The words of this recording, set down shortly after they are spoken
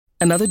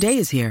Another day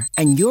is here,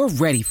 and you're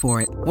ready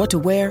for it. What to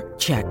wear?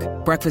 Check.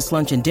 Breakfast,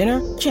 lunch, and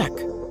dinner? Check.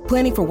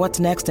 Planning for what's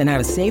next and how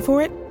to save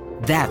for it?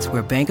 That's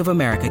where Bank of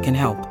America can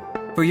help.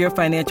 For your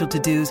financial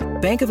to-dos,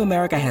 Bank of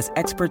America has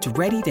experts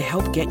ready to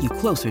help get you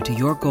closer to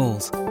your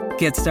goals.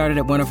 Get started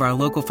at one of our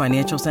local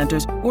financial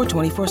centers or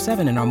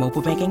 24/7 in our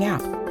mobile banking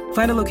app.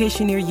 Find a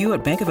location near you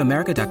at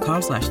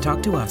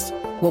bankofamerica.com/talktous.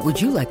 What would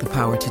you like the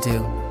power to do?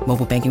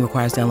 Mobile banking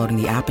requires downloading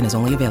the app and is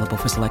only available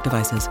for select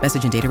devices.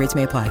 Message and data rates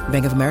may apply.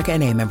 Bank of America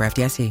N.A., member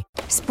FDIC.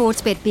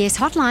 Sportsbet BS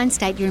hotline,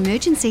 state your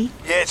emergency.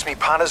 Yeah, it's me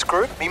punters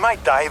group. Me mate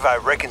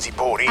Davo reckons he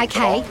bought in.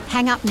 Okay,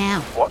 hang up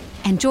now. What?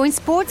 And join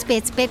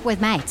Sportsbet's Bet with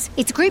Mates.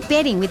 It's group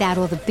betting without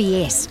all the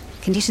BS.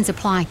 Conditions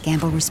apply.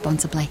 Gamble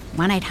responsibly.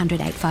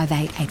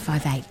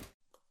 1-800-858-858.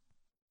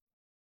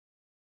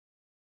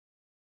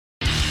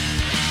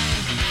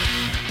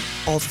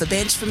 Off the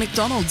bench for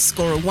McDonald's,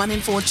 score a 1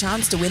 in 4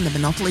 chance to win the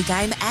Monopoly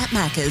game at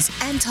Macca's.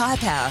 And Tyre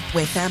Power,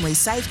 where family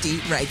safety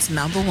rates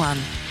number 1.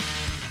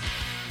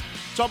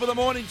 Top of the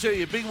morning to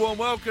you. Big warm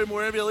welcome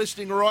wherever you're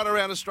listening right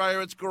around Australia.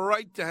 It's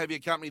great to have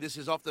your company. This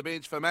is Off the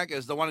Bench for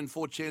Macca's. The 1 in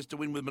 4 chance to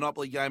win with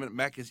Monopoly game at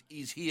Macca's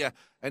is here.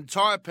 And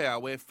Tyre Power,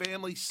 where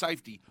family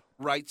safety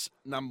rates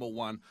number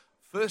 1.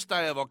 First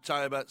day of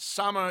October.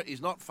 Summer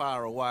is not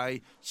far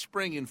away.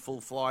 Spring in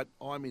full flight.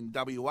 I'm in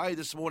WA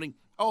this morning.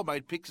 Old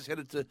mate Pix is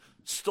headed to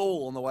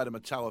Stawell on the way to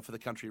Matoa for the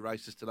country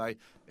races today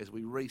as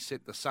we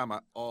reset the summer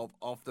of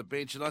Off the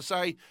Bench. And I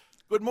say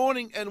good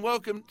morning and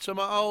welcome to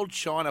my old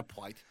China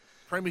plate,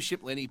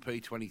 Premiership Lenny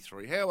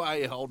P23. How are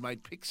you, old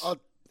mate Pix? Oh,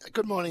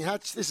 good morning,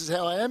 Hutch. This is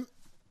how I am.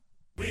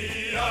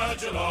 We are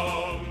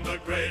Geelong, the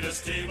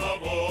greatest team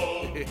of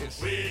all. Yes.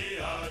 We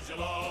are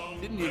Geelong.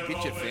 Didn't you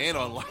get your fan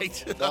on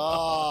late?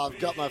 Oh, I've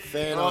got my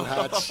fan on,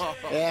 Hutch.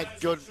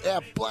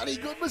 How bloody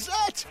good was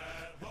that?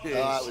 Yes.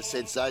 Oh, it was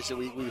sensational.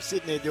 We were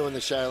sitting there doing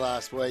the show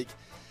last week,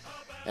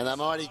 and the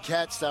Mighty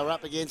Cats, they were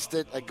up against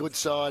it, a good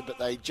side, but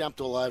they jumped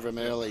all over them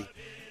early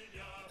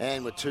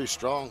and were too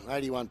strong.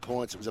 81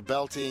 points. It was a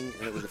belting,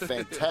 and it was a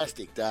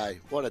fantastic day.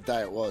 What a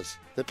day it was.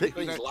 The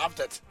Pickerings loved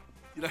it.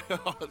 You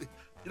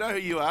know who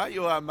you are?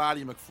 You are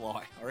Marty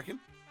McFly, I reckon.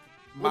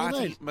 What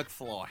do you Marty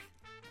McFly.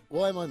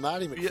 Why am I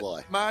Marty McFly?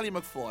 Yeah, Marty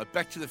McFly,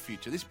 Back to the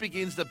Future. This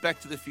begins the Back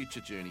to the Future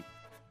journey.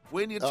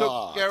 When you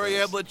took Gary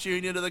Ablett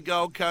Jr. to the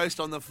Gold Coast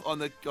on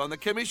the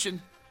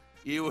commission,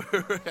 you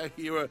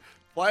were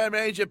player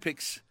manager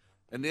picks,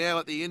 and now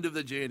at the end of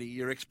the journey,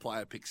 you're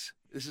ex-player picks.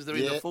 This is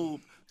the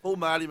full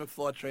Marty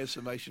McFly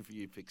transformation for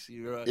you, picks.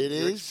 Your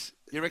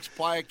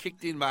ex-player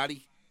kicked in,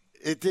 Marty.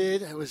 It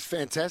did. It was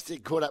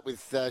fantastic. Caught up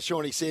with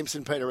Shawnee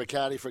Simpson, Peter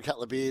Riccardi for a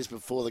couple of beers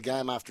before the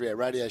game after our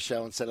radio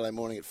show on Saturday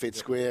morning at Fed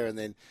Square, and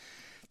then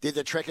did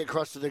the trek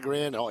across to the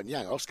ground. Oh, and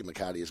young Oscar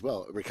Riccardi as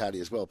well,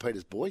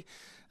 Peter's boy.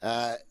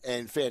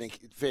 And fair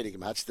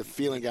dinkum Hutch, the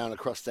feeling going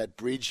across that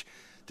bridge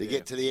to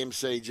get to the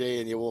MCG,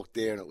 and you walked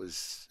there, and it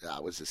was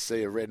a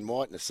sea of red and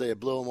white and a sea of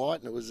blue and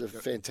white, and it was a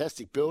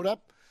fantastic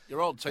build-up.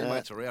 Your old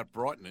teammates are out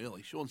bright and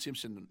early. Sean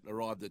Simpson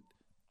arrived at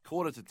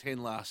 9:45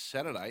 last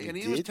Saturday, and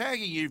he was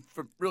tagging you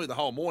for really the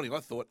whole morning. I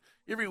thought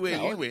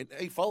everywhere you went,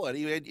 he followed.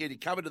 He had you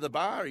covered to the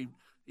bar. He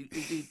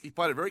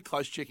played a very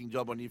close checking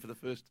job on you for the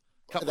first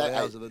couple of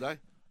hours of the day.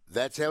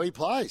 That's how he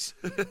plays.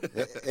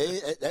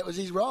 That was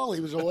his role.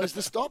 He was always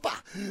the stopper.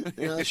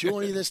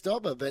 Shawnee the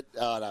stopper. But,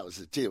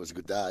 it was a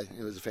good day.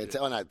 It was a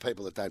fantastic. I know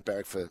people that don't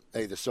barrack for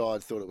either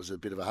side thought it was a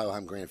bit of a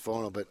ho-hum grand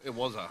final. But it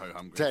was a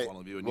ho-hum grand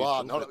final.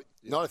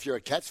 Not if you're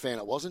a Cats fan,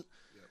 it wasn't.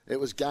 Yep. It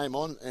was game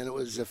on, and it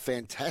was a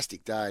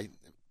fantastic day.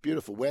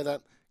 Beautiful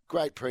weather.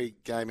 Great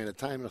pre-game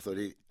entertainment. I thought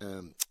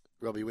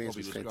Robbie Williams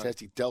was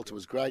fantastic. Great. Delta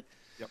was great.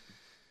 Yep.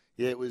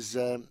 Yeah, it was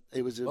a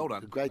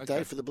great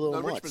day for the Blue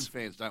and Whites. Richmond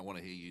fans don't want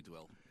to hear you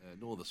dwell,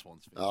 nor the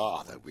Swans fans.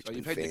 Oh, the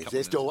Richmond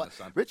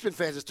fans. Richmond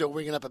fans are still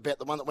ringing up about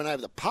the one that went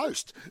over the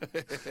post.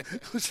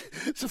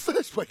 It's the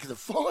first week of the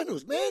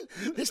finals, man.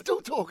 They're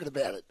still talking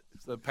about it.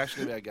 It's the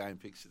passion of our game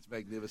picks. It's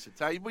magnificent.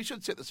 Hey, we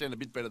should set the scene a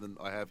bit better than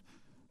I have.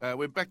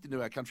 We're back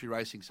into our country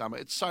racing summer.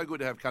 It's so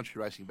good to have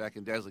country racing back,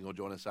 and Dazzling will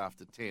join us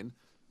after 10.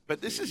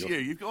 But this is you.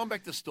 You've gone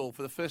back to Stawell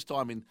for the first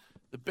time in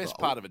the best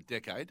part of a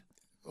decade.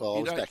 Well, I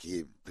was back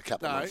here a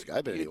couple of months ago,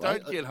 but anyway. You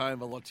don't get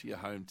home a lot to your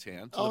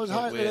hometown. I was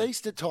home at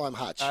Easter time,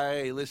 Hutch.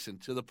 Hey, listen,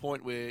 to the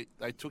point where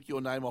they took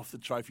your name off the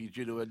trophy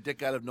due to a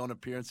decade of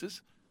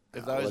non-appearances.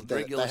 If those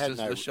regulars to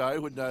the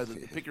show would know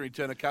that the Pickering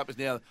Turner Cup is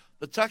now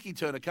the Tucky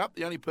Turner Cup,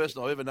 the only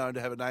person I've ever known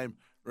to have a name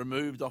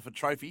removed off a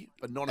trophy,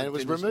 but not. And it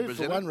was removed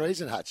for one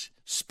reason, Hutch: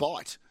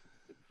 spite.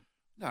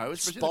 No, it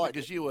was spite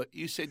because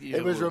you said you.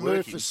 It was removed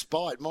working. For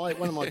spite.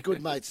 One of my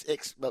good mates'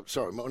 one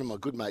of my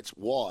good mates'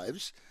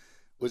 wives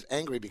was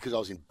angry because I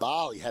was in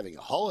Bali having a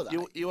holiday.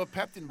 You were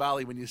papped in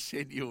Bali when you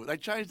said they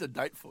changed the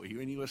date for you,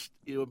 and you were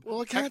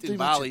I can't papped do in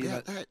Bali much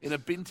about that. in a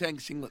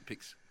Bintang singlet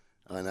picks.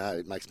 I know,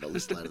 it makes my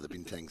list later, the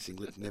Bintang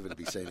singlet, never to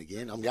be seen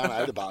again. I'm going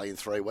over to Bali in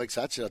 3 weeks,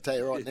 Hutch, I'll tell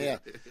you right now.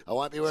 I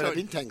won't be wearing a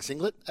Bintang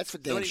singlet, that's for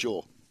damn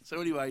sure. So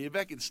anyway, you're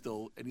back in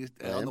Stool, and you're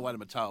on the way to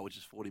Matoa, which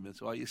is 40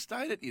 minutes away. You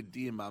stayed at your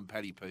dear mum,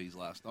 Paddy P's,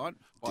 last night.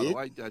 By the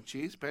way,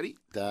 cheers, Paddy.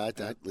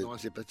 Don't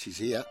Zipper, she's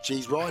here.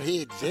 She's right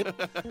here, Zip.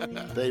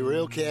 Be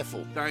real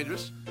careful.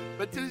 Dangerous.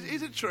 But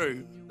is it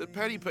true that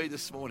Paddy P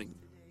this morning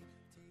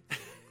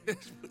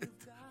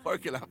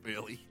woken up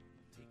early,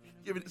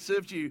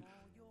 served you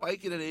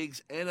bacon and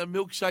eggs and a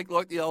milkshake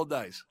like the old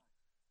days?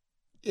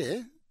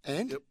 Yeah,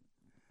 and? Yep.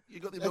 You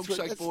got the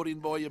milkshake brought in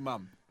by your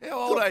mum. How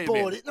old are you,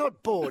 man?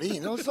 Not bought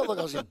in. It's not like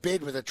I was in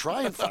bed with a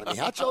tray in front of me,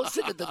 Hutch. I was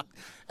sitting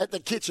at the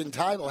kitchen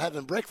table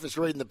having breakfast,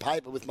 reading the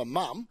paper with my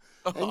mum.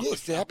 And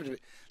yes, there happened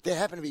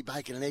to be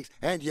bacon and eggs.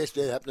 And yes,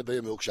 there happened to be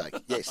a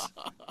milkshake. Yes.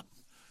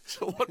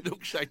 So what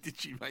milkshake did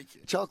she make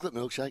you? Chocolate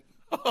milkshake.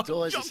 It's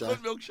always the same.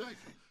 Chocolate milkshake.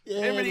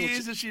 Yeah, how many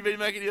years has she been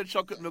making you a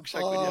chocolate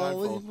milkshake when you're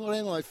home for? What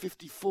am I,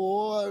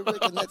 54? I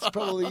reckon that's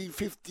probably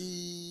 50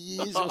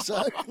 years or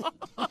so.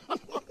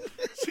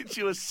 Since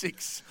you were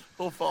 6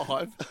 or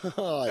 5.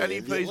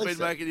 Paddy P's been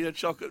making you a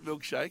chocolate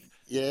milkshake.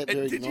 Yeah,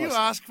 very did nice. you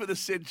ask for the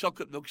said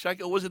chocolate milkshake,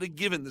 or was it a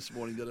given this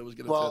morning that it was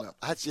going to turn up?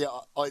 Actually,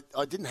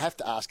 I didn't have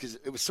to ask because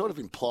it was sort of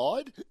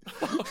implied.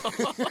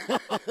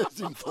 It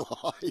was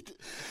implied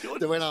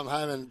that when I'm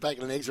home and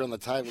bacon and eggs are on the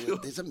table,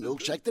 there's a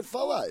milkshake that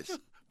follows.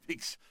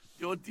 Fix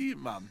your dear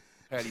mum,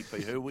 Paddy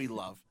P, who we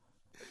love.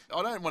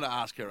 I don't want to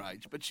ask her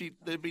age, but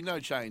there'd be no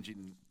change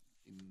in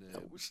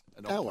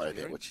don't worry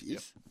about what she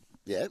is.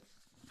 Yeah.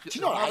 She's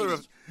not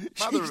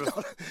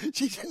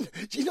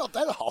she's not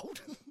that old.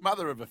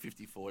 Mother of a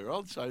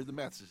 54-year-old, so the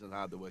maths isn't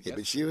hard to work out. Yeah,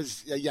 but she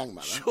was a young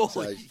mother.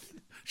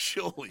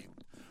 Surely.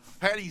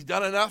 Paddy's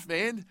done enough,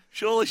 man.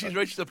 Surely she's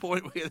reached the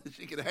point where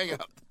she can hang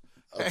up.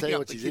 I'll tell you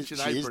what she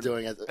is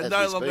doing and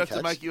no longer have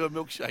to make you a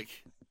milkshake.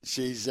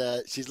 She's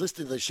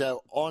listening to the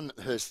show on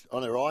her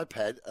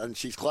iPad, and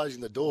she's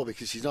closing the door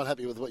because she's not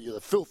happy with the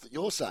filth that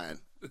you're saying.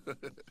 But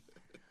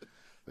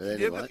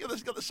anyway. Yeah, but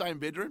it's got the same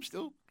bedroom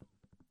still.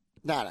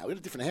 No, we had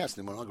a different house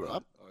than when I grew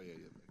up. Oh, yeah,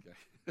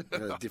 okay.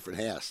 We had a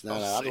different house. No,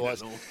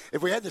 otherwise,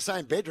 if we had the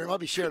same bedroom, I'd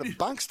be sharing a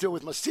bunk still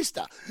with my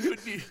sister.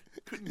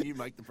 Couldn't you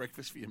make the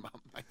breakfast for your mum,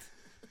 mate?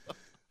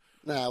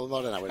 No,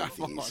 I don't know where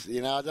everything is.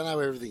 I don't know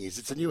where everything is.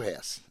 It's a new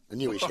house, a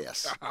newish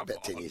house,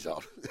 about 10 years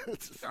old.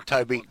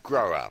 Toby,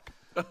 grow up.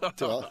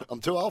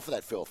 I'm too old for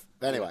that filth.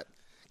 Anyway,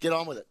 get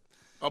on with it.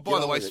 Oh, by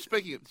the way,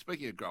 speaking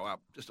of grow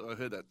up, I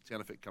heard that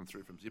sound effect come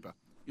through from Zipper.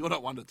 You're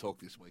not one to talk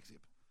this week,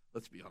 Zip.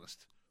 Let's be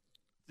honest.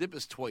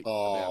 Zipper's tweet.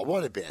 Oh,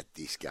 what about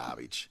this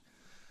garbage?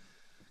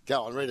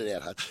 Go on, read it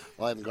out, Hutch.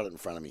 I haven't got it in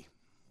front of me.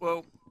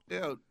 Well,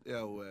 our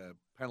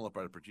panel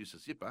operator producer,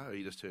 Zipper, who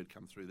you just heard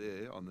come through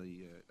there on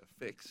the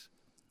effects,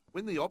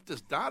 when the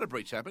Optus data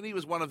breach happened, he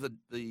was one of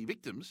the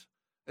victims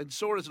and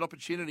saw it as an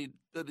opportunity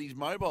that his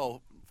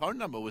mobile phone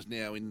number was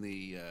now in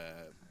the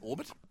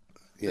orbit.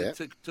 Yeah.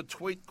 To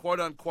tweet,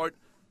 quote-unquote,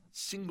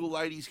 single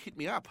ladies hit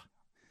me up.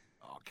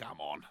 Oh, come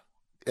on.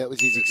 It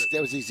was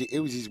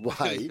his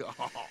way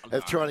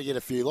of trying to get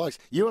a few likes.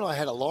 You and I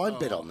had a line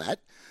bet on that.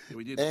 Yeah,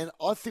 we did. And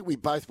I think we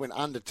both went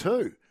under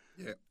 2.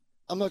 Yeah.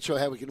 I'm not sure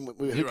who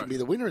can be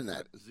the winner in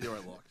that. 0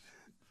 likes.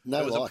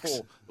 No likes.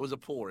 It was a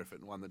poor effort,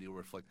 and one that he'll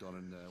reflect on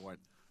and won't.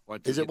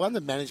 Is it one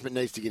that management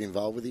needs to get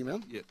involved with,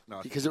 man? Yeah,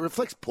 no. Because it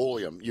reflects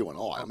poorly on you and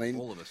I. I mean,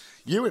 all of us.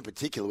 You in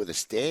particular with a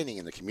standing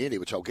in the community,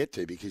 which I'll get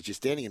to, because your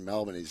standing in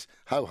Melbourne is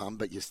ho-hum,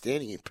 but your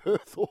standing in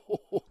Perth,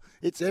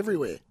 it's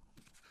everywhere.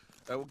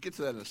 We'll get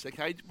to that in a sec.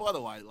 Hey, by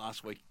the way,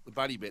 last week, the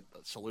buddy bet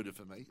saluted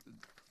for me.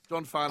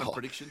 John Farnham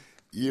prediction.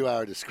 You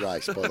are a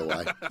disgrace, by the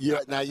way.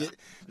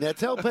 Now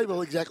tell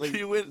people exactly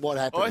what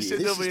happened here.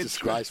 This is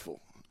disgraceful.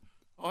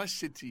 I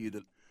said to you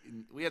that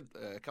we had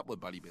a couple of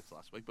buddy bets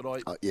last week, but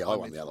I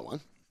won the other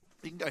one.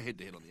 You can go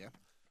head-to-head on the app.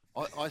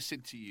 I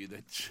said to you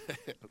that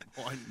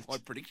my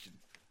prediction,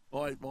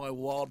 my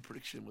wild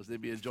prediction was there'd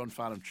be a John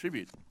Farnham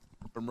tribute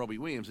from Robbie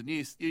Williams, and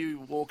you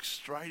walked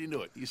straight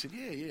into it. You said,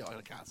 yeah,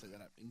 I can't see that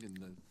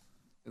happening.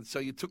 And so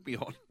you took me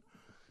on.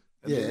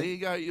 And then there you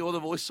go, you're the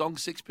voice, song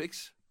 6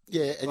 picks.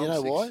 Yeah, and you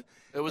know why?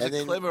 It was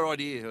a clever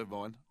idea of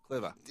mine.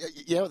 Clever.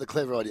 You know what the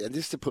clever idea, and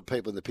just to put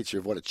people in the picture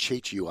of what a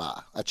cheat you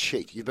are. A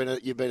cheat. You've been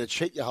a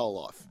cheat your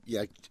whole life.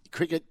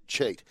 Cricket,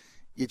 cheat.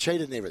 You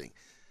cheated in everything.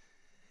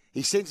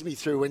 He sends me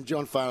through when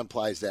John Farnham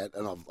plays that,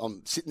 and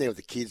I'm sitting there with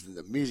the kids, and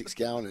the music's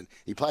going, and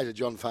he plays a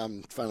John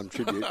Farnham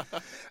tribute.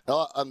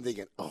 I'm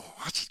thinking,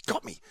 he's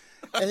got me.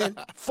 And then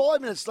 5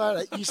 minutes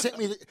later, you sent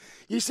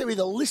me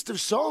the list of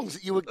songs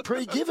that you were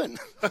pre-given.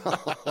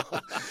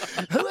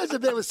 Who has a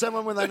bet with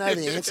someone when they know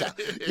the answer?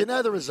 You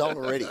know the result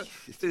already.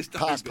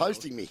 Past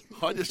posting me.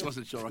 I just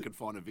wasn't sure I could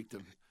find a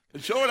victim.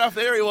 And sure enough,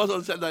 there he was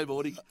on Saturday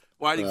morning,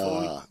 waiting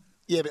for me.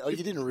 Yeah, but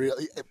you didn't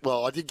really.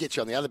 Well, I did get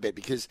you on the other bet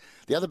because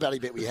the other buddy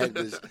bet we had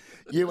was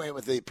you went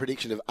with the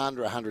prediction of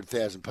under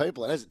 100,000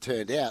 people, and as it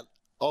turned out,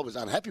 I was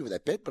unhappy with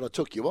that bet, but I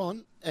took you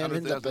on and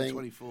ended up being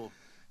 24.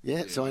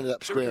 Yeah, so I ended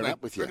up squaring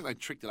up with you. I reckon they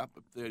tricked it up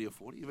at 30 or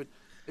 40. If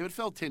it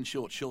fell 10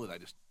 short, surely they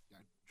just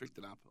tricked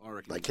it up. I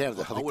reckon they counted.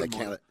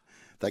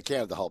 They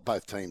counted the whole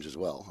both teams as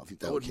well. I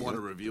think they wouldn't want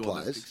a review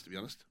on that, to be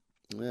honest.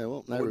 Yeah,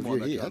 well, I no wouldn't review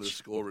mind here, that kind of Hutch.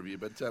 score review.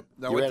 But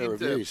no, You're I out of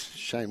did, reviews.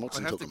 Shane I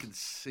Watson have took to them.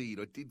 concede,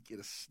 I did get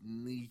a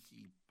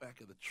sneaky back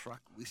of the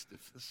truck list of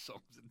the songs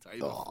and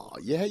David. Oh,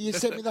 yeah, you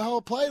sent me the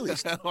whole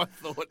playlist. And I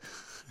thought,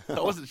 I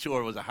wasn't sure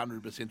it was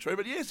 100% true,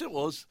 but yes, it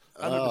was.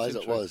 100% Oh, as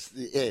it true. was.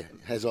 Yeah,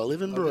 as I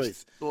live and I breathe.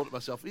 just thought to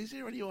myself, is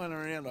there anyone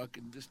around I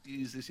can just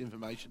use this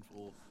information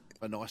for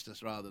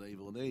niceness rather than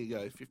evil? And there you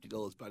go,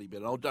 $50 Buddy Bet.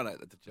 And I'll donate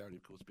that to charity,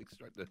 of course, big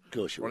straight to Of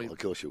course you will. Of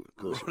course you will. Of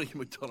course you will. Ronnie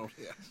McDonald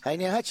House. Hey,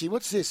 now, Hutchie,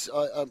 what's this?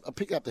 I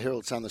picked up the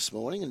Herald Sun this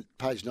morning, and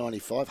page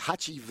 95,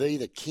 Hutchie v.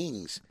 the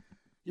Kings.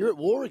 You're at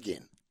war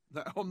again.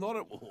 No, I'm not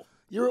at war.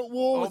 You're at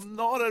war I'm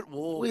not at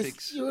war,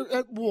 Pix. You're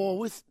at war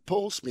with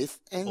Paul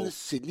Smith and the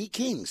Sydney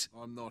Kings.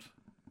 I'm not.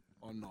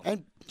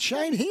 And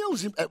Shane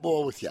Heal's at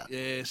war with you.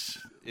 Yes.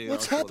 Yeah,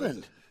 What's I saw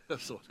happened? That.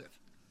 I saw that.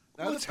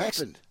 No, What's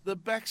happened? The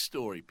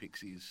backstory,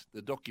 Pix, is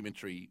the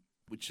documentary,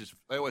 which is,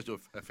 they always do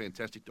a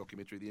fantastic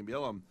documentary, the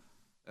NBL.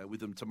 I'm with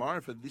them tomorrow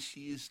for this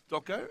year's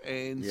doco,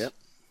 and Yep.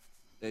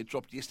 it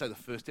dropped yesterday, the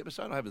first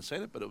episode. I haven't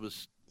seen it, but it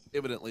was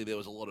evidently there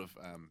was a lot of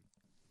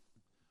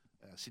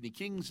Sydney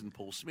Kings and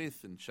Paul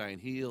Smith and Shane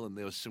Heal, and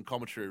there was some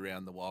commentary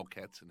around the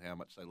Wildcats and how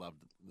much they loved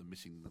the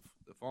missing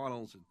the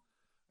finals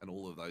and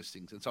all of those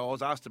things. And so I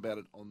was asked about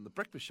it on the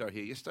breakfast show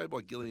here yesterday by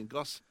Gillian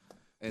Goss,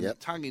 and Yep.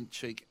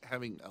 tongue-in-cheek,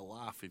 having a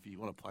laugh. If you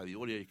want to play the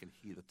audio, you can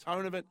hear the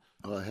tone of it.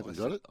 Oh, I haven't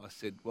got it. I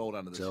said, well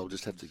done to the So I'll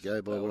just have to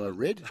go by what I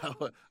read.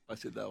 I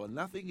said they were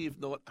nothing if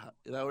not,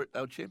 they were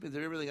champions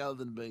of everything other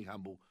than being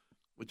humble,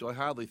 which I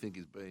hardly think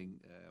is being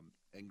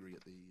angry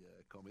at the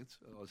comments.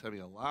 I was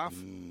having a laugh,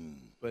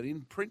 but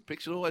in print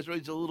picture it always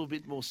reads a little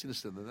bit more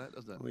sinister than that,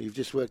 doesn't it? Well, you've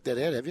just worked that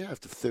out, have you,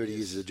 after 30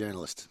 years as a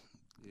journalist?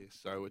 Yeah,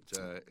 so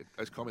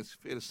those comments,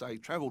 fair to say,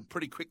 travelled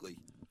pretty quickly.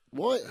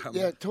 Why?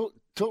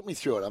 Talk me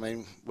through it. I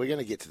mean, we're going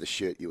to get to the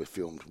shirt you were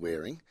filmed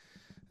wearing,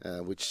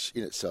 which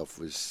in itself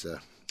was, it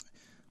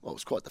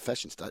was quite the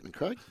fashion statement,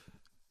 Craig.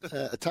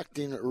 A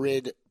tucked-in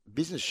red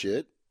business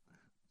shirt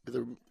with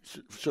a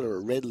sort of a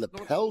red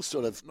lapel,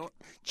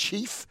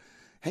 chief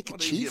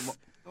handkerchief.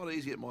 Not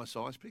easy at my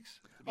size, Pix.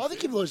 I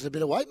think you've lost a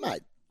bit of weight,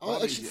 mate.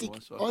 Not I easy actually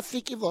at my I size.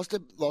 think you've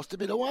lost a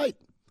bit of weight.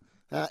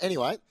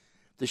 Anyway,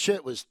 the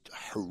shirt was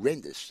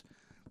horrendous.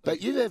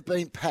 But you have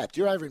been papped.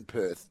 You're over in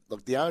Perth,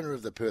 like the owner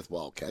of the Perth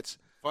Wildcats.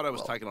 Photo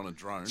was taken on a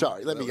drone.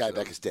 Sorry, let me That go was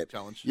back a step.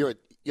 Challenge. You're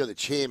the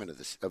chairman of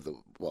the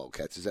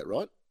Wildcats. Is that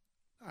right?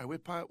 No,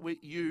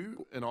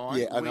 you and I.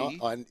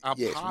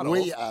 Yeah,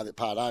 we are the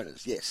part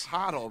owners. Yes,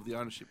 part of the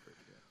ownership group.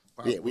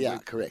 Yeah, we are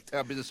correct.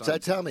 Our business So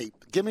owners. tell me,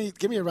 give me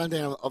a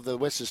rundown of the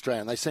West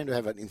Australian. They seem to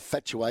have an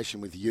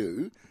infatuation with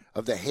you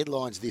of the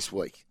headlines this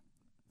week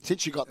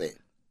since you got there.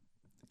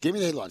 Give me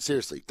the headlines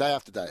seriously, day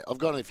after day. I've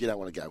got them if you don't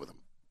want to go with them.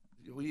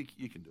 Well,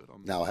 you can do it.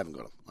 No, I haven't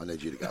got them. I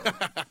need you to go with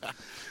them.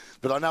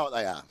 But I know what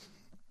they are.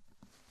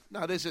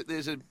 No, there's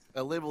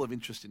a level of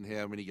interest in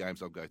how many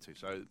games I'll go to.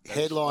 So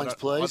Headlines,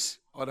 please.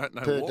 I don't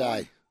know per why,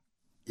 day.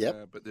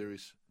 Yep. but there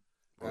is.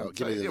 All right,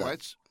 give me the anyway,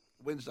 dates.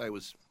 Wednesday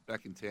was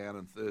back in town,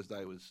 and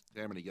Thursday was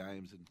how many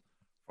games, and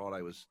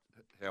Friday was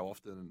how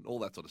often, and all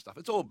that sort of stuff.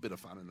 It's all a bit of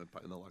fun in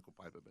the local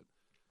paper, but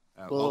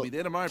I'll be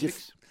there tomorrow.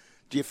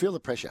 Do you feel the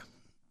pressure?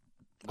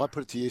 I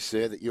put it to you,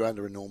 sir, that you're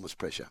under enormous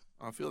pressure.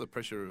 I feel the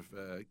pressure of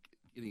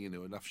getting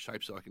into enough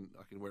shape so I can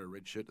wear a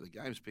red shirt to the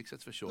games, Pix.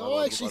 That's for sure. No,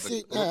 I actually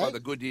think I look like the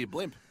Goodyear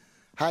blimp.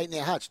 Hey,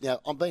 now, Hutch,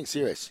 I'm being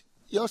serious.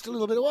 You lost a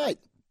little bit of weight.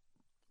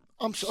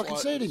 I can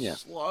see it in you.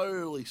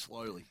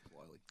 Slowly.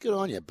 Good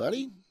on you,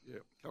 buddy. Yeah,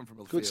 come from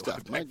a Good fair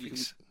stuff, way back, mate.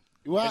 Pix.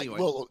 You are, Anyway.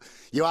 well,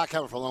 you are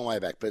coming from a long way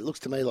back, but it looks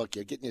to me like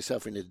you're getting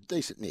yourself into a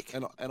decent nick.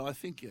 And I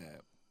think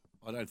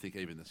I don't think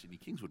even the Sydney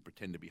Kings would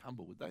pretend to be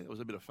humble, would they? It was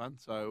a bit of fun.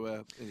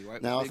 So anyway,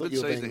 No, I yeah, thought good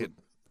you, were season being, ahead.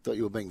 thought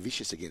you were being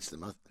vicious against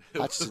them.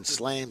 Hutchison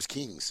slams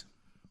Kings.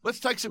 Let's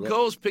take some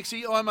calls,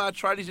 Pixie. I'm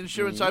Tradies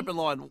Insurance Open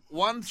Line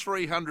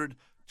 1300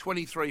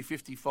 23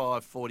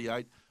 55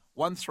 48.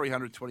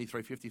 1300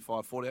 23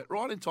 55 48.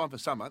 Right in time for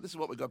summer. This is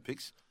what we've got,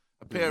 Pix.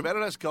 A pair of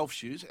Adidas golf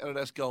shoes,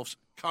 Adidas Golf's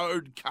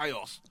Code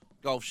Chaos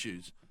golf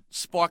shoes.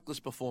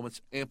 Spikeless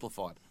performance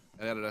amplified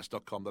at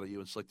adidas.com.au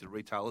and selected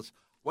retailers.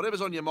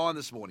 Whatever's on your mind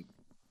this morning.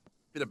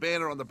 Bit of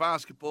banter on the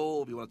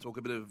basketball. If you want to talk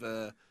a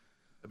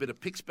bit of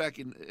picks back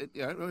in,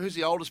 who's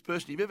the oldest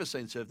person you've ever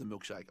seen serve the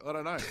milkshake? I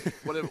don't know.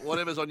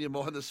 Whatever's on your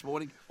mind this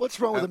morning. What's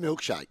wrong with a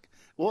milkshake?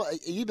 What,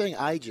 are you being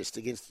ageist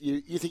against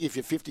you? You think if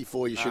you're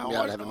 54, you shouldn't be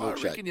able to have a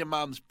milkshake? I reckon your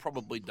mum's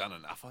probably done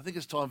enough. I think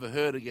it's time for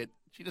her to get.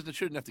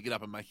 Shouldn't have to get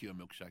up and make you a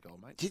milkshake,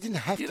 old mate. She didn't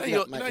have to you get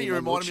up know making you a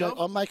remind me milkshake. of?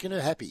 I'm making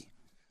her happy.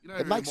 You know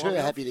It who makes remind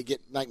her me happy to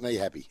make me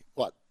happy.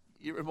 What?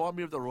 You remind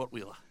me of the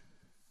Rottweiler.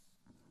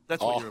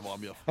 That's what you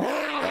remind me of.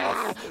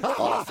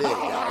 Oh, there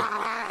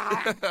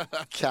you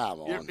go.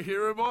 Come on.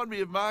 You remind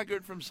me of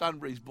Margaret from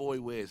Sunbury's Boy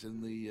Wears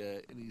in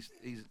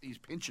his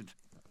penchant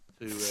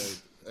to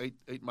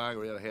eat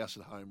Margaret out of house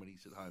at home when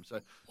he's at home.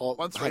 So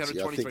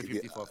 1300 23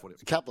 55 40.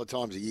 A couple of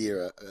times a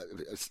year,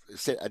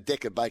 a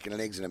deck of bacon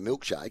and eggs and a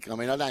milkshake. I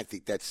mean, I don't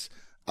think that's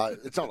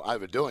it's not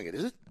overdoing it,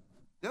 is it?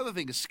 The other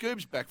thing is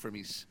Scoob's back from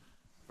his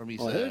I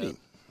heard him.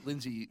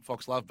 Lindsay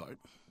Fox Love boat.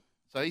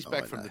 So he's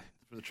back from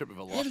the trip of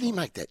a lifetime. How did he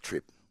make that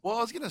trip? Well,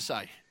 I was going to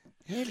say,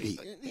 How did he?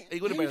 He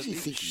would have how been. does he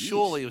think he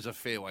Surely is? he was a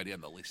fair way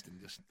down the list. And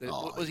just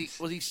Oh, was he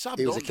subbed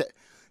He was on?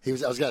 he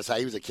was. I was going to say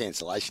he was a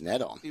cancellation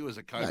add-on. He was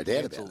a No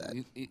doubt about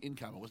that.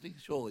 incomer, wasn't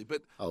he? Surely,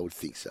 but I would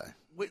think so.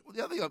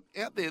 the other thing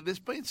out there, there's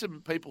been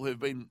some people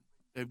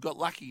who've got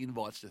lucky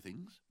invites to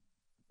things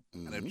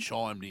and have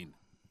chimed in.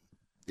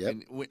 Yep.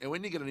 And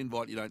when you get an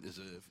invite you don't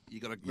deserve, you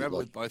got to grab it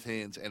with both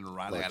hands and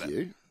run Like at it.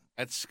 you.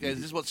 This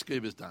is what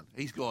Scuba's done.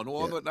 He's gone,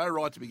 I've got no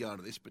right to be going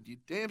to this, but you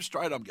damn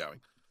straight I'm going.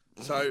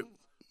 So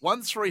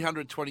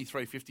 1300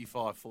 23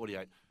 55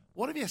 48.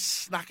 What have you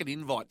snuck an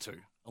invite to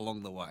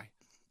along the way?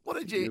 What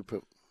did you?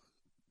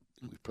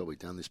 We've probably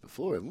done this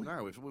before, haven't we?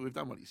 No, we've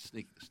done what he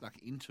snuck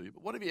into.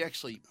 But what have you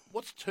actually?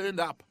 What's turned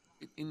up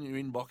in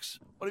your inbox?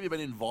 What have you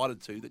been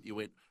invited to that you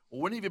went?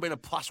 Or when have you been a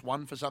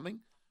 +1 for something?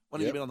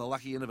 When have you been on the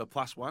lucky end of a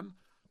 +1?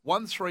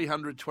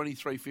 1300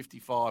 23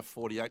 55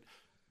 48.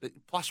 The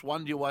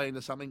 +1 your way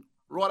into something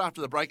right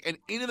after the break. And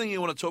anything you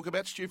want to talk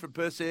about, Stu from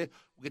Perth there.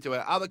 We'll get to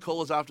our other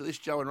callers after this.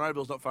 Joe and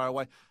Roeville's not far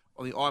away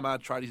on the IMAR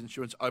Tradies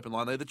Insurance open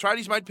line there. The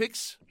Tradies made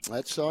picks.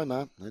 That's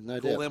IMAR, no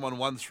doubt. Call them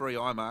on 13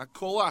 IMAR.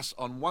 Call us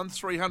on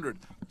 1300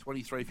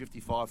 23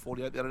 55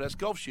 48. The Adidas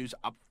golf shoes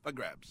up for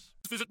grabs.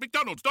 Visit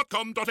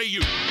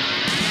mcdonalds.com.au.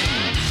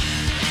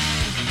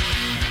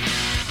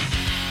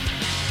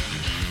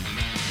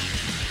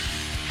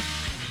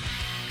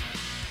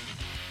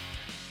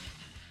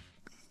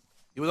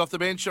 He was off the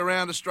bench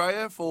around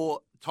Australia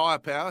for Tyre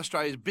Power,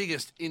 Australia's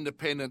biggest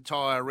independent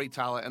tyre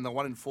retailer, and the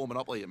 1-in-4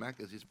 monopoly at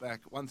Macca's is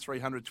back.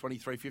 1300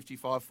 23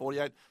 55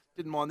 48.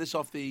 Didn't mind this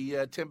off the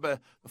the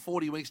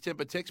 40 Winks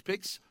Temper text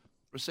picks.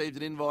 Received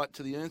an invite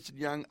to the Ernst &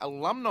 Young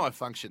alumni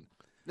function.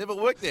 Never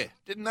worked there.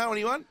 Didn't know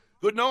anyone.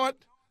 Good night.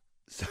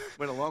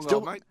 Went along,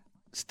 old mate.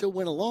 Still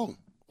went along.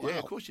 Wow. Yeah,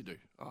 of course you do.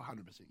 Oh, 100%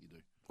 you do.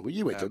 Well,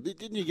 you went to.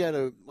 Didn't you go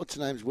to what's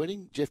her name's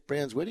wedding? Jeff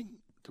Brown's wedding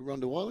to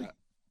Rhonda Wiley.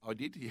 I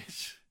did,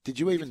 yes. Did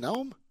you even know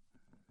him?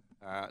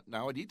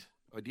 No, I did.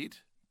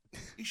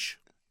 Ish.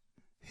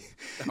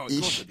 No, of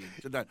course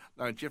I did.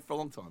 No, Jeff for a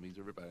long time. He's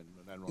a ripper.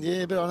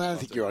 Yeah, but I don't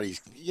think you're on his.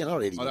 You're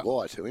not Eddie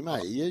Maguire to him,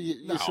 mate.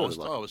 You're sort of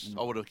like,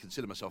 I would have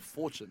considered myself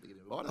fortunate to get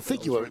invited. I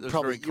think you were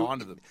probably very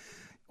kind of them.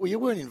 Well, you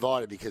weren't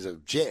invited because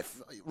of Jeff.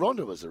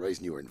 Rhonda was the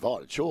reason you were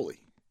invited, surely.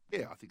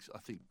 Yeah, I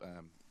think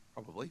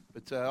probably.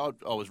 But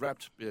I was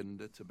rapt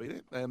and to be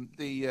there.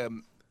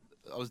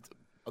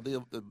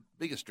 The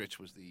biggest stretch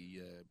was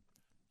the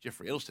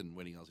Jeffrey Elston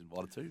wedding I was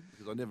invited to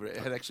because I never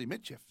had actually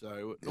met Jeff.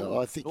 So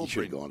I think you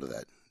should have gone to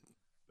that.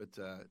 But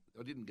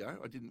I didn't go.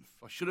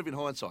 I should have in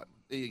hindsight.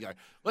 There you go.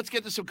 Let's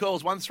get to some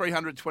calls.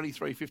 1300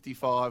 23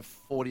 55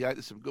 48.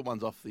 There's some good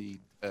ones off the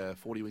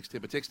 40 Winks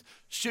Temper text.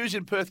 Stu's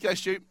in Perth. Go,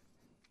 Stu.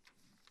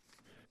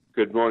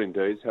 Good morning,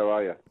 dudes. How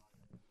are you?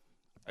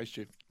 Hey,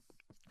 Stu.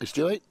 Hey,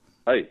 Stewie.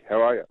 Hey, how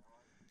are you?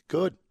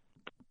 Good.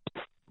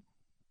 How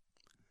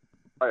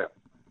are you?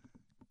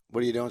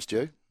 What are you doing,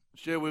 Stu?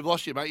 Stu, we've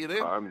lost you, mate. You there?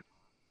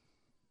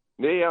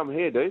 Yeah, I'm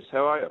here, dudes.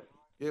 How are you?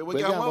 Yeah, we're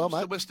going well,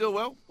 mate. We're still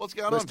well. What's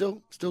going on?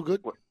 Still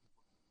good.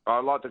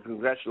 I'd like to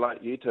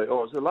congratulate you two.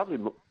 Oh, it's a lovely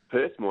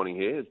Perth morning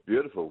here. It's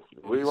beautiful.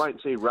 We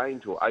won't see rain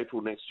till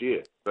April next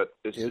year. But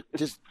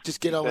just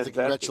get on with the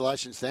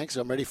congratulations. Thanks.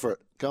 I'm ready for it.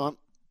 Go on.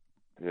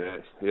 Yeah.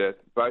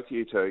 Both of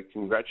you two,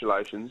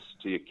 congratulations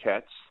to your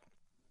Cats.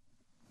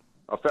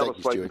 I fell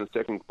asleep in the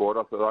second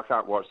quarter, but I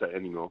can't watch that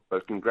anymore.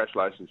 But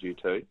congratulations, you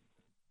two.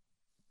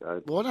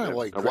 Well, I don't know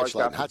why you're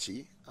congratulating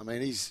Hutchie. I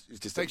mean, he's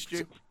just Thanks,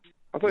 Stu.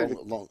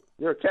 long.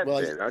 You're a Cats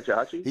fan, aren't you,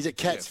 Hutchie? He's a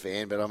Cats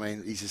fan, but I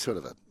mean, he's just sort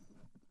of a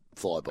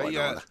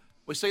fly-by-nighter.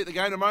 We see you at the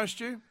game tomorrow,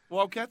 Stu?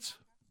 Wildcats?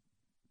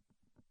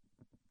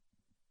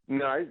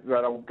 No,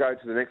 but I'll go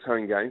to the next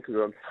home game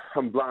because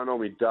I'm blowing all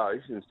my dough.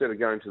 Instead of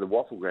going to the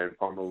Waffle Grand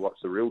Final to watch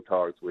the real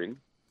Tigers win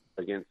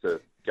against the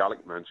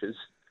Gullick Munchers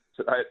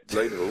today at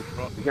Leederville,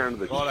 we're going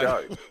to the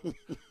show.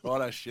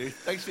 Righto, Stu.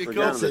 Thanks for your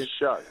call. call. We're going to the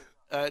show.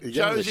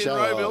 Joe's in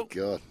Roeville. Oh,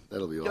 God,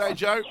 that'll be awesome. G'day,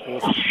 Joe.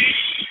 Morning,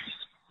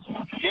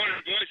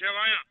 boys. How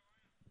are you?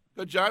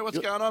 Good, Joe. What's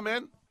going on,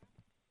 man?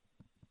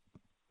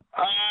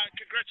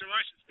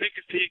 Congratulations,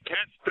 Pickers, to your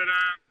Cats. But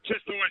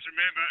just always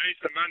remember,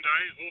 Easter Monday,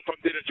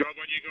 Hawthorn did a job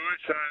on you guys.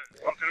 So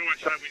I can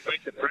always say we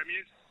beat the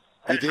Premiers.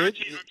 You did?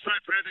 Hutchie, I'm so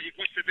proud that you've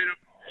lost a bit of...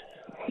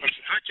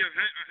 Hutchie,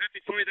 I'm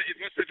happy for you that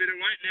you've lost a bit of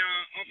weight. Now,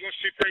 I've lost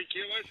 15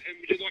 kilos, and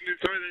would you like me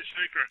to tell you the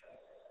secret?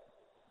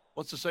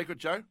 What's the secret,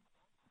 Joe?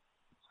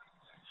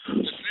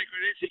 The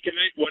secret is you can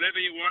eat whatever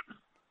you want,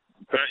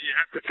 but you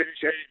have to finish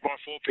eating by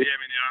 4 p.m.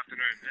 in the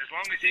afternoon. As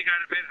long as you go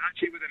to bed,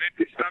 Hutchie, with an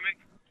empty stomach,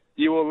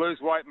 you will lose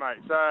weight,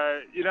 mate. So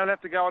you don't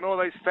have to go on all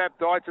these fab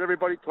diets that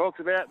everybody talks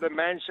about, the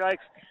man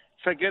shakes.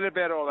 Forget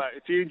about all that.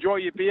 If you enjoy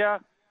your beer,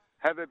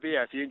 have a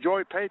beer. If you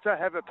enjoy pizza,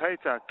 have a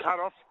pizza. Cut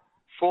off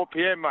 4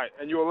 p.m., mate,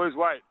 and you will lose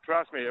weight.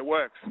 Trust me, it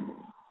works.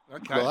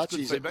 Okay, well, that's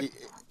good feedback.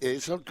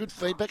 It's not good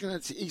feedback,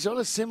 and he's on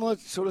a similar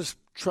sort of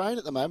train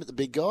at the moment, the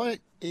big guy.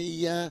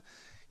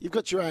 You've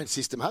got your own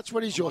system, Hutch.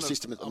 What is your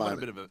system at the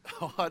moment?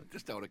 I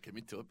just don't want to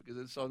commit to it because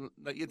it's on.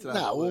 Yet today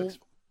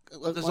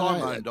design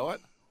my own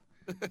diet.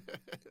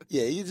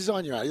 Yeah, you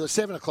design your own.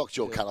 7 o'clock's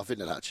your cut-off,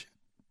 isn't it, Hutch?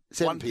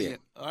 7 p.m.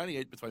 I only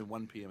eat between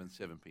 1 p.m. and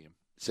 7 p.m.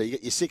 So you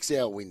get your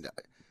 6-hour window.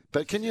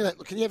 But can you have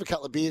a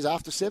couple of beers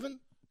after 7?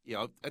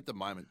 Yeah, at the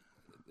moment,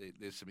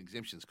 there's some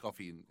exemptions,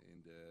 coffee and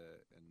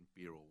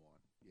beer or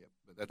wine. Yeah,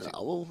 but that's it.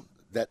 Well,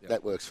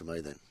 that works for me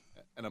then.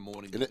 And a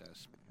morning.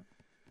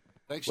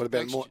 Thanks. What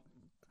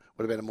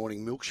about a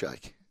morning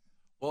milkshake?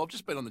 Well, I've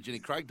just been on the Jenny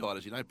Craig diet,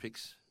 as you know,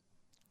 Pix.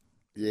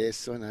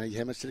 Yes, I know.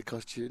 How much did it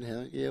cost you?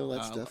 And all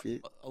that stuff. Yeah,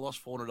 I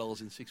lost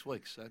 $400 in 6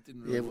 weeks, so it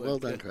didn't really work. Well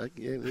done, Craig.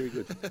 Yeah, very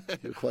good.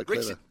 You're quite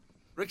clever.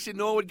 Rick's in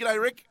Norwood.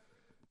 G'day, Rick.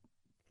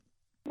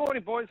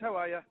 Morning, boys. How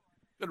are you?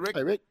 Good, Rick.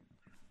 Hey, Rick.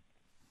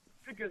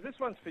 Because this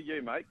one's for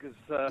you, mate. Because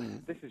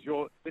this is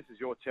your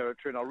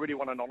territory, and I really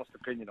want an honest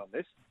opinion on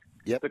this.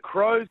 Yep. The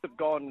Crows have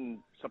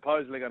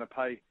supposedly going to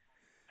pay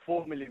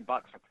 $4 million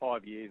for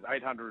 5 years,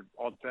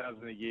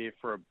 800,000 a year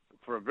for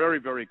a very,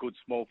 very good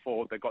small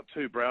forward. They got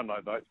 2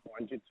 Brownlow votes,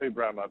 mind you, 2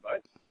 Brownlow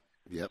votes.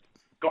 Yep.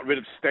 Got rid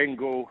of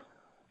Stengel,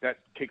 that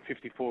kicked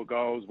 54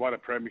 goals, won a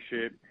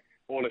premiership,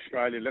 All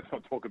Australia. Let's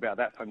not talk about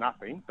that for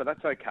nothing, but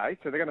that's okay.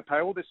 So they're going to pay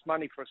all this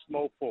money for a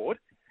small forward.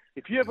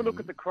 If you ever look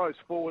at the Crows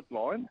forward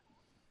line,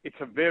 it's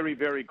a very,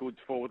 very good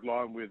forward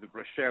line with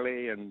Rochelle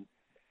and,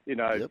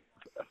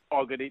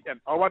 Fogarty. And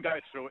I won't go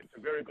through it. It's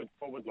a very good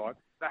forward line.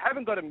 They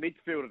haven't got a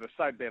midfielder to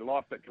save their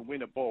life that can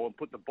win a ball and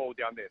put the ball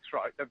down their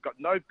throat. They've got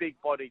no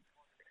big-bodied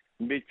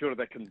midfielder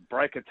that can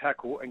break a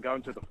tackle and go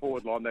into the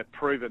forward line. They've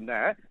proven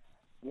that.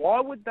 Why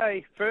would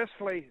they,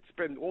 firstly,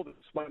 spend all this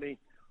money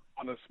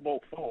on a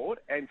small forward?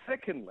 And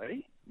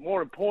secondly,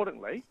 more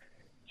importantly,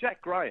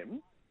 Jack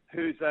Graham,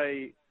 who's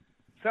a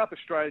South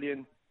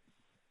Australian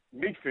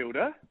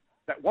midfielder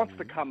that wants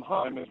to come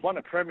home, has won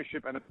a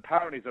premiership and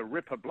apparently is a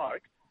ripper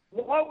bloke,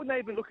 why wouldn't they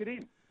even look at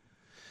him?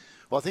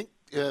 Well, I think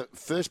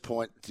first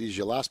point is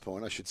your last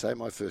point, I should say.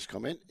 My first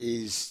comment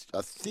is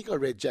I think I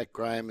read Jack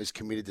Graham is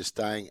committed to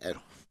staying at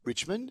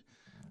Richmond.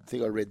 I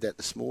think I read that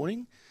this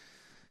morning.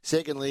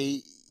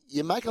 Secondly,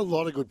 you make a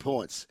lot of good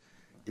points.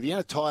 If you're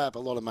going to tie up a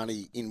lot of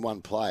money in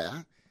one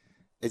player,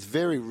 it's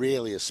very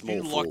rarely a small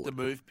forward. Do you like the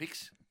move,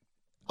 Pix?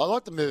 I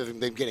like the move of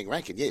them getting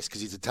Rankin, yes,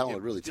 because he's a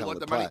talented, really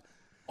talented player. Money?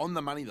 On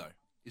the money, though,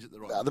 is it the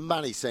right? The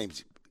money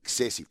seems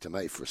excessive to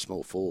me for a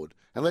small forward,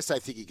 unless they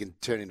think he can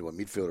turn into a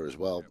midfielder as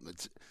well.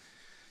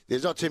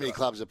 There's not too many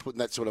clubs that are putting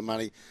that sort of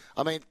money.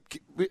 I mean,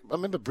 I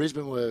remember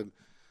Brisbane were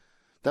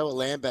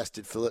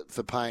lambasted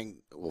for paying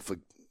or for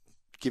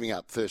giving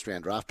up first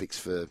round draft picks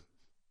for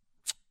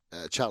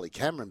Charlie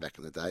Cameron back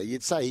in the day.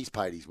 You'd say he's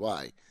paid his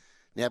way.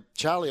 Now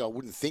Charlie, I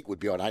wouldn't think would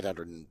be on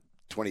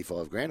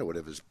 $825,000 or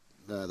whatever. He's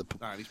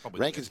probably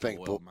Rankins being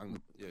bought.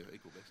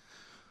 Equal best.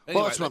 Anyway,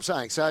 well, that's what I'm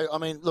saying. So, I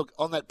mean, look,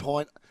 on that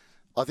point,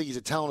 I think he's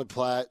a talented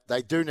player.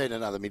 They do need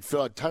another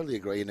midfielder. I totally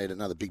agree you need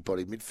another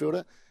big-bodied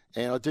midfielder.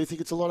 And I do think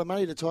it's a lot of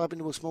money to tie up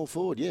into a small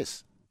forward,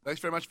 yes.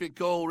 Thanks very much for your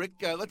call,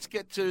 Rick. Let's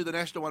get to the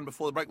national one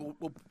before the break.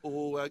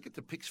 We'll get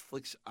to Pix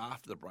Flicks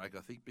after the break,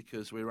 I think,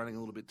 because we're running a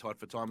little bit tight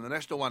for time. And the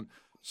national one,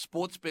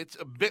 sports bets,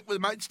 a bet with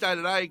Mates Day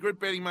today. Group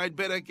betting made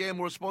better.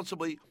 Gamble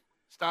responsibly.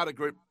 Start a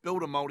group.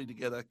 Build a multi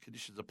together.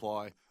 Conditions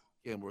apply.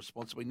 Gamble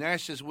responsibly.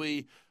 Nash, as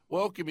we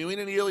welcome you in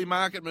any early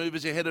market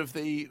movers ahead of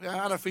the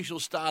unofficial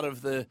start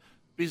of the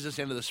business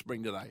end of the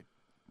spring today.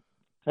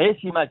 Yes,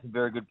 you make some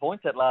very good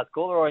points, that last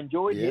caller. I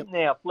enjoyed it.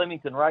 Now,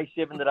 Flemington Race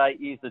 7 today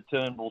is the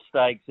Turnbull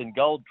Stakes, and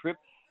Gold Trip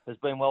has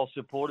been well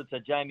supported. So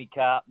Jamie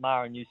Carr,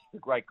 Mara News, a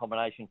great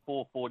combination,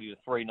 440 to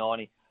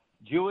 390.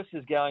 Jewis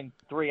is going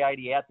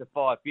 380 out to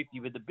 550,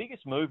 but the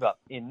biggest mover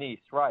in this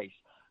race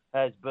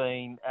has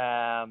been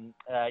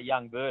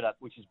Young Bird,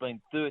 which has been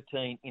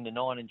 13 into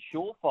 9, and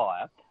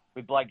Surefire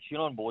with Blake Shin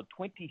on board,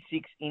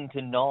 26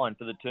 into 9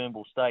 for the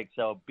Turnbull Stakes.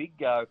 So a big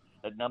go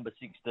at number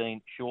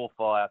 16,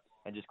 Surefire.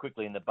 And just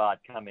quickly in the Bart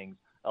Cummings,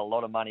 a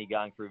lot of money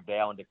going through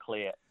Vow and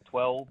Declare,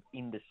 12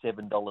 into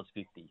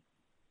 $7.50.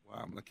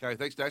 Wow. Okay,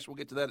 thanks, Dash. We'll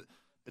get to that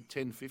at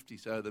 10.50.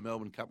 So the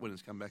Melbourne Cup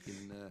winners come back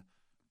in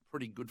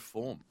pretty good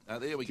form.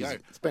 There we go.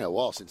 It's been a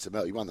while since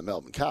you won the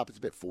Melbourne Cup. It's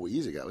about 4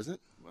 years ago, isn't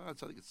it? Well, I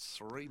think it's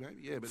 3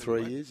 maybe. Yeah, but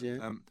 3 anyway. years, yeah.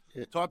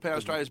 Tyre Power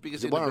Australia's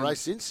biggest. Has it won a race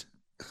since?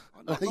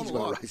 I think it's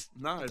won a race.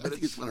 No, I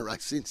think it's won a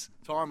race since.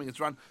 Timing, it's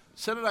run.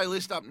 Saturday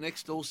list up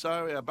next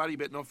also. Our buddy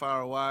bet not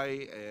far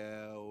away.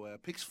 Our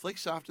Pix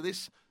Flicks after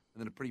this. And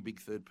then a pretty big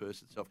third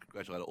person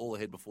self-congratulator all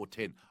ahead before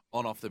 10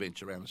 on Off the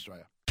Bench around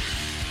Australia.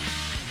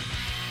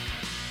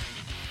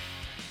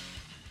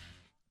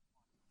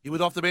 You're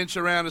with Off the Bench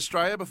around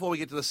Australia. Before we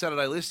get to the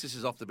Saturday list, this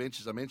is Off the Bench,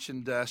 as I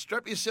mentioned.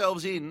 Strap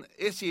yourselves in.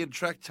 SEN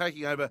Track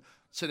taking over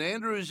St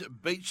Andrews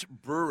Beach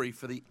Brewery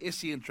for the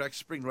SEN Track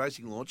Spring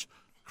Racing launch.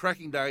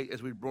 Cracking day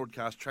as we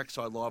broadcast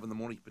trackside live in the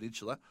Mornington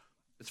Peninsula.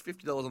 It's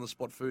 $50 on the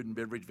spot food and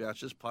beverage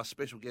vouchers, plus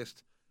special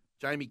guest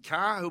Jamie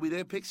Carr, who'll be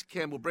there, Pix,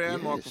 Campbell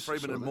Brown, Michael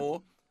Freeman and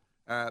more.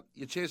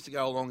 Your chance to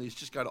go along is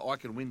just go to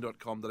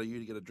iCanWin.com.au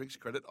to get a drinks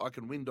credit,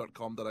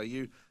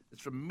 iCanWin.com.au.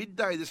 It's from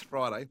midday this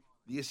Friday,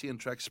 the SEN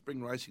Track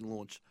Spring Racing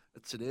launch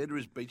at St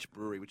Andrews Beach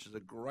Brewery, which is a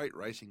great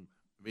racing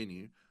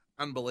venue.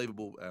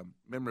 Unbelievable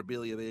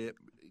memorabilia there.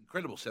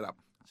 Incredible setup,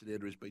 St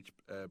Andrews Beach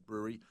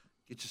Brewery.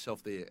 Get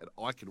yourself there at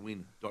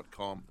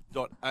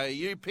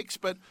iCanWin.com.au, Pix.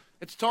 But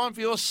it's time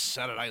for your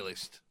Saturday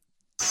list.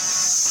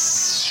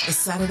 The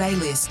Saturday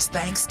List,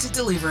 thanks to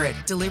Deliver It.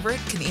 Deliver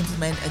It can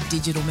implement a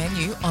digital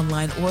menu,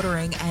 online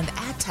ordering and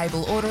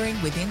at-table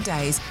ordering within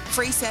days.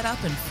 Free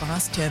setup and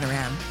fast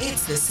turnaround.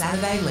 It's the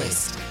Saturday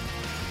List.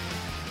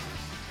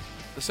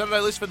 The Saturday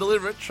List for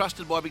Deliver It,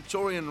 trusted by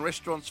Victorian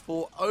restaurants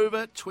for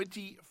over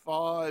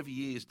 25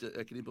 years.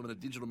 Can implement a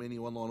digital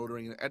menu, online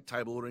ordering and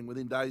at-table ordering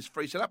within days.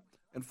 Free setup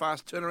and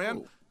fast turnaround.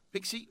 Ooh.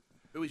 Pixie,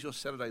 who is your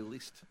Saturday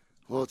List?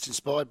 Well, it's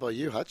inspired by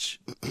you,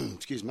 Hutch.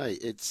 Excuse me.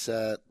 It's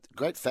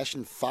great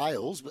fashion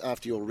fails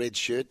after your red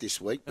shirt this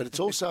week, but it's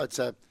also it's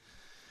a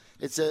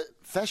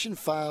fashion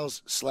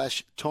fails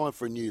 / time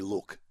for a new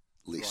look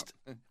list.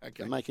 Right. Okay.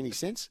 Does that make any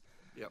sense?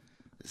 Yep.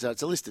 So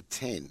it's a list of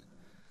 10.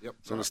 Yep.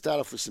 So I'm going to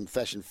start off with some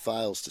fashion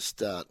fails to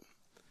start.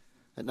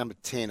 At number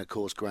 10, of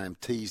course, Graham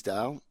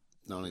Teasdale,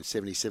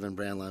 1977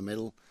 Brownlow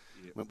medal.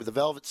 Yep. Went with a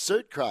velvet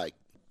suit, Craig.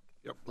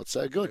 Yep. Not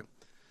so good. Yep.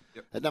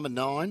 Yep. At number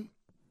 9,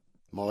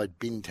 my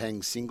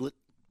Bintang singlet,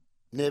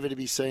 never to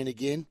be seen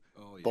again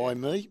by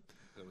me.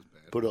 That was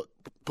bad.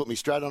 Put me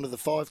straight onto the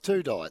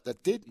 5-2 diet.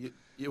 That did.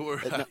 You were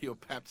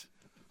papped.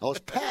 I was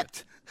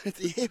papped at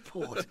the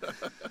airport.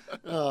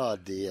 Oh,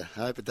 dear.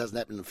 I hope it doesn't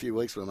happen in a few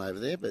weeks when I'm over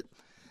there. But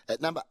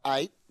at number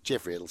 8,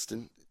 Jeffrey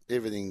Edelston.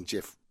 Everything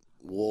Jeff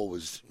wore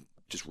was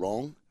just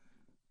wrong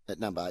at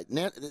number 8.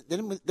 Now,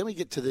 then we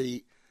get to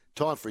the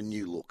time for a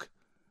new look.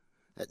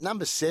 At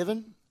number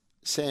 7,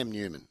 Sam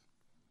Newman.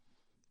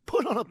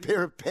 Put on a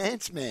pair of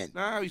pants, man.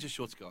 No, he's a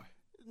shorts guy.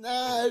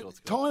 No,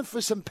 time for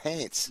some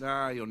pants.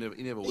 No, he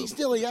never will. He's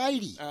nearly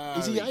 80.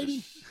 Is he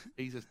 80?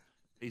 He's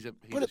a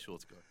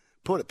shorts guy.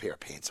 Put a pair of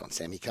pants on,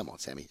 Sammy. Come on,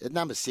 Sammy. At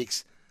number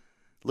 6,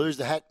 lose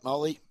the hat,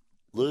 Molly.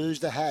 Lose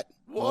the hat.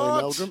 What?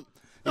 Molly Meldrum.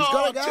 He's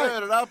got to go.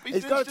 Turn it up.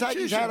 He's got to take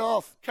his hat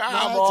off. Come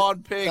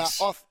on, Pix.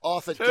 Off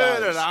it goes.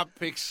 Turn it up,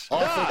 Pix.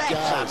 Off it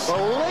goes.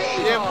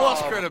 You've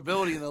lost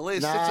credibility in the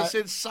list. It's a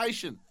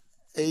sensation.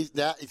 He's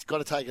got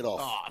to take it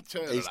off. Oh,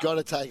 turn it up. He's got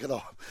to take it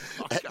off.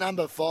 At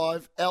number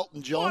 5,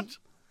 Elton John.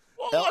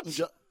 What? Elton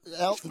John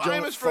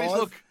Famous for his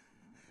look.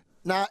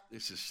 Nah.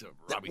 This is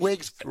rubbish.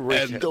 Wigs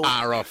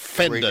are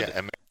offended.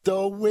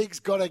 The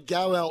wig's got to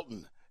go,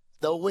 Elton.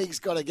 The wig's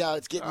got to go.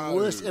 It's getting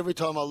worse every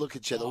time I look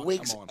at you. The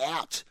wig's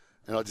out.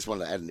 And I just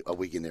wanted to add a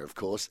wig in there, of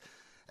course.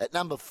 At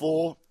number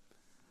 4,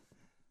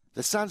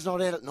 the sun's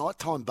not out at night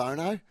time,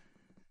 Bono.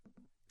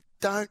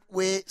 Don't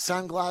wear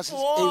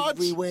sunglasses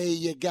everywhere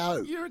you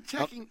go. You're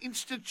attacking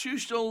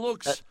institutional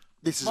looks.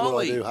 This is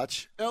Molly, what I do,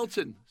 Hutch.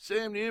 Elton,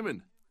 Sam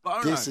Newman,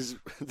 Bono. This is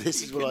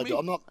what I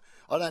do.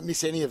 I don't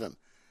miss any of them.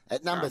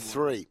 At number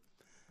 3,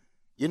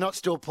 you're not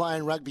still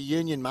playing rugby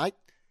union, mate.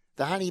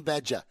 The honey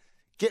badger.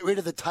 Get rid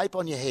of the tape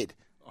on your head.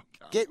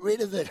 Get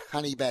rid of the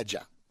honey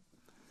badger.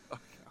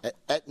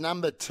 At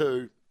number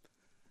 2,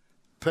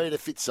 Peter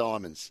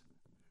Fitzsimons.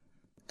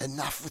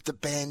 Enough with the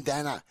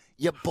bandana.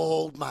 You're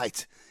bald,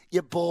 mate.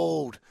 You're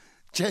bald.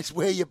 Just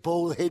wear your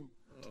bald head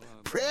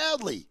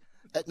proudly.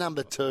 At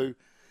number 2,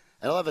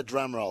 and I'll have a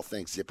drum roll,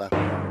 thanks, Zipper.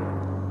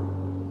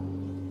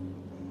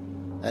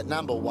 At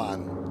number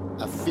 1,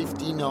 a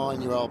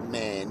 59-year-old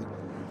man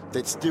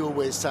that still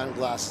wears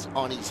sunglasses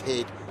on his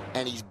head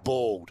and he's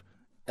bald.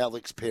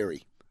 Alex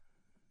Perry.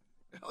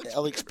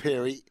 Alex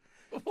Perry.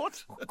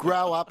 What?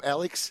 Grow up,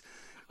 Alex,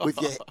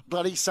 with your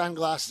bloody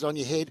sunglasses on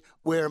your head.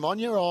 Wear them on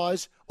your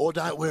eyes or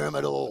don't wear them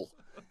at all.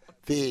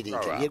 Fair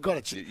dinkum. You've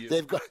got to.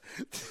 They've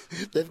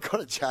got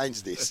to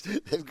change this.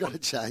 They've got to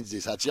change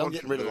this, Hutchie. I'm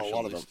getting rid of a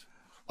lot of them.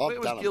 Where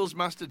was Gill's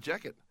mustard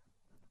jacket?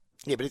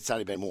 Yeah, but it's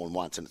only been more than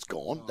once and it's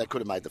gone. They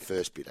could have made the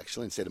first bit,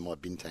 actually, instead of my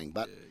Bintang.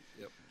 But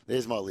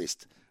there's my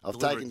list. I've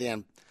taken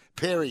down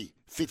Perry,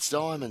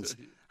 Fitzsimons,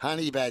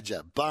 Honey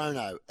Badger,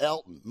 Bono,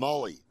 Elton,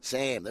 Molly,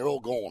 Sam. They're all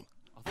gone.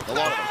 A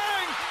lot of them.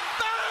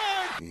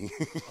 I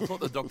thought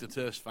the Dr.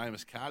 Turf's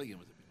famous cardigan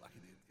was a bit lucky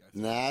to go.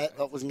 No, I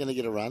wasn't going to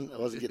get a run. I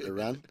wasn't getting a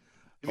run.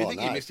 If you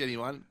think you missed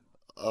anyone?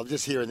 I'm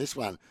just hearing this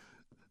one.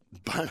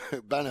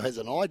 Bono has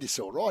an eye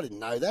disorder. I didn't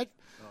know that.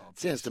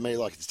 Sounds to me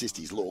like it's just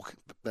his look.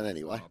 But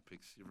anyway. Oh,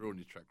 Pix, you've ruined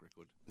your track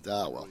record.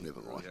 Oh, well,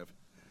 never mind.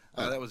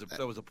 That was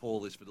a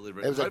poor list for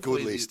delivery. It was a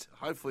good list.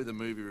 Hopefully the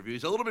movie review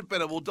is a little bit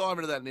better. We'll dive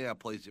into that now,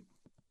 please, Zip.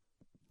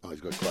 Oh,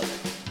 he's got close.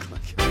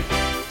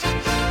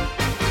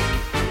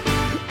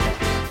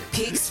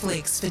 Pix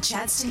Flicks for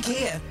Chadstone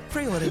Kia.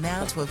 Pre-order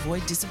now to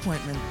avoid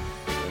disappointment.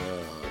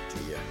 Oh,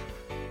 dear.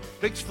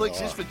 Pix Flicks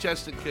is for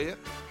Chadstone Kia.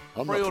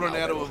 Pre-order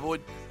now to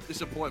avoid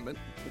disappointment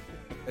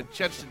at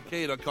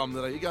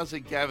chadstonekia.com.au. You go and see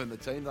Gavin, the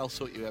team. They'll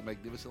sort you out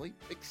magnificently.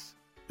 Pix.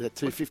 Is that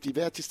 250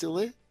 voucher still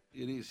there?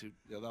 It is.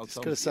 They'll just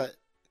got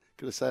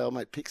to say, oh,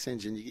 mate, Pix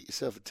engine, you get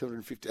yourself a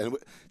 250. And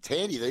it's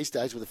handy these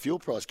days with the fuel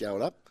price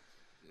going up.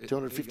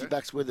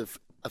 $250 worth of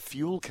a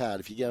fuel card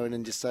if you go in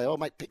and just say, oh,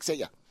 mate, Pix at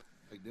you.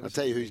 I'll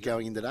tell you who's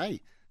going in today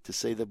to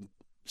see the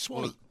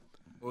Swanee.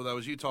 Well, that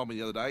was you told me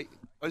the other day.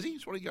 Oh, is he?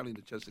 Swanee going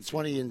into Chadstone?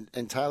 Swanee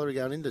and Taylor are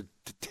going in to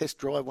test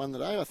drive one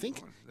today, I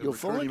think. You'll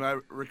find.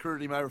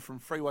 Recruited him over from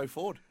Freeway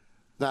Ford.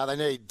 No, they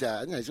need.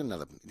 He's got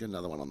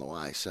another one on the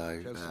way. So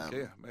Chadstone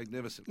Kia,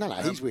 magnificent. No,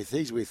 he's with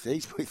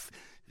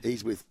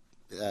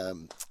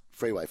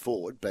Freeway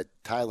Ford, but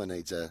Taylor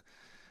needs a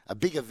a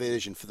bigger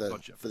version for the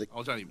Gotcha. for the. I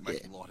was only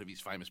making light of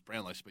his famous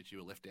Brownlow speech you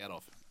were left out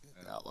of.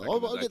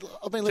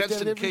 I've been left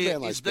out of every Kia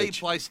Brownlow is speech. the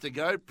place to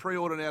go.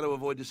 Pre-order now to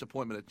avoid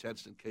disappointment at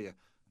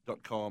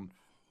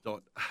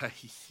chadstonekia.com.au.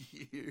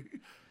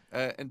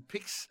 And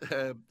picks,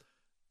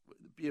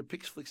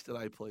 picks flicks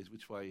today, please.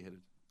 Which way are you headed?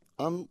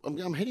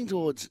 I'm heading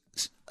towards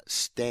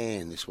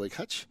Stan this week,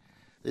 Hutch.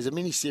 There's a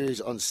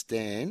mini-series on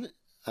Stan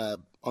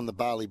on the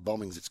Bali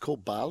bombings. It's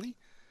called Bali.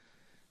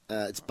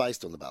 It's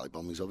based on the Bali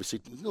bombings,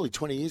 obviously. Nearly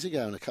 20 years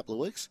ago in a couple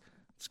of weeks.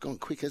 It's gone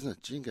quick, hasn't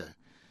it, Jingo?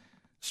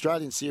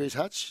 Australian series,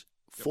 Hutch.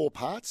 4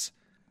 parts.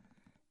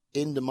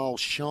 Endemol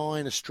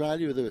Shine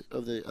Australia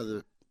of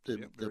the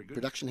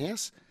production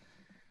house.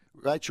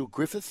 Rachel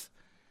Griffith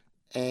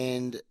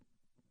and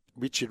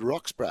Richard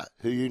Roxburgh,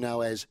 who you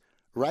know as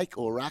Rake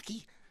or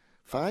Raki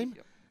fame.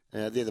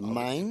 They're the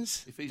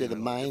mains. They're the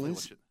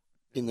mains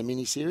in the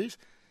mini-series.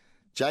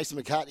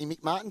 Jason McCartney,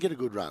 Mick Martin get a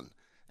good run,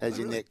 as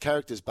in their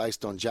characters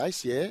based on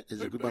Jace. Yeah,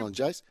 there's a good one on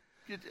Jace.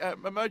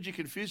 Emoji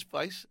confused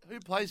place. Who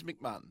plays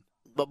Mick Martin?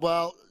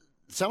 Well,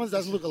 someone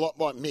doesn't look a lot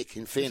like Mick.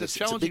 In fairness, it's a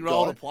challenging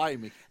role to play,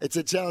 Mick. It's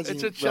a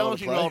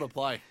challenging role to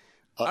play.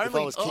 I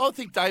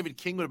think David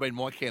King would have been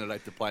my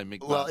candidate to play Mick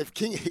Martin. Well, if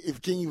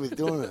Kingy was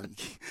doing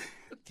it,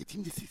 get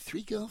him to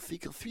 3 goals, 3.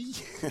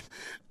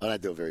 I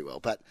don't do it very well,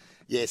 but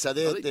yeah. So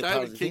they're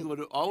David King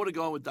I would have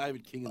gone with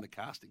David King in the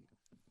casting.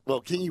 Well,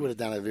 Kingy would have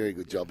done a very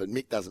good job, but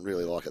Mick doesn't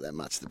really like it that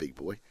much. The big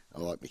boy, I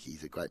like Mick;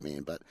 he's a great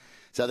man. But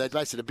so they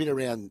based it a bit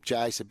around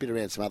Jace, a bit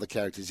around some other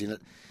characters in it.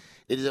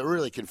 It is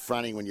really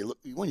confronting when you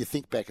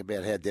think back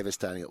about how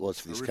devastating it was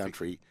for this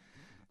country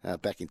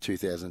back in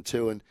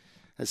 2002. And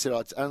I said,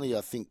 it's only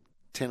I think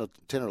 10 or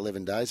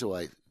 11 days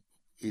away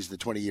is the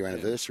 20-year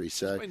anniversary.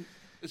 So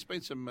there's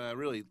been some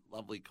really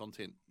lovely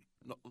content.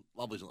 Not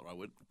lovely is not the right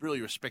word.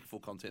 Really respectful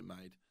content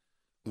made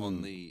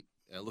on the.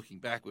 Looking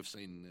back, we've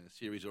seen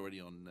series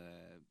already on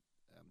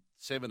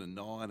 7 and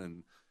 9,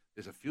 and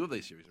there's a few of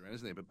these series around,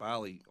 isn't there? But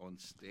Bali on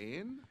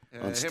Stan.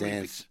 On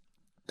Stan.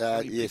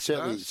 Yeah,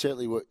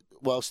 certainly.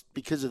 Well,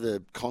 because of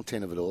the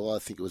content of it all, I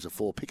think it was a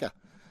 4-picker.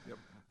 Yep.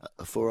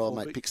 A 4 old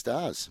mate pick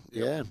stars.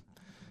 Yep. Yeah.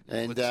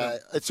 And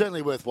it's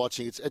certainly worth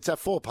watching. It's a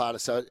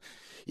 4-parter, so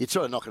you'd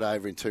sort of knock it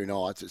over in 2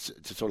 nights.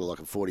 It's sort of like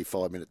a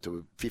 45-minute to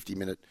a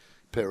 50-minute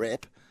per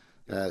ep.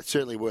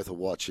 Certainly worth a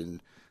watch,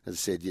 and as I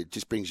said, it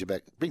just brings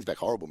back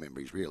horrible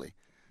memories, really.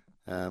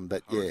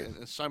 But yeah,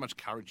 there's so much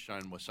courage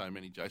shown by so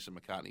many. Jason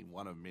McCartney,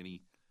 one of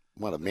many.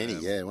 One of many.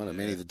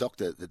 The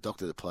doctor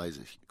that plays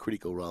a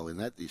critical role in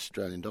that, the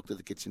Australian doctor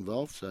that gets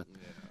involved. So,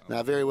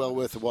 very well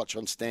worth a watch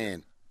on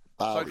Stan.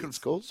 Bali, it's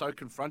called. So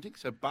confronting.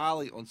 So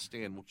Bali on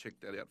Stan, we'll check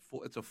that out.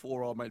 It's a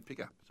 4 old mate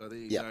picker. So there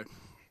you go.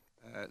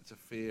 It's a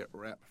fair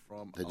wrap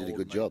from. They did a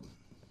good job.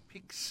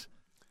 Picks.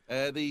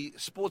 The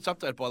sports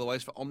update, by the way,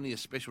 is for Omnia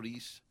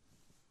Specialties.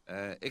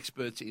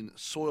 Experts in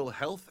soil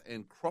health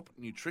and crop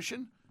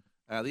nutrition.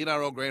 The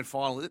NRL Grand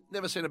Final.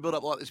 Never seen a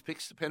build-up like this,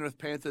 Picks. The Penrith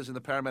Panthers and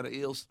the Parramatta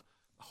Eels.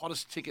 The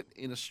hottest ticket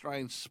in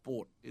Australian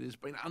sport. It has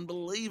been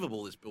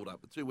unbelievable, this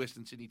build-up. The 2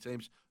 Western Sydney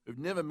teams who've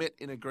never met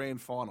in a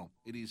grand final.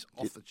 It is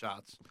off the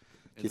charts.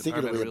 Do you think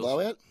it'll be a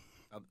blowout?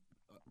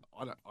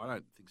 I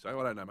don't think so.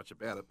 I don't know much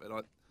about it,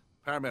 but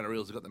Parramatta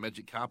Eels have got the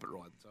magic carpet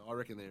ride, so I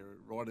reckon they're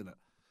right in it.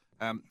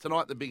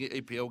 Tonight, the big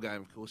EPL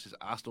game, of course, is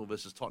Arsenal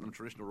versus Tottenham,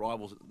 traditional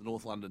rivals at the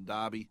North London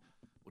Derby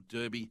or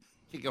Derby.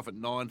 Kick off at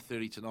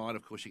 9:30 tonight.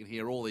 Of course, you can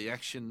hear all the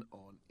action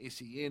on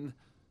SEN.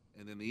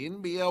 And then the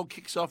NBL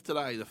kicks off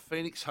today. The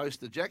Phoenix host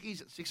the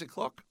Jackies at 6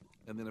 o'clock.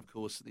 And then, of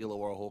course, the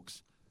Illawarra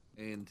Hawks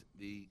and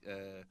the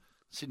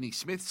Sydney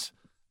Smiths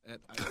at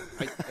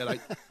 8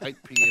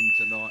 p.m.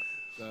 tonight.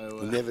 So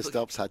it never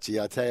stops, Hutchie.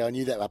 I tell you, I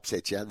knew that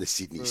upset you, the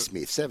Sydney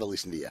Smiths. Have a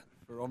listen to you.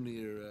 For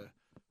Omnia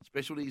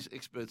Specialties,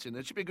 experts in it.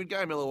 It should be a good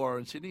game, Illawarra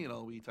and Sydney, and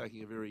I'll be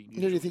taking a very...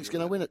 Who do you think's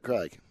going to win it,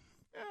 Craig?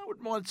 I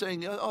wouldn't mind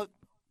seeing... I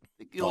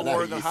think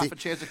Illawarra got half a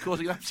chance of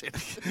causing an upset.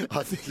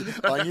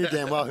 I knew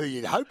damn well who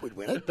you'd hope would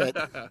win it, but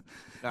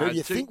who do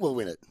you think will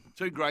win it?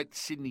 2 great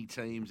Sydney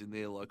teams in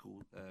their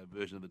local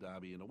version of the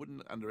Derby, and I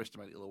wouldn't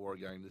underestimate Illawarra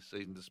going this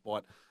season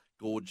despite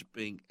Gorge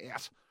being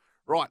out.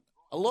 Right,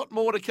 a lot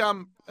more to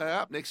come.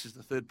 Up next is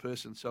the third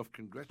person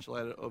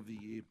self-congratulator of the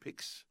year,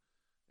 Picks.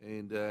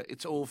 And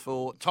it's all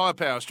for Tyre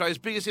Power, Australia's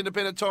biggest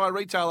independent tyre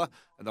retailer,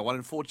 and the 1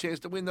 in 4 chance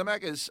to win the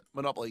Maccas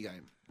Monopoly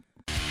game.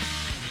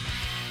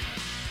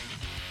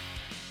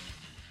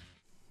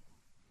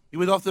 You're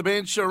with Off the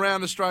Bench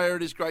around Australia.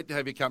 It is great to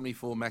have your company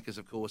for Maccas,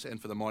 of course,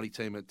 and for the mighty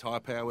team at Tyre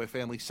Power, where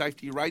family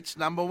safety rates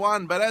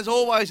 #1. But as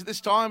always, at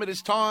this time, it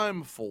is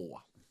time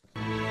for...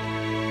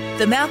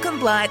 The Malcolm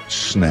Blight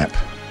Snap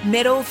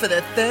Medal for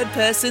the third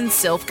person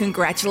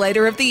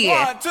self-congratulator of the year.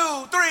 1,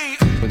 2,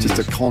 3.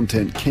 Just a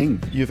content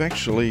king. You've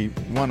actually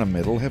won a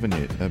medal, haven't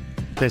you?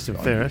 Best and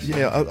fairest.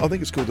 Yeah, I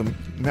think it's called the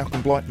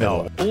Malcolm Blight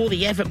Medal. All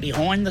the effort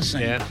behind the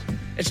scenes. Yeah.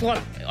 It's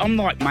like, I'm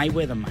like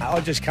Mayweather, mate.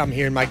 I'll just come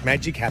here and make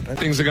magic happen.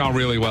 Things are going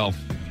really well.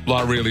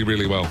 Like, really,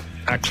 really well.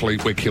 Actually,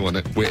 we're killing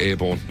it. We're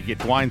airborne. You get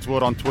Dwayne's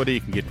Word on Twitter.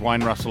 You can get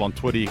Dwayne Russell on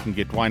Twitter. You can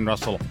get Dwayne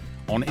Russell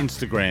on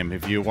Instagram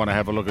if you want to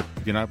have a look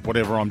at,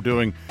 whatever I'm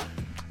doing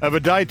over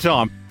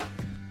daytime.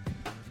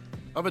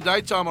 Of a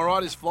daytime, all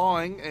right, is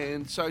flying,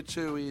 and so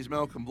too is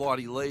Malcolm Blight.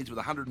 He leads with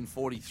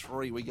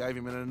 143. We gave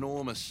him an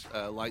enormous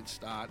late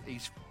start.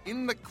 He's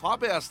in the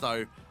clubhouse,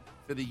 though,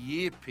 for the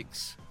year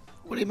picks.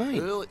 What do you mean?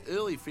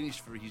 Early finish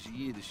for his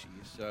year this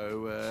year,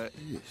 so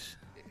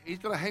he's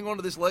got to hang on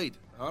to this lead.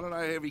 I don't know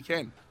how he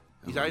can.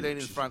 He's 18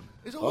 in front.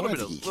 There's a little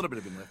bit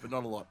of him left, but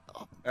not a lot.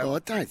 I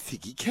don't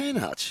think he can,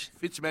 Hutch.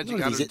 Fitzmagic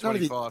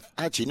 125.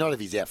 Actually, not if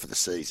he's out for the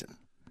season.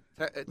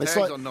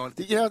 Tags on 9.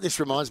 You know what this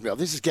reminds me of?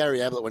 This is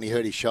Gary Ablett when he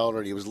hurt his shoulder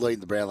and he was leading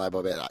the Brownlow by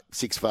about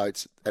 6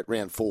 votes at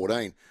round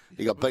 14.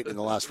 He got beaten in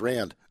the last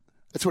round.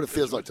 That's what it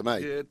feels like to me.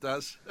 Yeah, it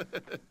does.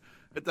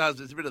 It does.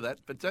 There's a bit of that.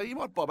 But he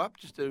might bob up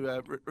just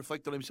to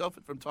reflect on himself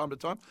from time to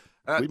time.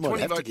 We might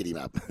have to get him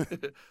up.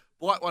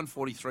 Blight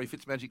 143,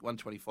 Fitzmagic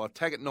 125,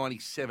 Taggart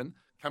 97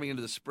 coming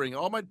into the spring.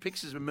 Old Mate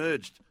Picks has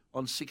emerged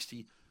on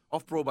 60.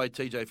 Off Broadway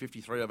TJ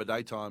 53 over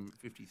daytime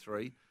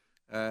 53.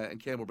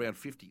 And Campbell Brown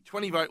 50.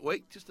 20-vote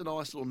week, just a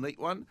nice little neat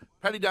one.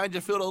 Paddy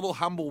Dangerfield, a little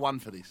humble one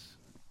for this.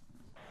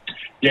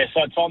 Yeah,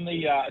 so it's on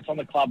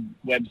the club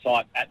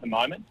website at the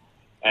moment,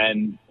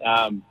 and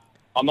I'm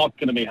not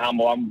going to be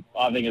humble.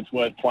 I think it's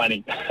worth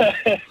planning.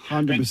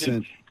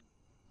 100%.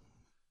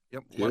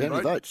 Yep. How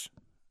many votes?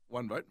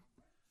 1 vote.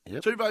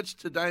 Yep. 2 votes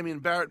to Damien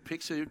Barrett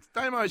Picks.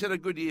 Damo's had a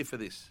good year for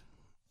this.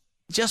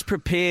 Just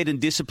prepared and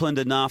disciplined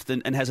enough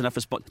and has enough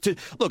response.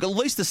 Look, at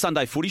least the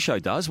Sunday Footy Show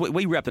does.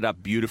 We wrapped it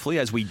up beautifully,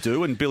 as we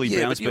do, and Billy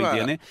Brown's been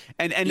down there.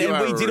 And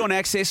we did on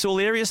Access All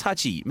Areas,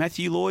 Hutchie.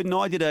 Matthew Lloyd and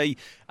I did a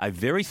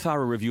very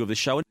thorough review of the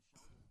show.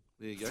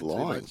 There you go.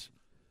 Flying.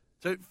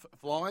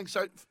 Flying.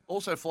 So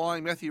also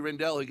flying, Matthew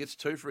Rendell, who gets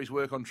 2 for his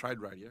work on Trade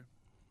Radio.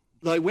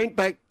 They went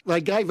back, they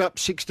gave up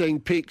 16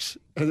 picks,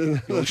 and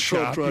then they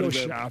sharp.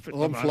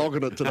 I'm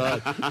flogging it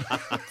today.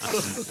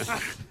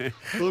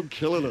 I'm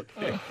killing it.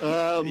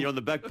 You're on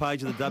the back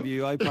page of the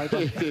WA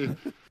paper.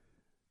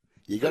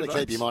 You've got to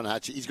keep him on,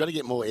 Hutch. He's got to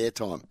get more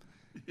airtime.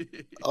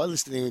 I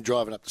listened to him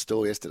driving up the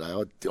store yesterday.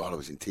 I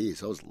was in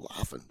tears. I was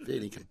laughing.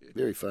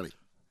 Very funny.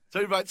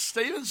 2 votes.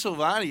 Stephen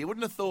Silvani, you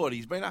wouldn't have thought.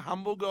 He's been a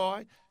humble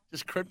guy,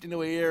 just crept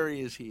into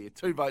areas here.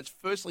 2 votes,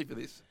 firstly, for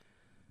this.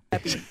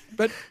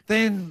 But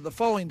then the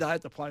following day,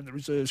 they're playing the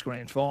Reserves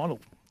Grand Final.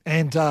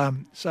 And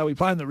so we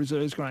played in the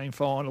Reserves Grand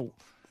Final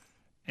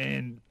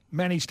and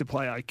managed to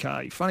play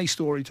okay. Funny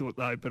story to it,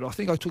 though, but I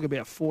think I took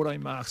about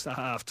 14 marks to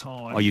half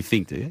time. Oh, you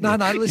think, do you? No,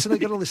 listen, I've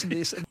got to listen to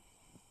this. And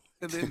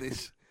then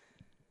this.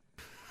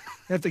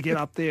 Have to get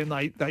up there, and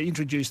they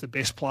introduce the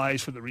best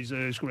players for the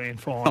Reserves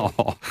Grand Final.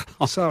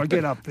 Oh. So I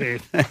get up there.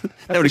 That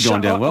would have gone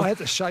down well. I had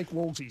to shake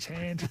Wolsey's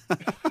hand.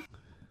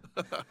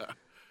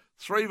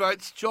 3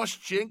 votes. Josh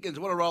Jenkins.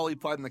 What a role he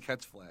played in the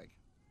Cats flag.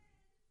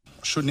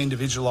 I shouldn't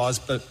individualise,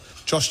 but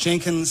Josh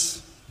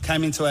Jenkins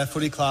came into our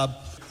footy club.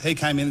 He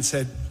came in and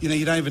said,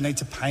 you don't even need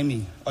to pay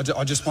me. I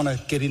just want to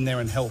get in there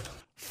and help.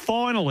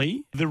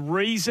 Finally, the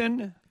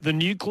reason, the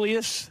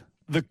nucleus,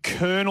 the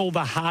kernel,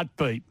 the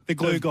heartbeat, the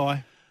glue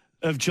guy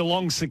of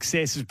Geelong's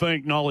success has been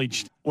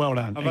acknowledged. Well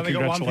done. I've only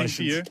got one thing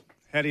for you.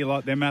 How do you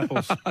like them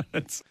apples? How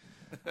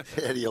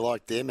do you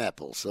like them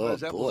apples? Oh,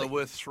 those apples are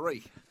worth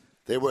 3.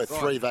 They're worth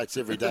 3 votes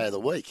every day of the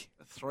week.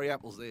 3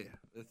 apples there.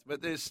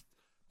 But there's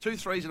 2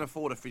 3s and a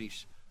 4 to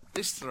finish.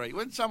 This 3,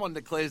 when someone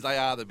declares they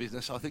are the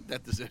business, I think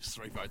that deserves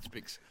 3 votes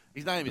picks.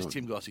 His name is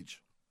Tim Gossage.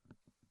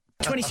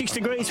 26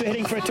 degrees, we're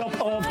heading for a top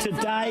of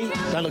today.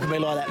 Don't look at me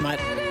like that, mate.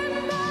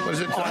 What does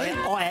it say?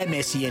 I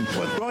am SEN.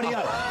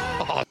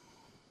 Rightio.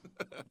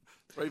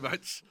 3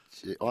 votes.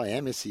 I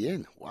am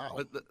SEN. Wow.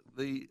 But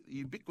the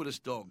ubiquitous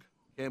dog,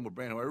 Campbell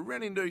Brown, who I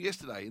ran into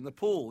yesterday in the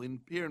pool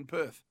here in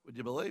Perth, would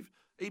you believe?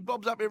 He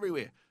bobs up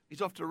everywhere.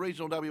 He's off to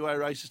regional WA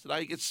races today.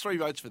 He gets 3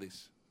 votes for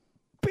this.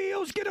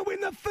 Beale's going to win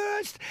the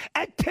first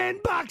at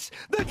 $10.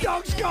 The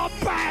dog's got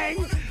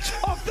bang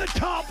off the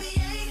top.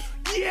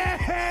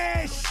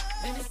 Yes!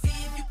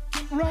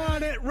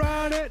 Run it,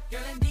 run it.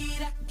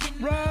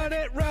 Run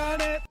it,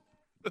 run it.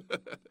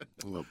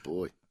 Oh,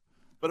 boy.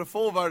 But a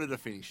 4 voter to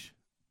finish.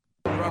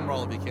 Drum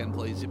roll if you can,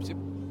 please. Zip, zip.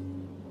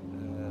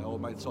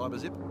 Old mate Cyber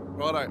Zip.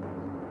 Righto.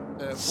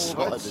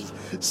 4 votes.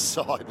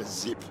 Cyber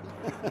Zip.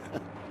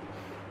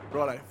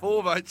 Righto.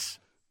 4 votes.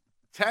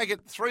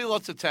 Taggart, 3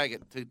 lots of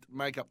Taggart to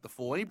make up the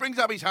 4. And he brings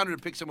up his 100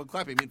 picks and we'll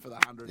clap him in for the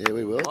 100. Yeah,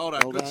 we will. Well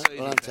done. Good season.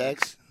 Well done,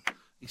 Tags.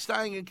 He's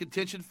staying in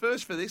contention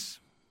first for this.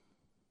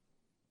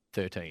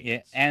 13.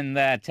 Yeah, and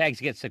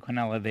Tags gets the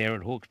Quinella there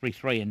at Hawkesbury,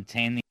 3 and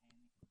 10.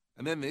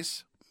 And then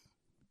this.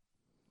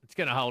 It's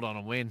going to hold on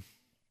and win.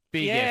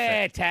 Big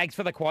effort. Tags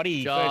for the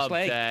quaddie. Job, first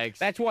leg. Tags.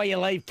 That's why you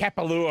leave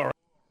Kapalua.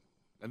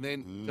 And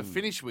then to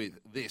finish with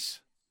this.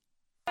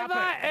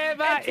 Ever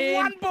It's in,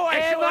 one boy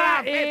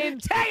ever in,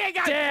 Tag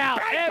again. down,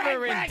 Bang,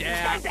 ever bang, in, bang,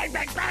 down. Bang,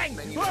 bang, bang,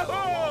 bang.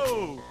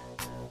 Whoa.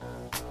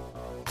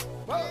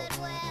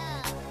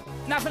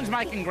 Nothing's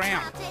making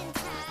ground.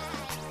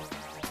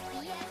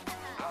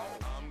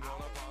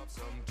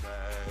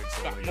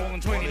 Got more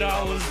than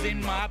 $20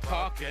 in my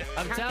pocket.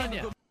 I'm telling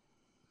you.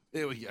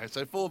 There we go.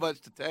 So 4 votes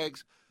to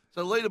Tags.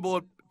 So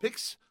leaderboard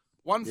picks,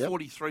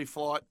 143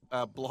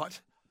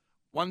 Blight,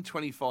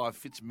 125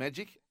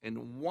 Fitzmagic,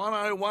 and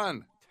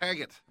 101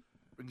 Taggart.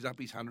 brings up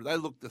his 100. They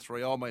look the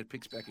 3. Old mate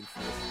picks back and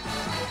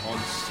forth on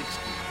 60.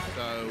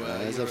 So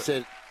as I've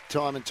said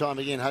time and time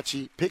again,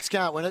 Hutchie, picks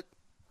can't win it.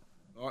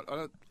 I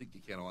don't think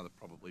you can either,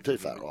 probably. Too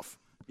far off.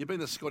 You've been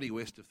the Scotty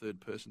West of third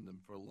person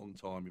for a long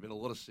time. You've been a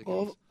lot of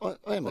seconds. Well,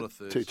 I am a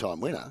two-time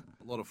winner.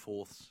 A lot of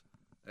fourths.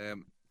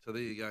 So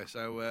there you go.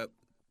 So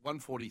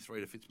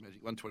 143 to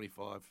Fitzmagic,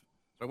 125.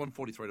 So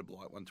 143 to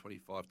Blight,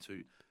 125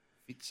 to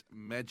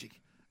Fitzmagic.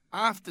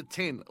 After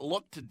 10, a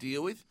lot to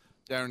deal with.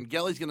 Darren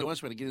Galley's going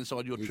to get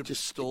inside your trip to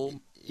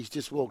Storm. He's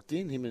just walked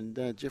in, him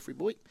and Jeffrey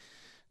Boyd.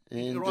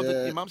 And you're right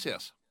at your mum's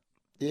house.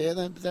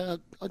 Yeah,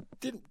 I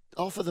didn't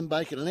offer them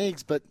bacon and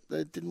eggs, but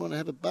they didn't want to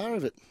have a bar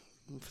of it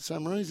for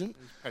some reason.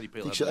 Paddy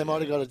Peel. They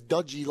might have got a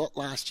dodgy lot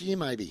last year,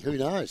 maybe. Who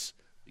knows?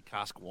 Big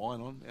cask of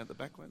wine on out the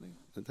back, won't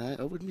they?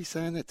 I wouldn't be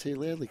saying that too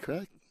loudly,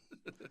 Craig.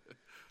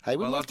 Hey,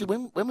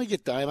 when we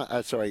get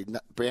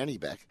Brownie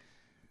back,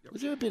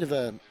 was there a bit of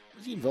a...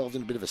 Was he involved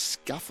in a bit of a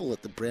scuffle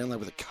at the Brownlow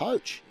with a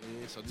coach?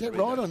 Yes, Is that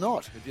right or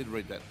not? I did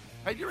read that.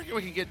 Hey, do you reckon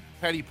we can get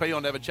Paddy P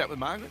on to have a chat with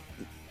Margaret?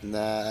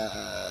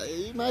 Nah,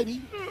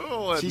 maybe.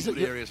 Oh, that's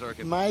hilarious, I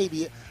reckon.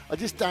 Maybe. I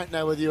just don't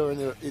know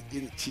whether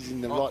she's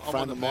in the right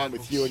frame of mind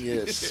with you and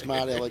your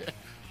smart aleck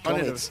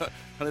comments.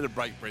 I need a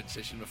break bread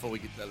session before we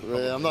get that.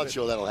 Well, I'm not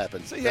sure that'll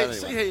happen. See how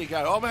you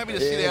go. I'm happy to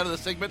sit out of the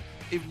segment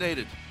if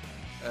needed.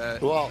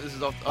 This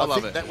is I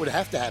love it. That would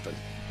have to happen.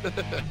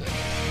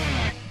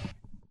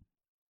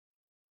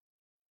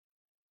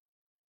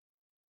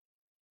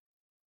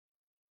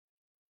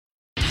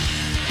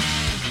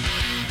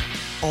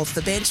 Off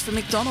the bench for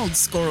McDonald's,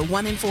 score a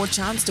 1 in 4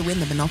 chance to win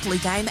the Monopoly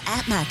game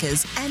at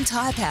Macca's, and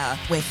Tyre Power,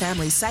 where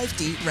family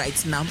safety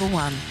rates number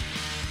 1.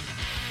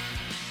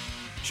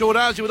 Sean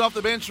Darcy with Off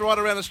the Bench right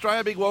around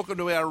Australia. Big welcome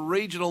to our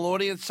regional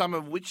audience, some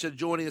of which are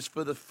joining us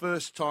for the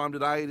first time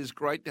today. It is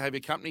great to have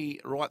your company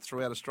right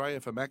throughout Australia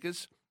for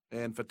Macca's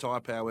and for Tyre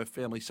Power, where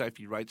family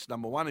safety rates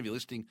number 1. If you're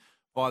listening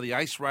via the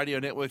ACE radio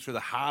network through the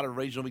heart of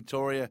regional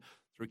Victoria,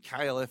 through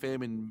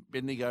KLFM in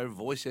Bendigo,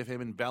 Voice FM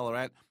in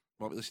Ballarat,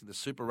 might be listening to the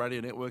Super Radio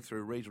Network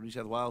through regional New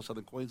South Wales,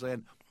 Southern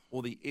Queensland,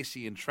 or the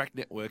SEN Track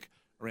Network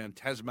around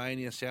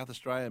Tasmania, South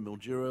Australia,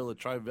 Mildura,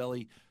 Latrobe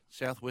Valley,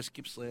 Southwest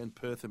Gippsland,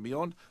 Perth and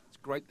beyond. It's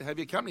great to have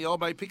your company.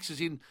 Old mate Pix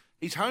is in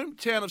his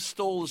hometown of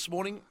Stawell this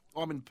morning.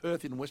 I'm in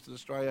Perth in Western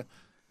Australia,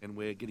 and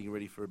we're getting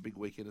ready for a big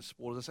weekend of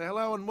sport. As I say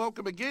hello and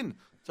welcome again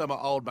to my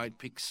old mate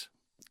Pix.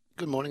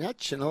 Good morning,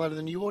 Hutch, and hello to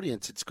the new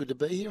audience. It's good to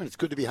be here, and it's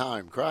good to be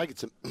home. Craig,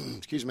 it's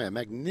a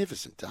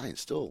magnificent day in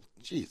Stawell.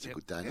 Gee, it's a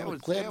good day.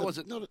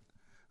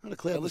 Not a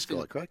cloud in the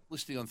sky, Craig.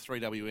 Listening on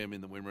 3WM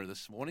in the Wimmera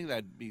this morning,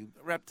 they'd be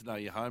rapt to know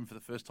you're home for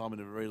the first time in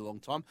a very long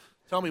time.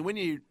 Tell me, when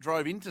you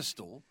drove into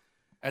Stawell,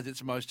 as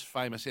its most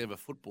famous ever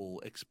football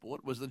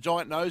export, was the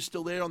giant nose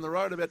still there on the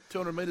road about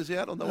 200 metres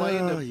out on the way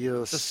in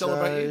you're to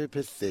celebrate you?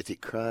 Pathetic,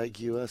 Craig.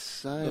 You are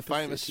so the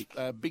pathetic.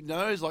 Famous big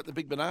nose, like the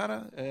big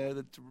banana,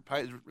 that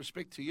pays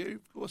respect to you,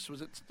 of course.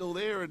 Was it still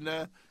there? And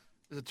as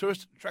a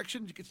tourist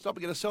attraction, you could stop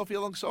and get a selfie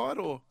alongside,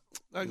 or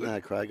no good? No,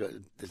 Craig.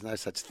 There's no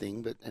such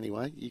thing. But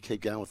anyway, you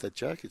keep going with that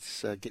joke.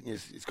 It's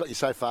It's got you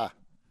so far.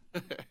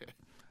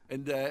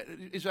 And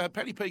is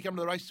Paddy P coming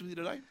to the races with you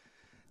today?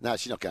 No,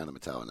 she's not going to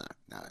Matoa.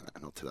 No,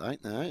 not today.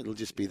 No, it'll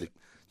just be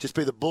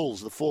the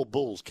Bulls, the 4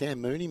 Bulls: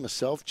 Cam Mooney,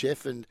 myself,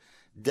 Jeff, and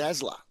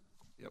Dazzler.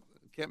 Yep.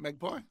 Camp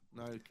Magpie?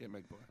 No, Camp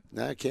Magpie.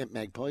 No, Camp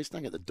Magpie. He's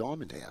staying at the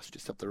Diamond House,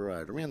 just up the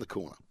road, around the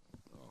corner.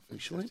 Oh,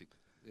 fantastic!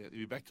 Yeah,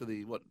 you'll be back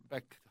to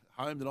back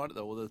home tonight,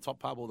 or the top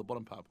pub or the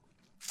bottom pub?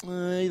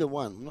 Either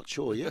one. I'm not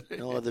sure yet.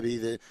 It'll either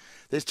be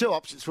There's 2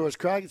 options for us,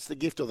 Craig. It's the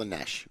Gift or the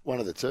Nash. One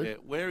of the 2. Yeah.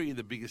 Where are you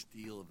the biggest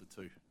deal of the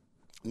 2?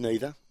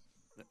 Neither.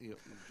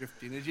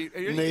 Drifting.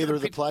 Neither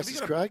of the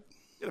places, Craig.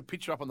 You got a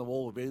picture up on the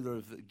wall of either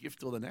of the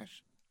Gift or the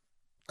Nash?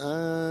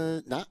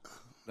 No. No?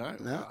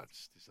 No. Oh,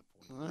 it's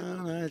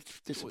disappointing. No, it's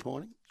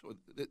disappointing.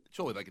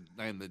 Surely they could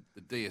name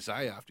the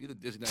DSA after you, the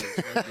designated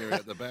smoking area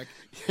at the back.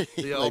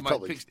 The old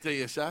mate picks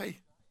DSA.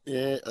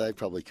 Yeah, they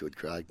probably could,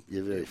 Craig.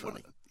 You're very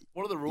funny.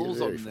 What are the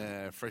rules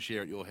on fresh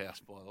air at your house,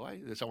 by the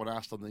way? Someone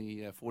asked on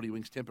the 40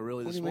 Wings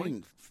Temporarily this morning. What do you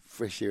mean,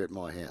 fresh air at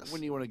my house?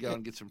 When do you want to go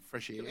and get some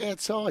fresh air?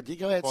 Outside. You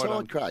go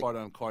outside, Craig. I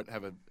don't quite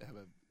have a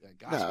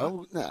gas.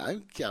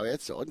 No, go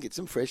outside and get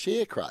some fresh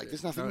air, Craig.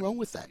 There's nothing wrong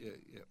with that. Yeah.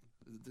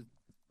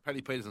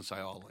 Paddy P doesn't say,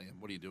 "Oh, Liam,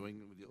 what are you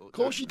doing?" Of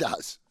course she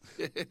does.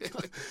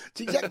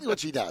 It's exactly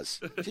what she does.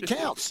 She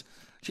counts.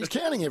 She's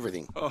counting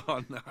everything.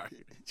 Oh, no.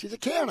 She's a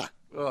counter.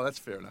 Oh, that's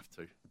fair enough,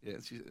 too. Yeah,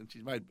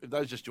 she's made...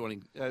 Those just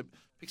joining...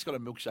 Pick's got a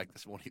milkshake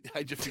this morning at the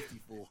age of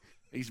 54.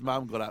 His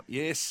mum got up,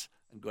 yes,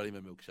 and got him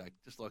a milkshake,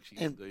 just like she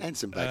used to do. And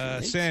some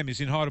bacon. Sam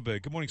is in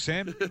Heidelberg. Good morning,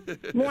 Sam.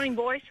 Morning,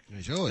 boys.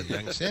 Sure,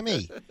 young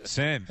Sammy.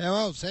 Sam. How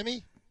old,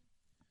 Sammy?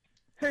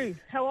 Who?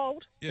 How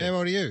old? Yeah. How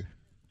old are you?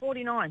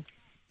 49.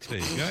 There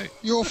you go.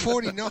 You're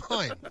 49.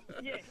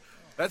 Yeah.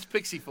 That's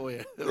Pixie for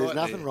you. There's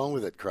nothing wrong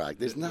with it, Craig.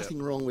 There's nothing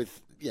wrong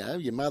with,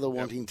 your mother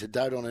wanting to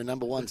dote on her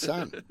number 1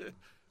 son.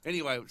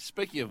 Anyway,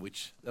 speaking of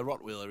which, the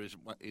Rottweiler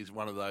is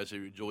one of those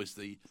who enjoys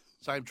the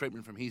same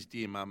treatment from his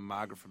dear mum,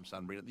 Margaret from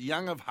Sunbury, at the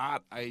young of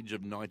heart age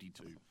of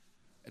 92.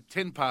 At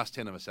 10 past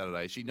 10 of a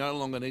Saturday, she no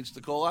longer needs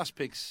to call us,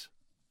 Pix.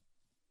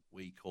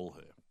 we call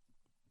her.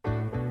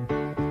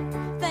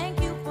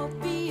 Thank you for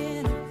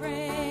being a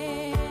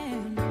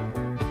friend.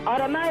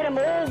 I'd have made them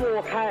all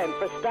walk home,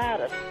 for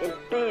starters, in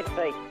bare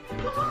feet.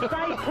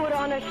 They put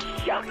on a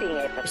shocking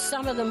effort.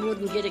 Some of them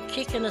wouldn't get a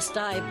kick in a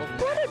stable.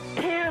 What a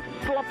pair of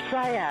flops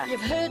they are.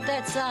 You've heard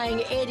that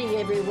saying, Eddie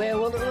everywhere.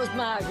 Well, it was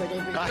Margaret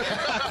everywhere.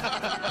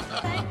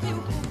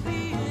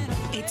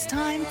 It's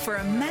time for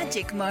a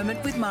magic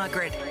moment with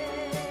Margaret.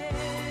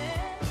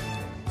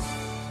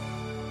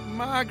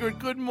 Margaret,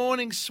 good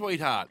morning,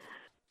 sweetheart.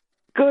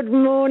 Good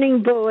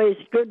morning, boys.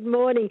 Good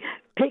morning.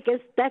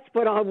 Pickers, that's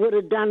what I would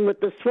have done with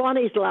the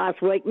Swannies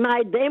last week.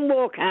 Made them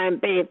walk home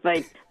bare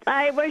feet.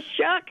 They were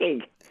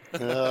shocking.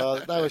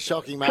 They were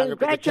shocking, Margaret.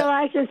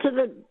 Congratulations to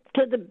the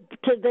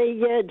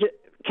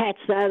Cats,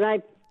 though.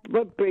 They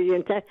were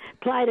brilliant. They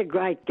played a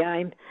great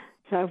game.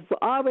 So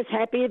I was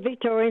happy the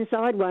Victorian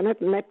side won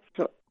it, and that's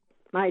what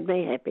made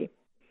me happy.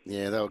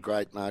 Yeah, they were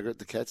great, Margaret.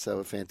 The Cats, they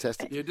were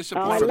fantastic. You're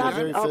disappointed from the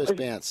very first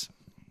bounce.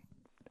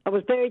 I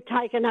was very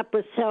taken up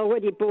with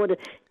Selwood. He brought a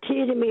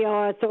tear to my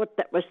eye. I thought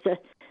that was a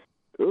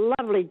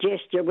lovely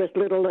gesture with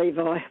little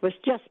Levi. It was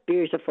just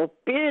beautiful,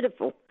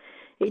 beautiful.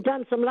 He'd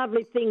done some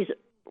lovely things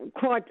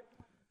quite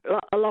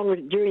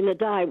along during the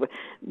day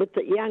with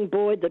the young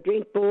boy, the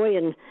drink boy,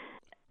 and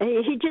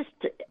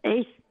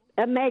he's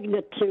a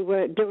magnet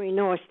to doing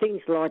nice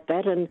things like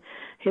that, and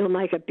he'll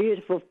make a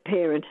beautiful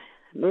parent,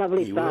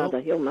 lovely father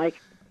he'll make.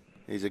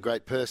 He's a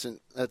great person,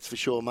 that's for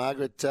sure,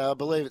 Margaret. I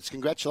believe it's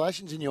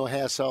congratulations in your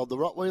household. The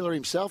Rottweiler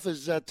himself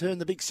has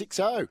turned the big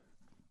 6-0.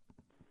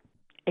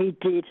 He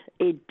did.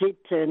 He did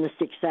turn the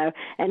 6-0.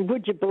 And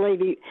would you believe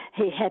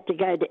he had to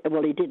go...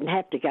 Well, he didn't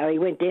have to go. He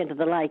went down to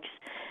the lakes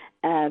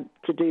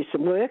to do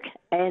some work.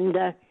 And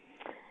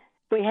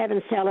we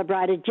haven't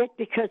celebrated yet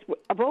because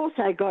I've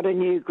also got a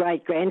new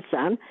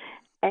great-grandson,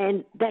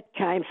 and that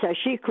came, so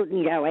she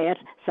couldn't go out.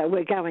 So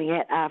we're going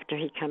out after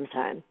he comes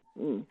home.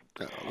 Mm.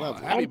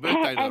 Happy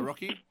birthday, though,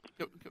 Rocky.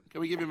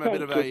 Can we give him a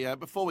bit of a...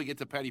 before we get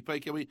to Paddy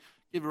P, can we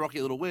give Rocky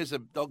a little... Where's the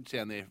dog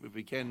down there, if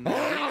we can?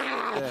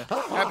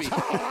 Happy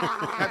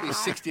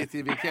 60th,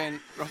 if you can,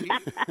 Rocky.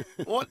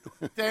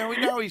 Dan, we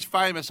know he's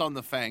famous on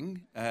the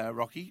Fang,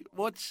 Rocky.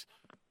 What's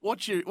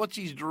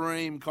his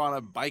dream kind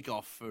of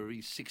bake-off for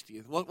his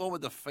 60th? What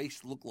would the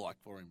feast look like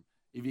for him?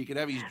 If you could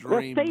have his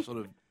dream sort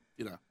of,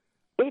 you know...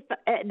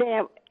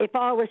 If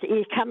I was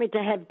coming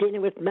to have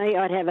dinner with me,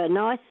 I'd have a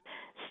nice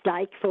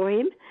steak for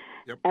him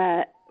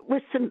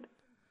with some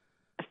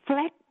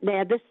flat.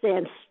 Now this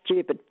sounds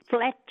stupid.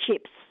 Flat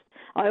chips.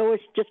 I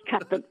always just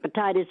cut the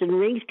potatoes in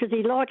rings because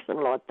he likes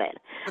them like that.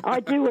 I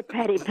do what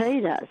Paddy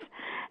P does,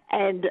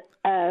 and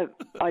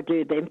I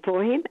do them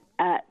for him.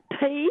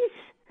 Peas.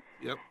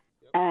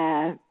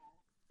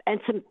 And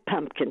some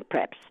pumpkin,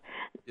 perhaps.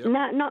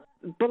 No, not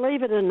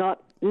believe it or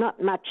not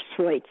much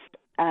sweets.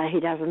 He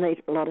doesn't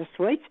eat a lot of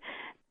sweets.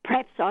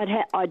 Perhaps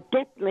I'd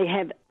definitely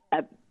have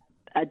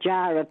a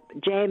jar of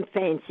jam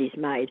fancies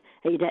made.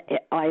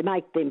 I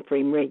make them for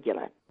him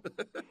regular.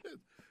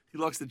 He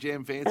likes the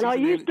jam fancies. And I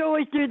used to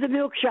always do the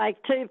milkshake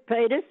too,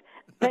 Pickers.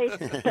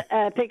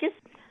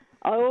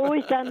 I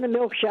always done the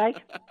milkshake.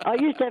 I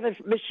used to have a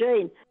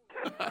machine.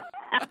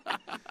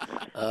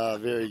 Oh,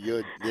 very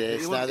good.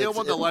 Yes, he'll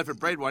want the loaf of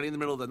bread one in the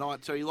middle of the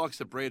night, so he likes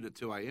the bread at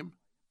 2 a.m.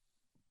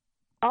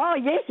 Oh,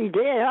 yes, he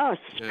did. Oh,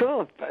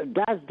 sure. It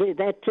does do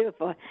that too.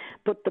 If I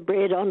put the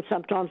bread on,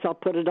 sometimes I'll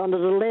put it on at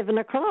 11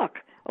 o'clock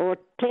or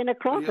 10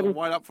 o'clock. You'll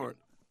wait up for it.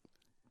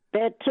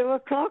 About 2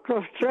 o'clock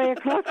or 3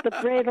 o'clock, the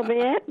bread will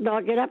be out, and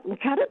I'll get up and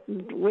cut it,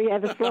 and we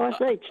have a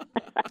slice each.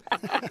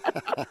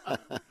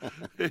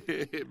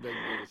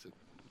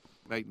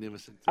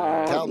 Magnificent.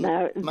 Oh,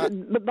 no.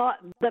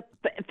 The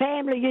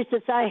family used to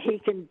say he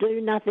can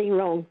do nothing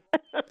wrong.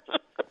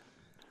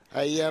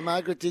 Hey,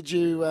 Margaret, did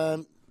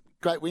you...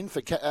 great win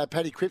for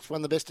Paddy Cripps,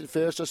 won the best and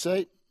fairest, I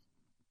see.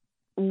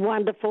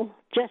 Wonderful,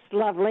 just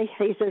lovely.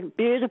 He's a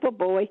beautiful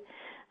boy,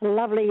 a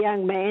lovely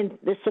young man.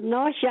 There's some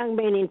nice young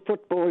men in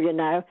football, you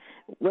know,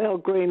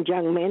 well-groomed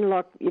young men,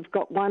 like you've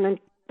got one in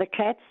the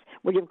Cats.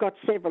 Well, you've got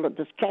several of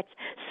the Cats.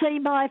 See,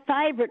 my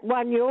favourite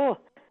won your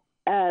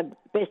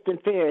best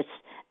and fairest,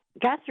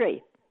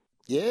 Guthrie.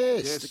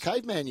 Yes, the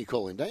caveman you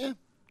call him, don't you?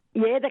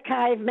 Yeah, the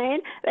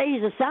caveman.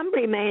 He's a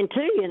Sunbury man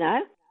too, you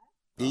know.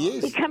 He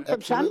is. He come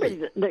from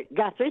Sunbury, the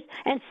Guthries,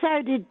 and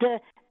so did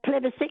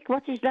Plevisic.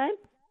 What's his name?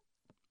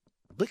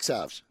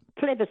 Blixarves.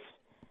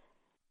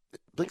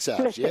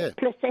 Blixarves, yeah.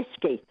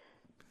 Pleseski.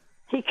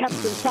 He comes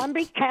from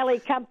Sunbury. Callie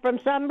come from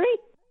Sunbury.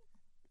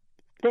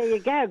 There you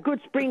go.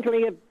 Good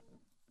sprinkling of...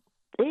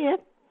 Yeah.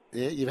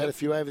 Yeah, you've had a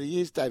few over the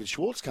years. David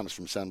Schwartz comes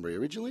from Sunbury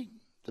originally.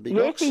 The big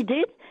Yes, Ox. he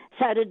did.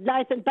 So did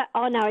Nathan. But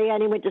I know he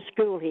only went to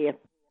school here.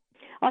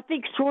 I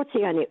think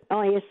Swartzy only...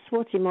 Oh, yes,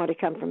 Swartzy might have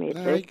come from here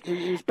too.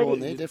 He was born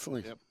there,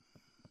 definitely. Yep.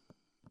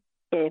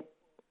 Yeah.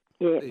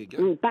 There you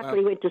go.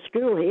 Buckley went to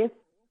school here.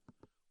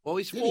 Well,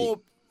 he's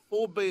four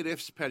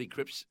BFs, Paddy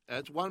Cripps.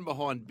 It's one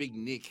behind Big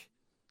Nick,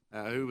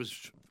 who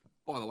was...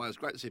 By the way, it was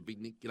great to see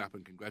Big Nick get up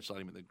and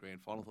congratulate him at the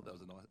grand final. I thought that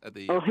was a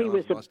nice... he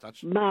was nice a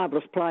touch.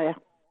 marvellous player.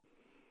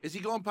 Has he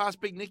gone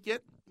past Big Nick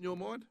yet, in your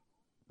mind?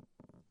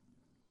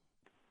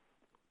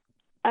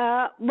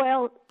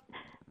 Well,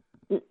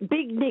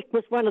 Big Nick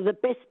was one of the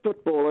best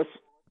footballers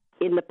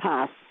in the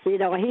past. You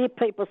know, I hear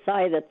people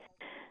say that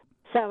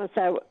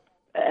so-and-so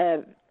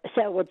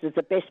Selwoods is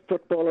the best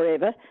footballer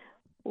ever.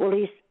 Well,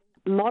 he's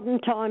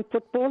modern-time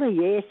footballer,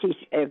 yes, he's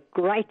a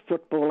great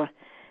footballer.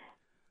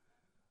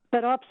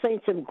 But I've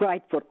seen some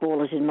great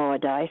footballers in my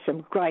day,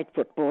 some great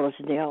footballers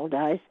in the old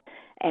days,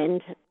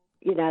 and,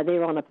 you know,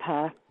 they're on a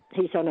par.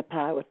 He's on a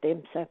par with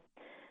them, so...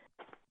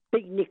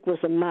 Big Nick was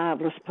a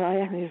marvellous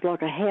player. He was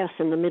like a house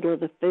in the middle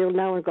of the field.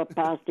 No one got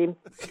past him.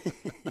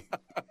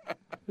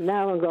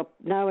 No one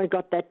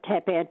got that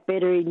tap out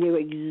better. He knew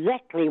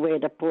exactly where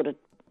to put it.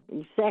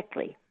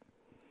 Exactly.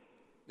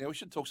 Now, we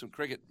should talk some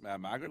cricket,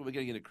 Margaret. We're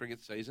getting into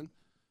cricket season.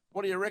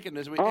 What do you reckon?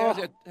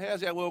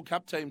 How's our World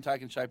Cup team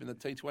taking shape in the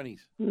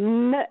T20s?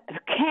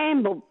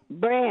 Cameron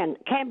Brown,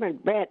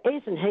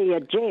 isn't he a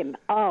gem?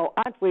 Oh,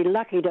 aren't we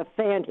lucky to have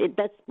found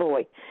this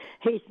boy?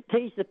 He's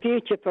the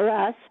future for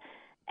us.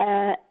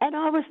 And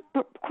I was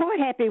quite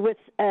happy with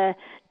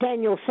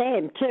Daniel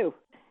Sam too.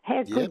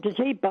 How good did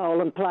he bowl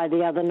and play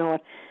the other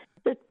night?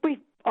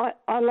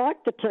 I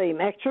liked the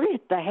team, actually,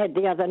 they had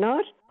the other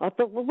night. I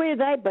thought, well, where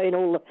have they been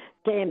all the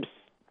damn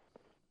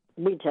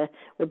winter?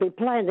 We've been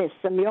playing this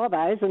some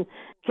yobbos and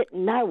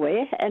getting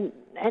nowhere, and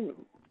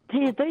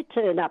here they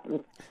turn up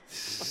and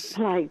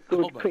play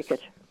good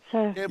cricket.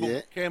 So,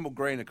 Campbell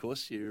Green, of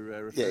course, you're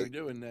referring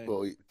to. And,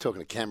 well, you're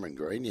talking to Cameron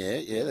Green,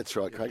 yeah, that's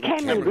right, Craig.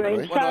 Cameron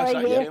Green, sorry,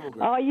 yeah.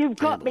 Oh, you've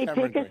got me,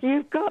 Pickers,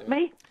 you've got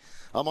me.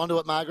 I'm onto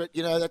it, Margaret.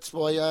 You know, that's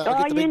why I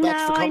get the big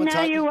backs for commentating.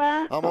 I know you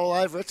are. I'm all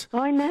over it.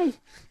 I know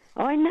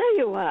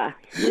you are.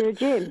 You're a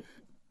gem.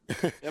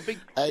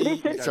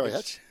 Listen. Sorry,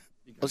 Hutch.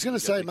 I was going to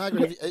say,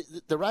 Margaret,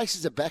 the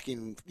races are back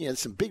in. You know,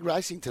 some big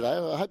racing today.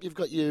 I hope you've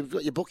got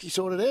your bookie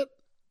sorted out.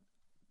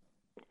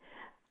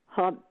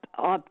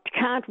 I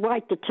can't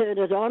wait to turn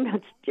it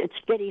on. It's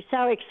getting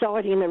so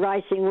exciting in the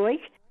racing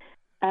week.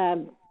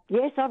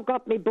 Yes, I've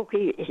got my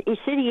bookie. He's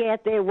sitting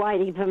out there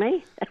waiting for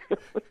me.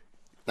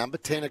 Number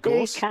 10, of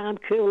course. Very calm,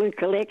 cool and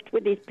collect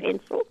with his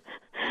pencil.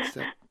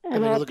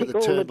 And I pick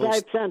all the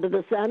dopes under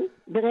the sun.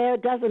 But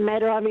it doesn't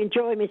matter. I'm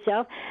enjoying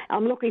myself.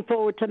 I'm looking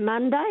forward to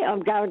Monday.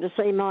 I'm going to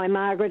see my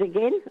Margaret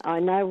again.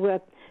 I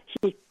know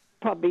she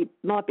probably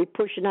might be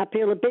pushing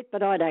uphill a bit,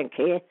 but I don't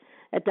care.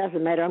 It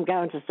doesn't matter. I'm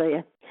going to see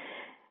her.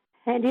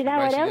 And you know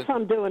what else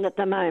I'm doing at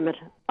the moment?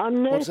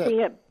 I'm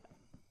nursing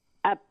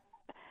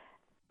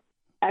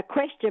a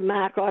question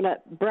mark on a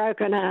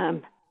broken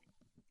arm.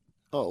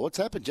 Oh, what's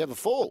happened? Did you have a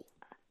fall?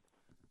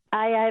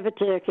 A over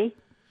Turkey.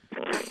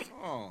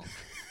 Oh.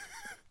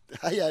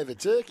 A over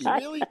Turkey,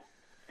 really?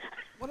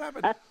 What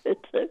happened?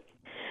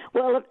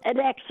 Well, an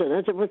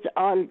accident. I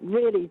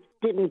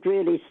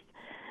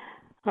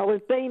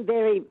was being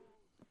very,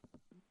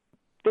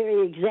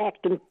 very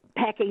exact and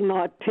packing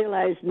my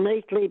pillows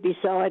neatly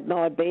beside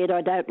my bed.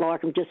 I don't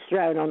like them just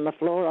thrown on the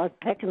floor. I was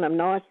packing them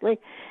nicely.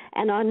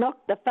 And I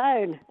knocked the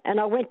phone, and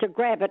I went to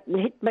grab it and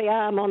hit my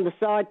arm on the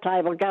side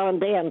table going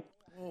down.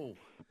 Oh.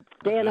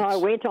 Down I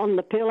went on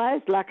the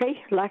pillows,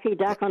 lucky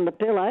duck on the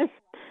pillows.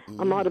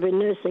 I might have been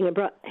nursing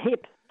a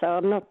hip, so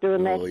I'm not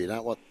doing that. Oh, you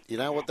know what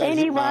that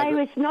anyway,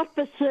 it's not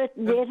for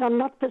certain yet. I'm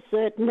not for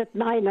certain. It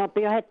may not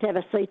be. I had to have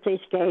a CT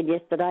scan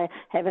yesterday.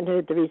 Haven't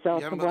heard the results.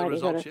 You haven't got the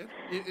results yet?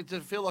 Does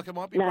it feel like it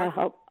might be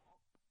No,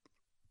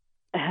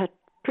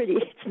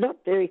 it's not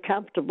very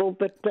comfortable,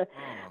 but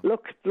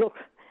look.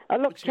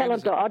 Tell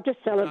him I'll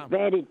just tell him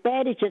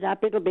bandage it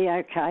up. It'll be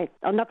okay.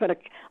 I'm not going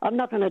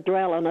to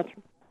dwell on it.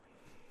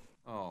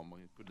 Oh my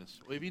goodness!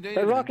 Well, if you need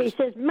but Rocky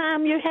says,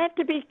 "Mum, you have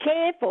to be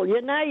careful.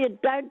 You know you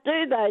don't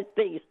do those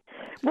things.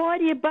 Why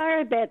do you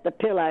worry about the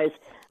pillows?"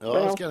 Oh,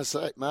 I was going to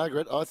say,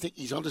 Margaret, I think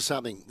he's onto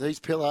something. These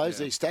pillows,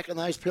 he's stacking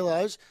those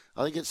pillows.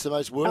 I think it's the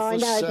most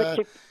worthless time of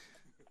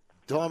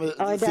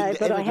I know,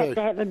 but I had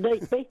to have them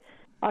neatly.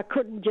 I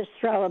couldn't just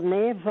throw them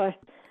there.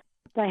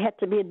 They had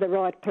to be in the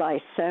right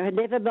place. So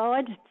never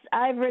mind. It's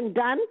over and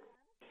done.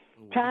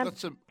 Can't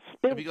spilt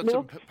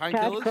milk.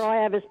 Can't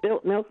cry over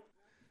spilt milk.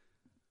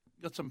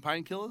 Got some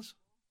painkillers?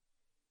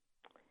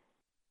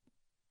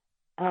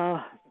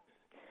 Panadol.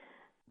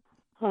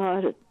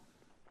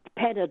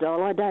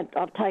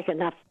 I've taken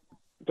enough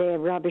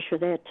damn rubbish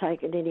without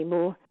taking any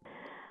more.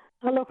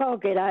 Oh, look, I'll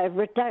get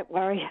over it. Don't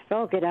worry.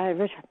 I'll get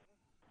over it.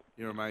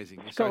 You're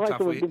amazing. You're so tough.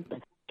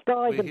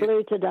 Skies are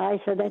blue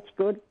today, so that's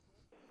good.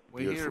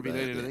 We're here if you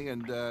need anything,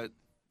 and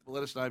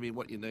let us know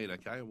what you need,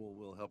 okay?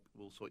 We'll help.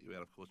 We'll sort you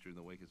out, of course, during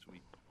the week as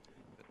we.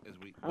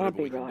 I'll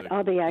be right.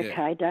 I'll be okay.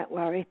 Yeah. Don't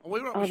worry.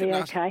 I'll be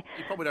okay.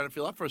 You probably don't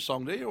feel up for a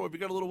song, do you? Or have you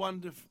got a little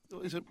one?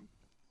 Is it?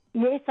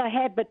 Yes, I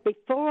have. But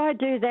before I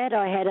do that,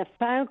 I had a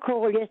phone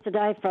call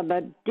yesterday from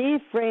a dear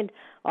friend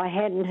I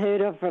hadn't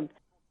heard of for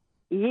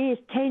 10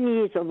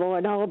 years or more,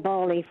 an old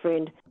bowling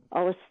friend.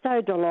 I was so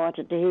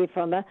delighted to hear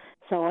from her.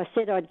 So I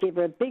said I'd give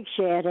her a big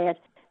shout out.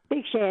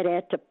 Big shout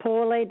out to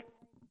Pauline,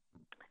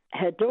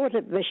 her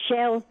daughter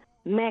Michelle,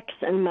 Max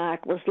and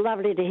Mark. Was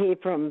lovely to hear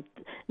from.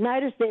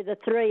 Notice they're the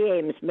 3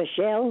 M's,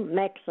 Michelle,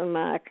 Max and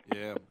Mark.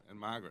 Yeah, and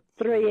Margaret.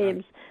 3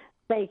 M's.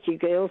 Thank you,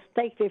 girls.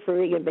 Thank you for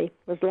ringing me. It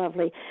was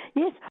lovely.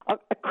 Yes, a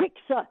quick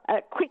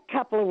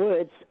couple of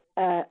words.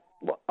 I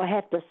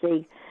have to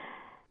sing.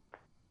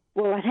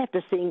 Well, I'd have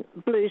to sing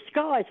Blue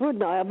Skies,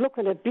 wouldn't I? I'm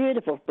looking at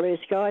beautiful blue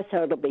skies,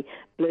 so it'll be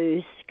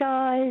blue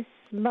skies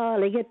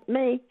smiling at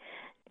me.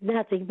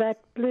 Nothing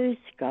but blue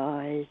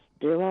skies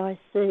do I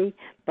see.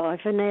 Bye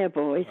for now,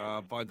 boys.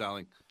 Bye,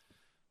 darling.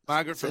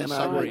 Margaret from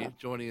Sudbury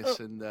joining us,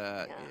 and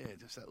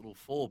just that little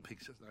fall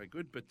picks is no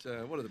good. But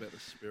what about the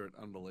spirit?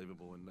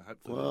 Unbelievable, and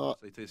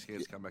hopefully CT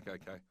scans come back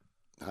okay.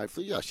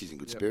 Hopefully, she's in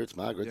good spirits,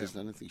 Margaret. I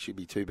don't think she'll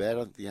be too bad.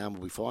 I think the arm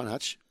will be fine,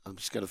 Hutch. I'm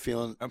just got a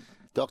feeling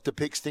Dr.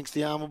 Picks thinks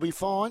the arm will be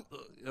fine.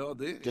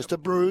 Just a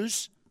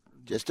bruise.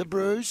 Just a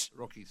bruise.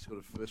 Rocky's sort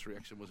of first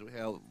reaction was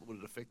how would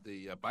it affect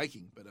the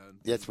baking? But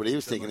that's what he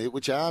was thinking.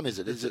 Which arm is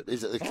it? Is it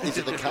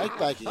the cake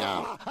baking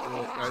arm?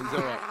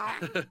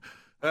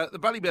 The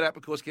Buddy Bet app,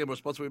 of course, Gamble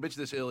responsible. We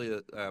mentioned this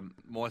earlier.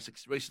 My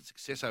recent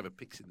success over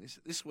picks in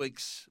this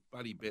week's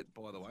Buddy Bet,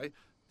 by the way.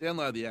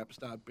 Download the app,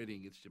 start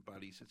betting against your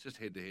buddies. It's just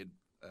head to head.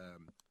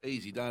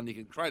 Easy done. You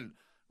can create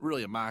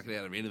really a market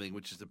out of anything,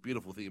 which is the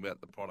beautiful thing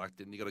about the product.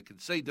 And you've got to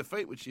concede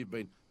defeat, which you've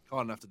been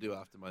kind enough to do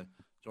after my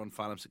John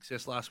Farnham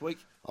success last week.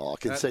 Oh,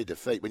 concede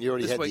defeat when you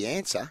already had the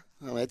answer.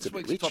 Oh, that's this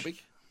week's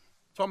topic.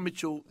 Tom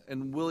Mitchell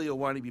and Willie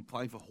Awani be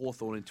playing for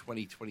Hawthorn in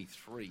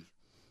 2023.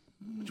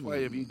 Which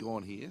way have you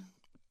gone here?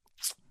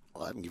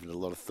 Well, I haven't given it a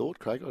lot of thought,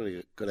 Craig.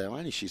 I've got our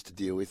own issues to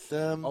deal with.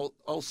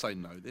 I'll say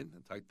no then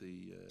and take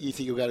the... you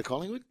think he'll go to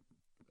Collingwood?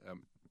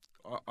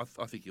 I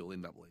think he'll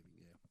end up leaving.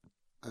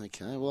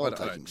 Okay, well, I'll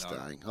take him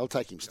staying. I'll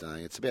take him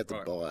staying. It's about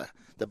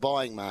the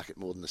buying market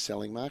more than the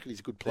selling market. He's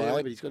a good player,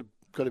 but he's got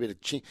a bit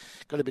of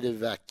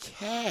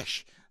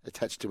cash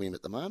attached to him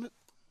at the moment.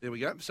 There we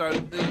go. So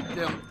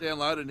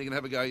download it and you can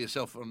have a go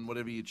yourself on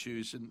whatever you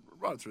choose, and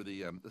right through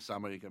the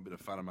summer you can have a bit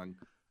of fun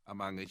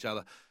among each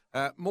other.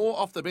 More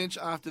off the bench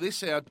after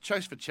this. Our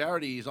Chase for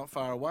Charity is not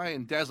far away,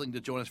 and Dazzling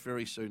to join us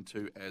very soon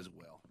too as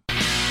well.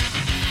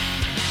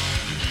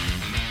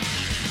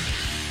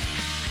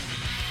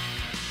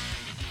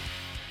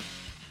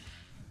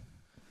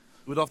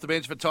 With Off the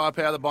Bench for Tyre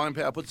Power, the buying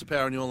power puts the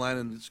power in your lane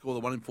and score the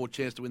 1 in 4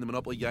 chance to win the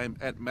Monopoly game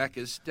at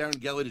Macca's. Darren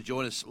Galley to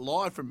join us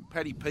live from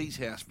Paddy P's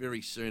house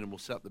very soon, and we'll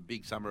set up the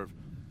big summer of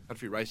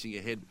country racing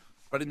ahead.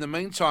 But in the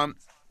meantime,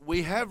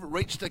 we have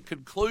reached a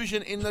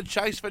conclusion in the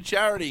Chase for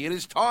Charity. It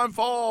is time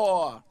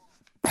for...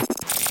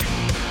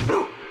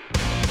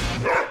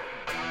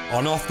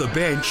 On Off the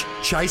Bench,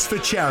 Chase for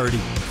Charity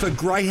for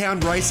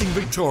Greyhound Racing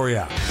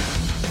Victoria.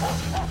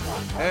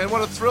 And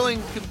what a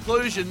thrilling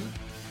conclusion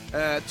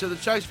to the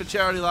Chase for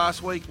Charity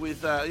last week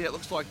with, it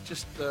looks like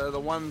just the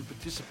one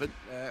participant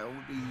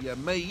would be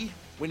me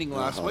winning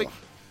last week.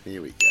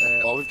 Here we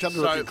go. We've come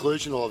to a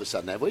conclusion all of a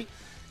sudden, have we?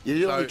 You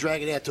didn't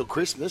drag it out till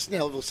Christmas.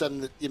 Now all of a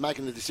sudden you're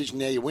making the decision.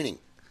 Now you're winning.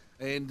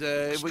 And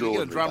if we can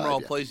get a drum roll,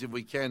 please, if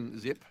we can,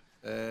 Zip.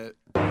 Drum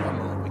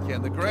roll, if we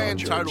can. The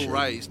grand total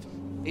raised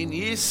in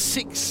year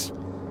 6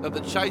 of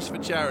the Chase for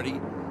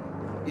Charity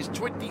is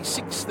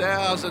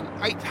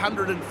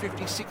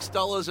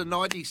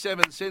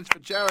 $26,856.97 for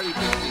charity.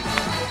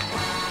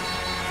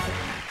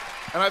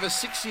 And over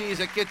 6 years,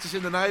 that gets us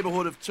in the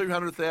neighbourhood of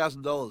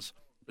 $200,000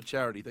 for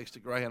charity, thanks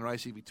to Greyhound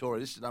Racing Victoria.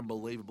 This is an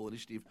unbelievable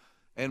initiative.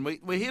 And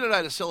we're here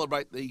today to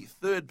celebrate the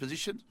third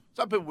position.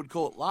 Some people would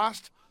call it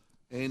last.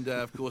 And,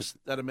 of course,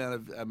 that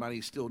amount of money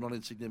is still not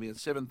insignificant,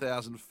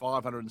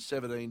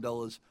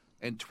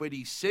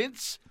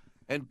 $7,517.20.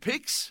 And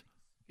Pix,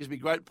 gives me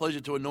great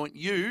pleasure to anoint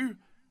you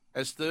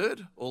as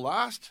third or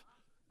last,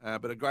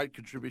 but a great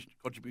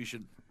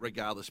contribution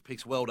regardless.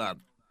 Picks, well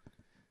done.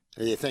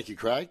 Yeah, thank you,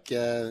 Craig.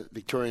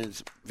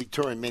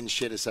 Victorian Men's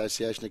Shed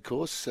Association, of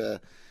course, are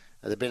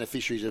the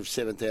beneficiaries of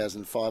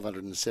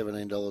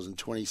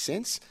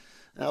 $7,517.20.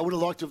 I would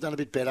have liked to have done a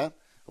bit better.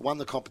 I won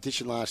the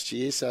competition last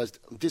year, so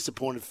I'm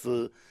disappointed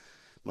for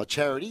my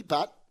charity,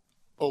 but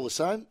all the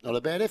same, not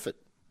a bad effort.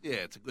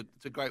 Yeah, it's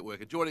a great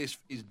work. Joining us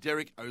is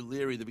Derek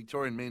O'Leary, the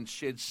Victorian Men's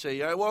Shed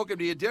CEO. Welcome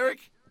to you,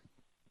 Derek.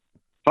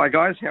 Hi,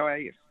 guys. How are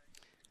you?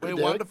 We're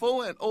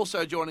wonderful. And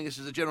also joining us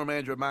is the General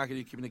Manager of Marketing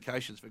and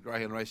Communications for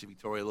Greyhound Racing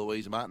Victoria,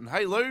 Louise Martin.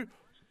 Hey, Lou.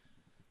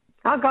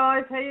 Hi,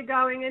 guys. How you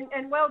going?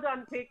 And well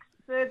done, Pix.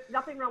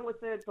 Nothing wrong with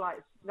third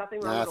place.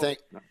 Nothing wrong at all.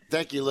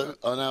 Thank you, Lou.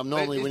 I know I'm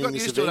normally winning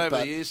this event.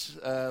 But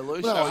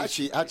Lou, well,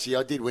 actually,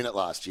 I did win it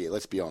last year.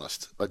 Let's be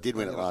honest. I did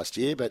win it last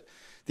year, but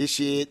this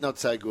year, not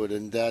so good.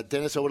 And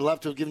Dennis, I would love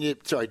to have given you...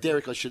 Sorry,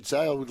 Derek, I should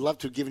say. I would love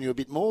to have given you a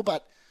bit more,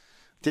 but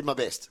did my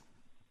best.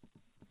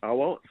 Oh,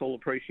 well, it's all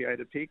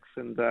appreciated, Pix,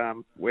 and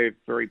we're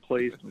very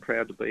pleased and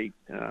proud to be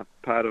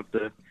part of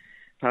the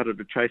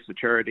Chase for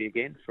Charity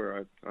again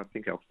for, I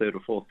think, our third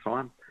or fourth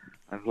time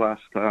over the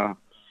last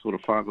sort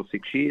of 5 or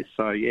 6 years.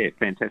 So, yeah,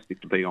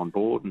 fantastic to be on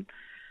board, and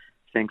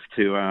thanks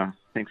to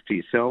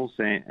yourselves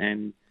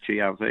and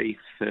GRV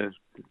for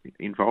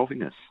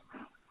involving us.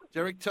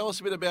 Derek, tell us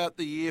a bit about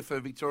the year for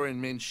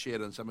Victorian Men's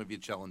Shed and some of your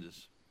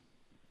challenges.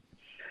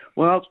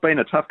 Well, it's been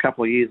a tough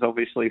couple of years,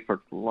 obviously, for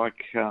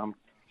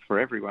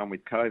everyone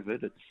with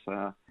COVID. It's,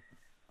 I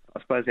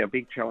suppose, our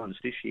big challenge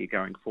this year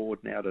going forward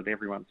now that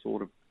everyone's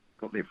sort of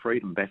got their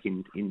freedom back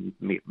in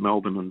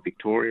Melbourne and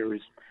Victoria,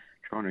 is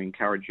trying to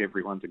encourage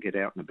everyone to get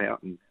out and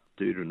about and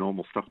do the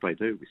normal stuff they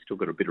do. We've still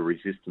got a bit of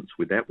resistance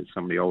with that with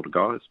some of the older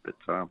guys, but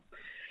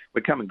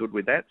we're coming good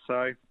with that.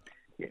 So,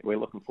 yeah, we're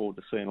looking forward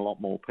to seeing a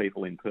lot more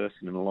people in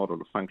person in a lot of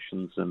the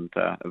functions and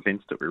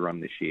events that we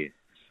run this year.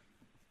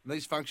 And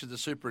these functions are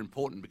super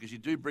important because you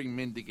do bring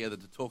men together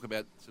to talk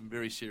about some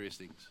very serious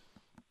things.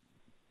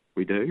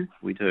 We do,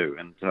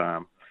 and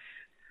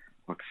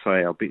like I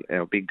say,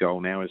 our big goal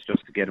now is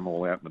just to get them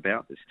all out and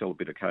about. There's still a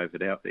bit of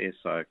COVID out there,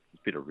 so there's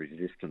a bit of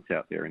resistance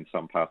out there in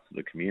some parts of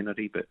the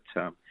community. But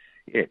yeah,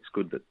 it's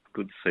good to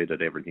see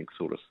that everything's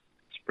sort of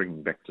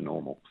springing back to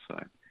normal. So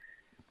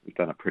we've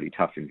done it pretty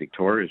tough in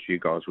Victoria, as you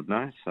guys would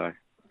know. So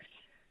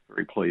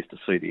very pleased to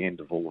see the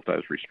end of all of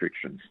those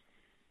restrictions.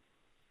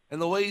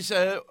 And Louise,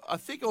 I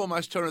think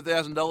almost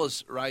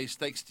 $200,000 raised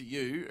thanks to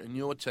you and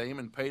your team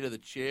and Peter, the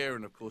chair,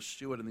 and of course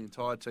Stuart and the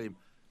entire team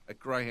at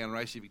Greyhound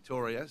Racing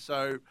Victoria.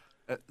 So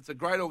it's a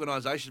great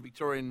organisation,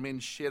 Victorian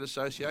Men's Shed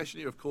Association.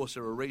 You, of course,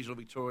 are a regional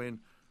Victorian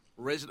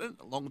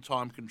resident, a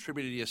long-time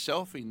contributor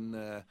yourself in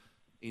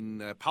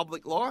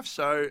public life.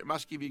 So it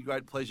must give you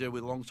great pleasure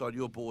with alongside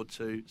your board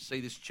to see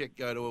this cheque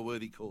go to a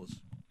worthy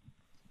cause.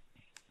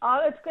 Oh,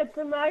 it's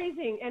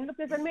amazing. And look,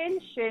 there's a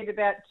men's shed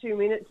about 2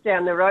 minutes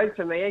down the road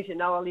from me. As you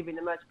know, I live in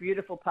the most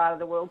beautiful part of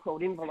the world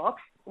called Inverloch.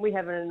 We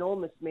have an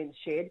enormous men's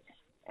shed.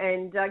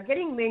 And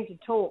getting men to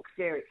talk,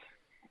 Derek,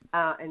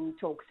 and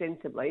talk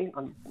sensibly,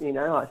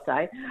 I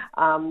say,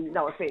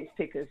 no offence,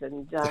 Pickers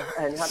and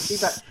Hutchie,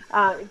 but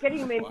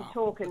getting men to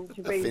talk and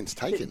to be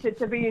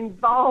to be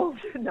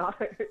involved, no,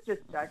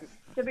 just joking,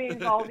 to be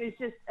involved is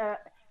just...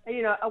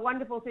 a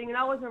wonderful thing. And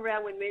I was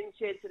around when Men's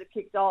Shed sort of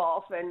kicked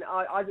off, and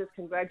I just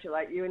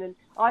congratulate you. And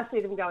I see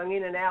them going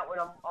in and out when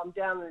I'm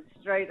down the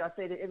street. I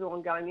see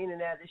everyone going in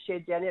and out of the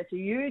shed down there. It's a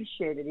huge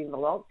shed at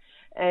Inverloch,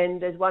 and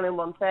there's one in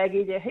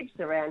Wonthaggi. There are heaps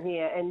around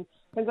here, and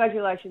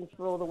congratulations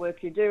for all the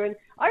work you do. And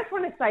I just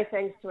want to say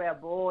thanks to our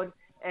board,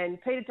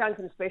 and Peter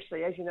Duncan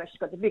especially. As you know, she's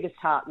got the biggest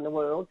heart in the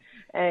world,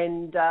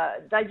 and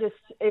they just,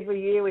 every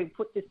year we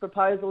put this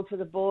proposal to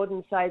the board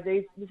and say,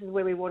 this is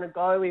where we want to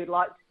go. We would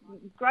like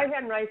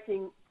Greyhound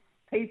Racing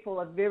people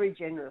are very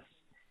generous,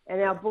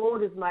 and our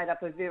board is made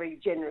up of very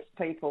generous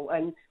people,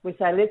 and we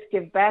say let's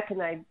give back,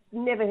 and they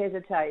never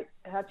hesitate.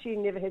 Hutchie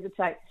never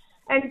hesitate.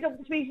 And to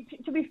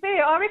be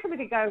fair, I reckon we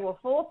could go to a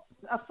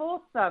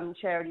fourth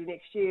charity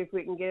next year if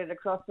we can get it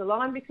across the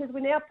line, because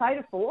we now paid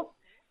a fourth,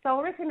 so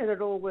I reckon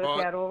it'll all work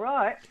out all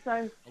right.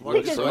 So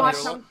Pickers might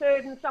come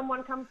third and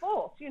someone come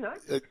fourth, I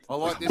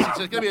like this. It's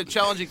going to be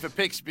challenging for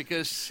Picks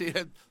because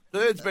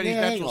third's been his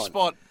natural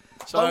spot.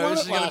 So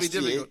this is going to be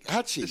difficult.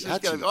 Hutchie, I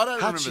don't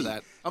remember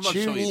that. I'm not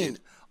sure you did.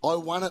 I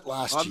won it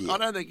last year. I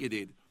don't think you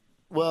did.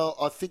 Well,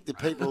 I think the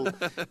people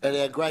and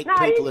our great no,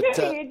 people you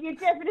did. You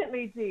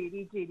definitely did.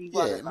 He did. He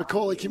won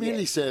Macaulay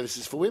Community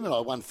Services for Women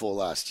I won for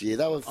last year.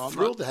 They were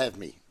thrilled to have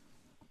me.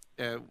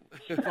 Yeah,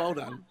 well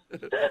done.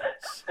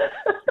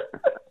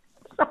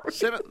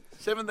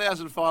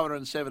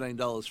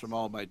 $7,517 from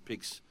old mate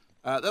Picks.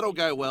 That'll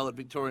go well at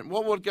Victorian.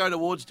 What would go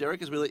towards,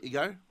 Derek, as we let you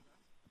go?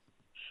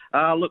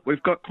 Look,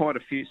 we've got quite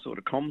a few sort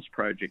of comms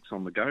projects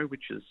on the go,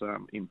 which is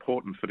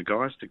important for the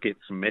guys to get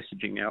some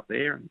messaging out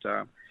there, and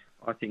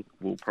I think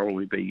we'll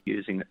probably be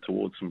using it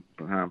towards some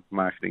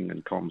marketing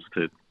and comms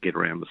to get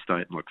around the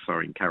state and,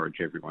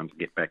 encourage everyone to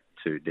get back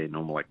to their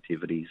normal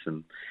activities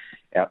and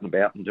out and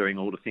about and doing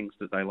all the things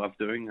that they love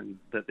doing and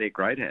that they're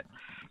great at.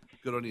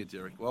 Good on you,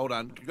 Derek. Well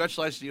done.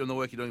 Congratulations to you on the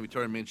work you're doing in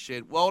Victorian Men's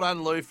Shed. Well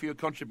done, Lou, for your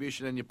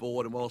contribution and your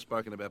board, and well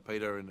spoken about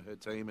Peter and her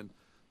team, and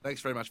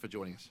thanks very much for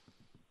joining us.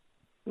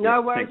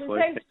 No worries.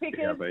 Thanks,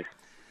 Pickers.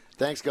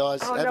 Thanks,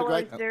 guys. Have a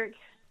great Derek.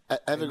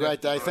 Have a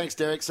great day. Thanks,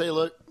 Derek. See you,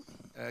 Luke.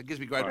 It gives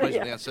me great pleasure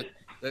to announce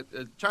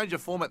that change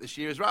of format this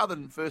year is rather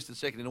than first and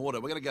second in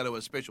order, we're going to go to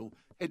a special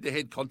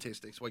head-to-head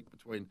contest next week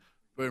between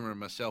Boomer and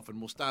myself, and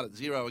we'll start at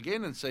 0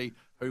 again and see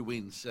who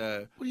wins.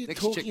 What are you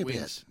next talking check about?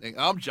 Wins.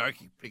 I'm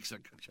joking. Picks are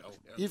control.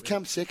 You've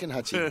come second,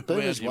 Hutchie.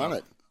 Boomer's won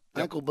it.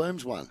 Yep. Uncle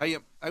Boom's won. Hey,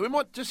 we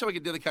might, just so we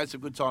can dedicate some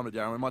good time to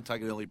Darren, we might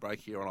take an early break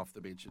here on Off the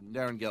Bench. And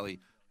Darren Galley,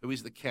 who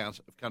is the count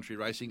of country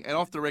racing, and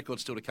off the record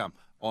still to come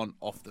on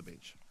Off the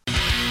Bench.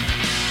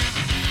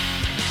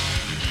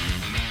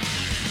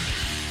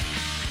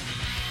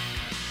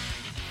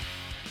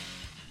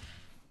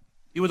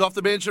 You with Off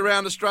the Bench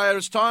around Australia.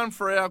 It's time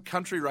for our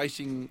country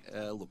racing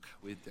look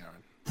with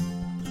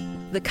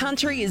Darren. The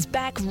country is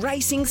back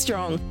racing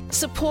strong.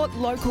 Support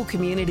local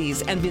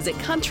communities and visit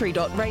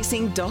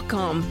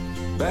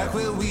country.racing.com. Back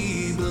where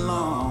we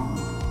belong,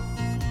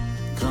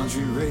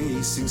 country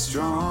racing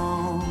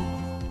strong.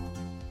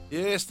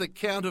 Yes, the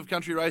count of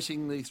country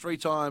racing, the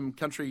three-time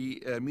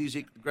country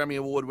music Grammy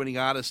Award-winning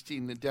artist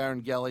in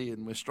Darren Galley,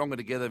 and we're stronger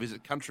together.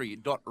 Visit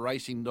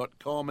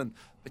country.racing.com. And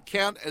the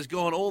count has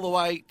gone all the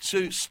way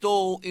to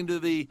Stall into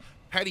the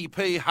Paddy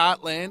P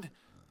heartland.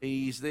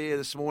 He's there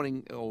this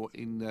morning, or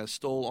in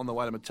Stall on the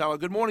way to Matoa.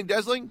 Good morning,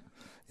 Dazzling.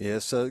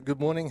 Yes,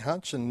 good morning,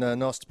 Hutch, and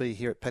nice to be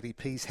here at Paddy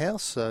P's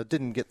house.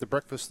 Didn't get the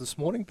breakfast this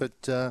morning, but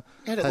Had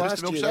it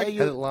last year, though,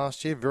 had it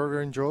last year. Very,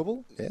 very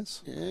enjoyable.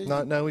 Yes,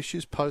 Yeah, no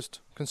issues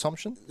post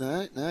consumption.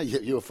 No,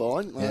 you were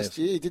fine last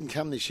year. He didn't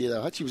come this year,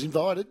 though, Hutch. He was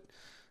invited,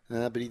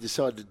 but he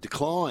decided to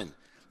decline.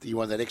 He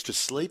wanted that extra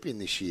sleep in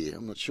this year.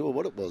 I'm not sure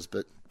what it was,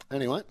 but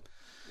anyway.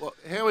 Well,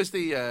 how is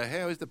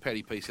the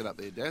Paddy P set up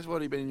there, Daz?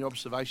 What have been your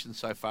observations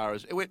so far?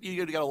 As you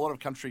got to go to a lot of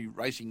country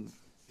racing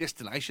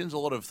destinations, a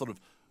lot of sort of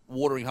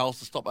watering holes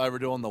to stop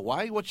overdo on the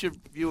way. What's your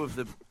view of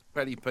the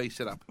Paddy P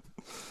setup?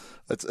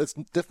 It's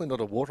definitely not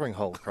a watering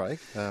hole, Craig.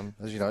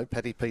 As you know,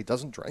 Paddy P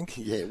doesn't drink.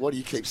 Yeah, what do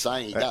you keep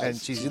saying he does? And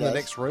she's in the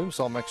next room,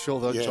 so I'll make sure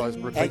that I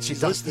repeat And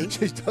she's listening.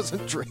 She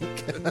doesn't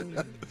drink.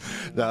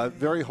 No,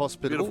 very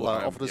hospitable.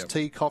 Offered us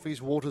tea,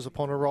 coffees, waters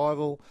upon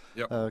arrival.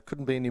 Yep.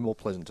 Couldn't be any more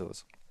pleasant to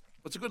us.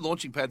 It's a good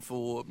launching pad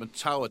for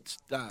Matawa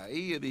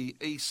today, the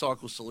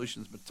E-Cycle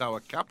Solutions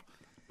Matawa Cup,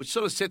 which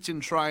sort of sets in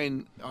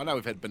train. I know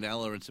we've had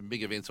Benalla and some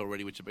big events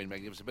already, which have been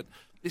magnificent, but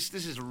this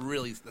is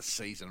really the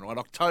season, right?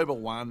 October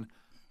 1,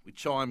 we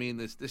chime in.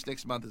 This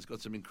next month has got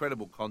some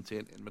incredible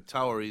content, and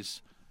Matawa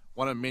is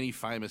one of many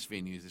famous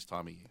venues this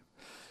time of year.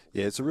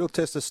 Yeah, it's a real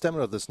test of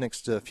stamina this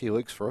next few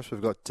weeks for us.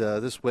 We've got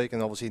this week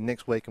and obviously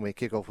next week, and we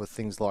kick off with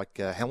things like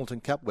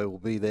Hamilton Cup, where we'll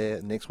be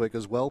there next week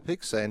as well,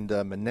 Pix, and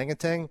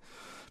Manangatang.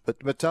 But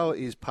Matawa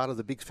is part of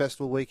the big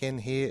festival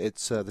weekend here.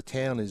 It's the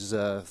town is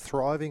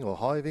thriving or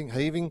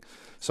heaving.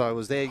 So I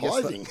was there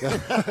yesterday.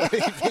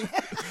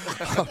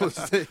 I was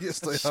there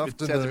yesterday afternoon.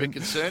 Sounds a bit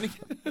concerning.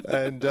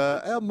 And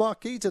our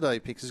marquee today,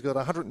 Pix, has got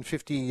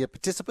 150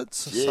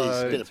 participants. Yeah, so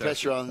there's a bit of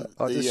pressure on the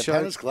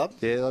Punters Club.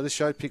 Yeah, I just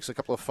showed Pix a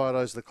couple of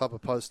photos the club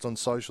have posted on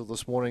social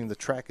this morning. The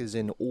track is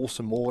in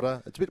awesome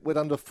order. It's a bit wet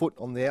underfoot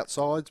on the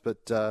outsides,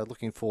 but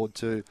looking forward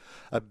to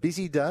a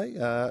busy day.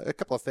 A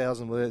couple of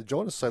thousand will there to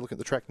join us. So look at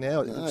the track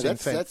now. It's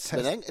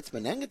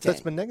Manangatang.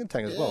 That's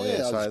Manangatang as well,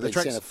 yeah. So the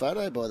track's sent a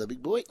photo by the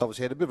big boy.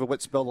 Obviously had a bit of a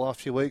wet spell the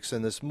last few weeks,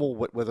 and there's more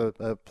wet weather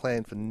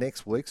planned for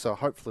next week, so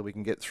hopefully we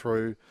can get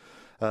through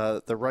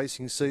the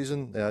racing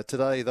season.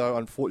 Today, though,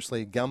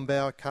 unfortunately,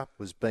 Gumbauer Cup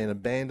was being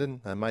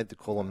abandoned. They made the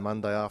call on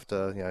Monday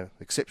after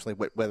exceptionally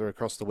wet weather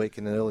across the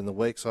weekend and early in the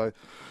week. So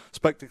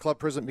spoke to club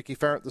president Mickey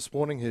Farrett this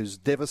morning, who's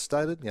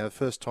devastated.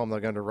 First time they're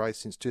going to race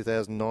since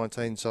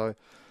 2019. So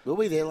were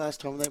we there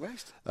last time they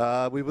raced?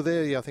 We were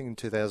there, I think, in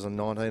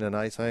 2019 and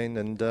 18.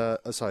 And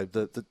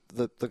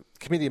the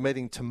committee are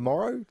meeting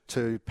tomorrow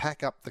to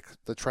pack up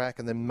the track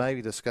and then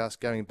maybe discuss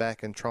going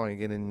back and trying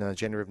again in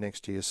January of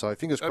next year. So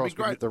fingers crossed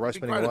we get the race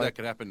meeting away. That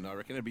could happen, I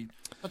reckon. It'd be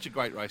such a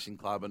great racing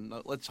club, and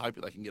let's hope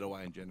that they can get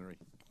away in January.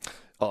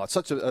 Oh, it's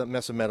such a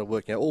massive amount of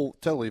work. All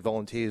totally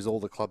volunteers, all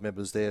the club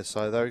members there.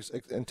 So they're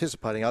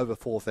anticipating over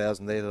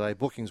 4,000 there today.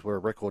 Bookings were a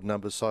record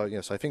number.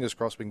 So so fingers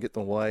crossed we can get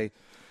them away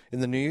in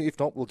the new year. If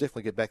not, we'll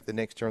definitely get back the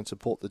next year and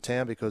support the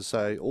town, because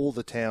all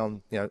the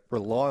town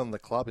rely on the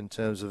club in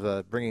terms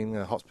of bringing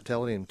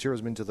hospitality and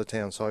tourism into the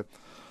town. So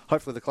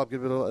hopefully the club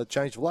give it a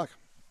change of luck.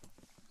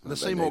 And the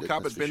Seymour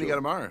Cup at Bendigo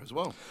tomorrow as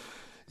well.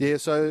 Yeah,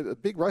 so a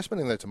big race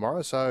meeting there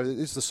tomorrow. So it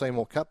is the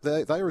Seymour Cup.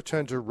 They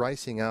return to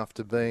racing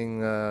after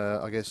being,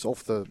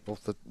 off the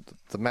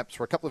maps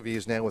for a couple of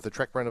years now with the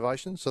track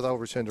renovations. So they'll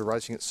return to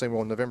racing at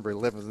Seymour on November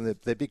 11th, and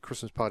their big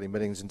Christmas party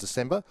meetings in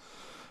December.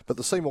 But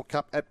the Seymour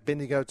Cup at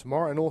Bendigo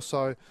tomorrow, and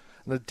also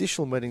an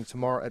additional meeting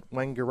tomorrow at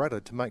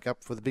Wangaratta to make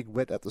up for the big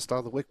wet at the start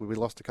of the week where we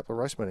lost a couple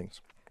of race meetings.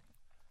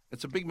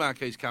 It's a big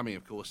marquees coming,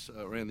 of course,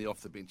 around the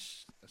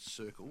off-the-bench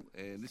circle.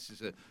 And this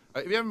is if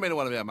you haven't been to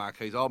one of our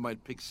marquees, old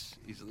mate Pix,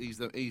 he's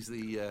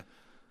the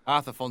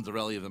Arthur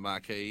Fonzarelli of the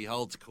marquee. He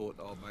holds court,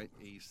 old mate.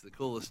 He's the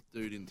coolest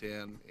dude in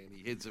town, and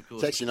he heads, of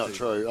course. It's actually not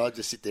true. I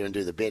just sit there and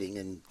do the betting,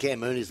 and Cam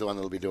Mooney's the one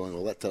that'll be doing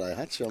all that today,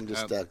 Hutch. I'm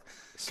just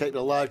keeping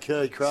it low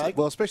key, Craig.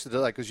 Well, especially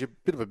today, because you're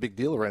a bit of a big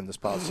deal around this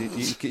part. So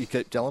you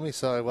keep telling me,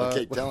 so... I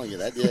keep telling you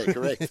that, yeah,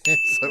 correct.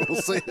 So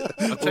we'll see.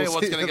 I'll tell you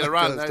what's going to get a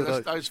run.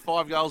 Those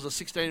 5 goals, a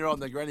 16-year-old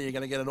and the granny are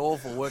going to get an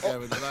awful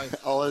workover today.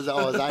 I was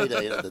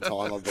 18 at the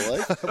time, I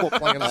believe. Well,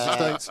 playing in the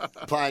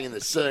 16s. Playing in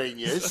the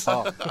seniors.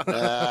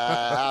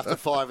 After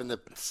 5 in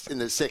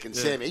the second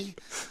semi.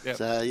 Yep.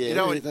 So,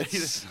 yeah,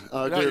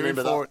 I do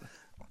remember that.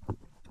 You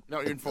know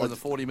what you're in for in the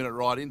 40-minute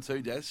ride in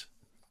too, Daz?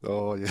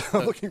 Oh, yeah.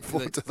 I'm looking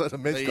forward to that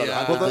immense. I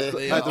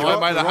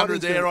made 100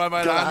 there, I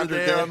made 100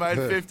 there, I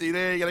made 50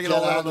 there. You're going to get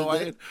all that on the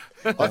way in.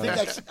 I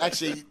think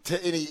actually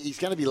he's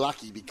going to be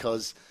lucky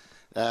because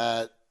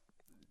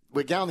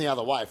we're going the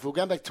other way. If we're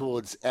going back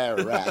towards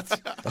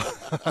Ararat,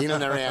 in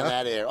and around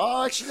that area.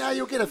 Oh, actually, no,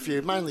 you'll get a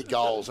few, mainly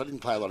goals. I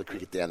didn't play a lot of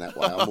cricket down that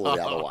way. I'm more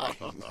the other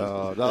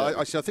way. No,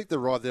 actually, I think the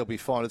ride there will be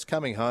fine. It's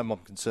coming home I'm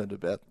concerned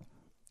about.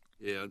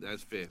 Yeah,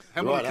 that's fair.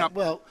 Hamilton Cup,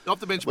 off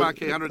the bench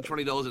marquee,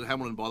 $120 at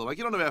Hamilton, by the way.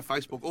 Get onto our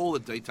Facebook, all the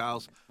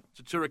details.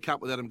 Tatura Cup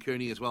with Adam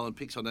Cooney as well, and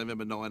Pix on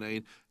November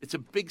 19. It's a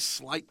big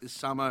slate this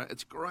summer.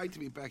 It's great to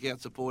be back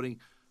out supporting.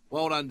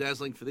 Well done,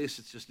 Dazzling, for this.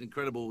 It's just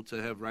incredible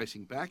to have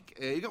racing back.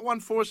 You got one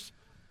for us,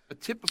 a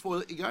tip before we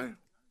let you go?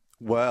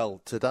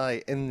 Well,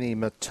 today in the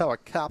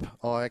Matoa Cup,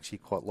 I actually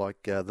quite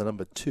like the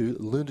number 2,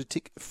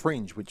 Lunatic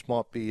Fringe, which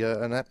might be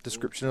an apt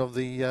description of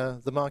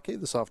the marquee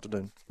this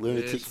afternoon.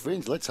 Lunatic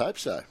Fringe, let's hope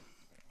so.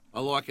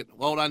 I like it.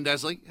 Well done,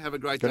 Dazzling. Have a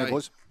great Good day. night,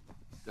 boys.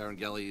 Darren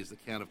Galley is the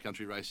Count of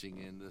Country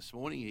Racing, and this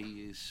morning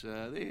he is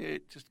there.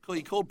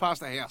 He called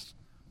past the house.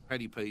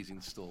 Paddy P's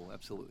in stall.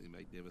 Absolutely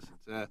magnificent.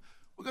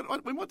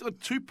 We might do a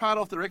 2-part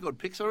off the record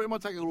pick, so we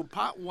might take a little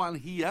part 1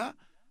 here.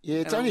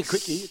 Yeah, it's only a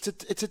quickie. It's a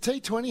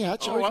T20,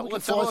 Hutch. All right,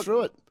 let's fly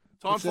through it.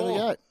 Time Let's have a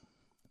go.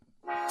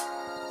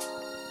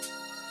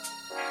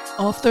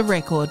 Off the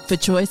record for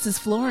Choices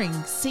Flooring.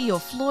 See your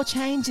floor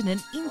change in an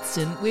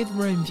instant with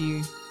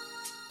Roomview.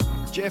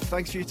 Jeff,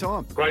 thanks for your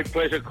time. Great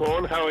pleasure,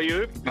 Corn. How are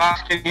you?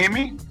 Bucks, can you hear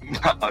me?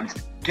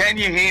 Can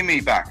you hear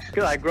me, Bucks?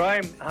 G'day,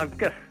 Graham. I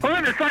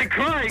wanted to say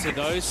Craig. To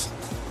those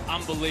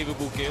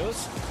unbelievable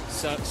girls,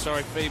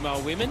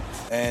 female women.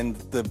 And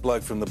the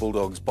bloke from the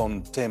Bulldogs,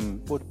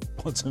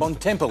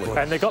 Bontemporley.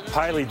 And they've got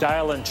Paley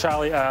Dale and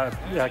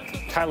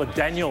Caleb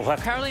Daniel.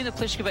 Karolina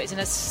Pliskova is in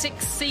her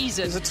 6th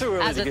season Is it too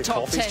early as to a get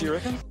top coffees, 10. do you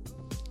reckon?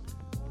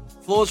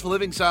 Floors for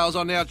Living sales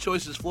on now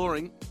Choices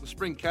Flooring. The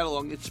spring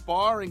catalogue,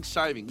 inspiring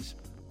savings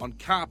on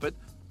carpet,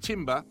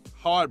 timber,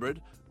 hybrid,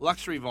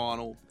 luxury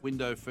vinyl,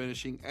 window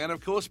furnishing, and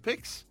of course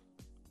picks.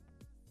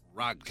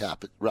 Rugs.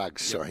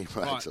 Rugs. Sorry, rugs.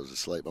 Right. I was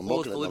asleep. I'm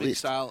Floors looking for at the Living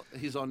list. sale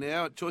is on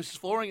now at Choices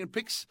Flooring and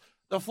picks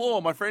the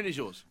floor. My friend is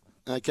yours.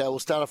 Okay, we'll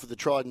start off with the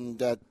tried and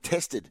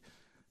tested.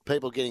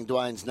 People getting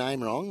Dwayne's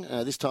name wrong.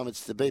 This time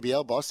it's the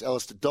BBL boss,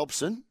 Alistair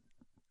Dobson.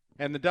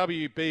 And the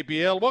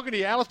WBBL. Welcome to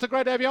you, Alistair.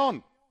 Great to have you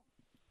on.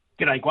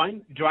 G'day,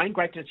 Dwayne.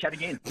 Great to chat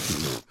again.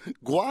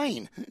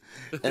 Gwayne.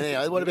 And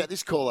anyway, what about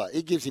this caller?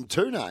 He gives him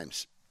 2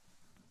 names.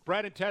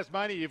 Brad in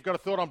Tasmania, you've got a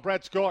thought on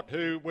Brad Scott,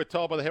 who we're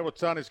told by the Herald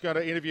Sun is going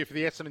to interview for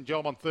the Essendon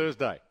job on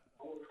Thursday.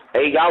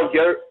 There you go,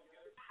 Joe.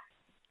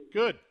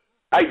 Good.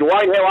 Hey,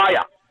 Dwayne, how are you?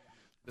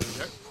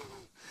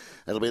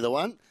 That'll be the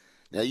one.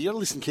 Now, you got to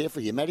listen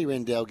carefully here. Matty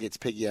Rendell gets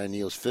Peggy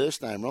O'Neill's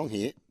first name wrong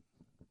here.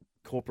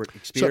 Corporate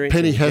experience. So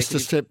Penny has to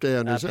step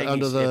down, is it? Peggy's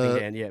Under the stepping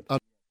down, yeah.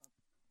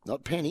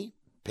 Not Penny,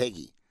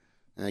 Peggy.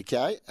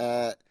 Okay.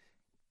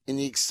 In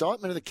the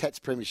excitement of the Cats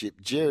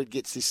Premiership, Jared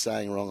gets this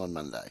saying wrong on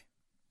Monday.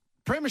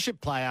 Premiership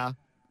player,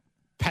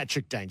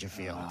 Patrick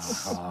Dangerfield.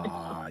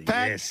 Pat,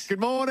 yes. good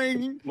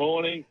morning.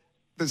 Morning.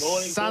 The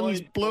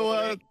sun's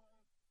bluer.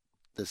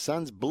 The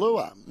sun's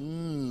bluer.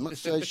 Not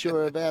so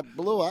sure about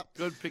bluer.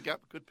 Good pick up.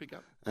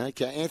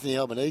 Okay, Anthony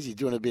Albanese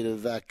doing a bit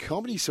of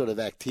comedy sort of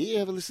act here.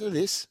 Have a listen to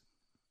this.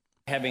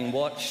 Having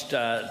watched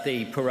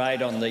the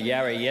parade on the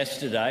Yarra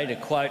yesterday, to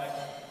quote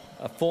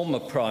a former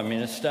Prime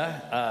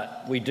Minister,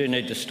 we do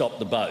need to stop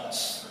the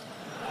boats.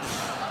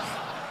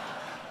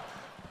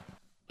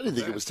 I didn't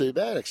think it was too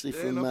bad, actually,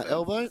 from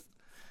Elbow.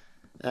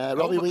 Robbie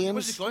What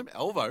Williams. did you call him?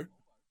 Elbow?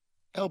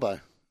 Elbow.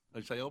 Did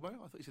you say elbow? I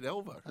thought you said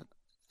elbow.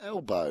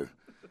 Elbow.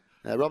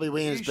 Robbie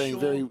Williams being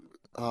very...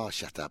 Oh,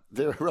 shut up.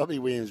 Robbie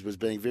Williams was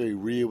being very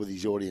real with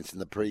his audience in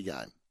the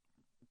pre-game.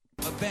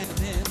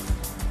 Abandon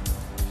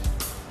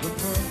the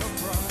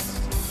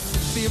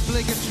permafrost. The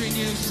obligatory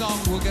new song,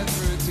 we'll get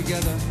through it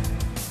together.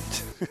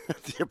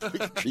 The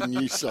obligatory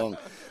new song.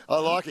 I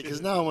like it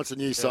because no one wants a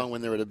new song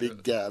when they're at a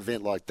big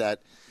event like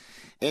that.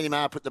 Andy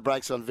Maher put the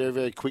brakes on very,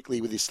 very quickly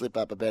with his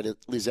slip-up about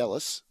Liz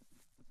Ellis.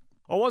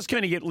 I was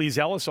going to get Liz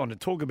Ellis on to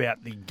talk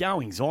about the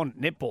goings-on at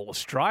Netball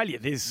Australia.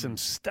 There's some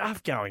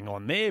stuff going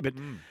on there, but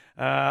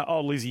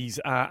old Lizzie's,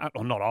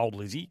 not old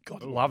Lizzie,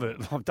 God, I love it.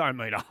 I don't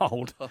mean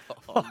old,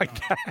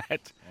 like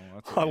that.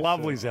 I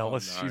love Liz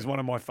Ellis. She's one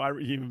of my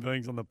favourite human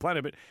beings on the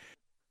planet. But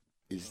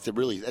that's a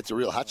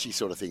real Hutchie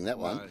sort of thing, that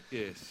one.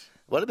 Yes.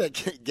 What about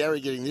Gary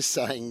getting this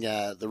saying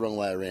the wrong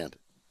way around?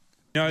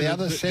 No, The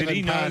other seven did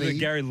he know party-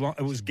 that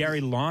it was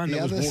Gary Lyon The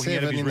that was other walking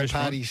out of seven his in the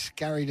restaurant? party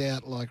scurried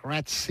out like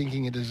rats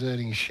sinking a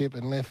deserting ship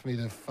and left me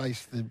to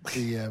face the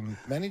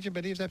manager,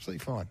 but he was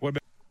absolutely fine. What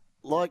about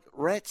Like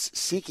rats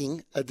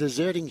sinking a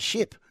deserting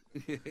ship.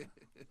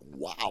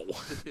 Wow.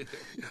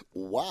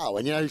 Wow.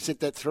 And you know who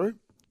sent that through?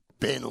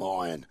 Ben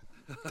Lyon.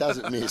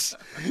 Doesn't miss.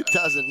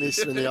 Doesn't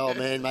miss when the old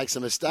man makes a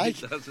mistake.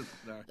 He doesn't,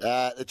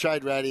 no. The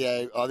Trade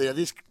Radio,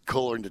 this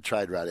caller into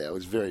Trade Radio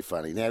was very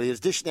funny. Now, he was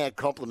dishing out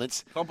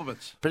compliments.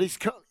 But his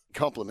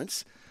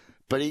compliments.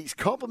 But his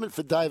compliment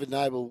for David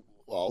Noble,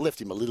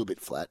 left him a little bit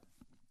flat.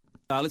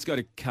 Let's go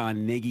to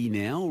Carnegie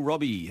now.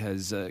 Robbie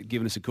has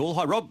given us a call.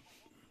 Hi, Rob.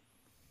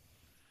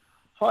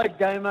 Hi,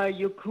 Damo.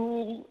 You're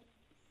cool.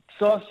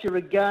 Sauce, you're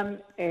a gun.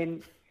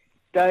 And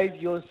Dave,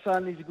 your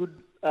son is a good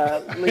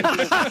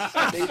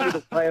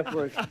little player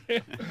for us.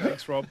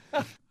 Thanks, Rob.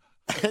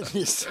 And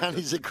your son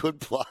is a good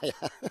player.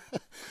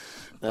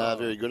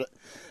 Very good.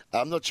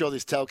 I'm not sure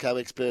this telco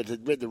expert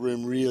had read the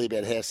room really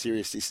about how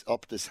serious this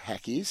Optus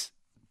hack is.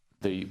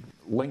 The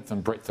length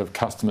and breadth of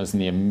customers and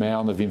the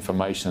amount of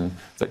information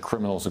that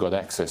criminals have got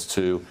access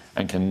to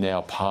and can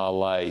now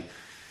parlay,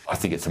 I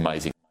think it's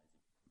amazing.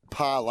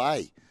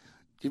 Parlay.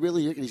 Do you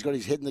really reckon he's got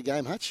his head in the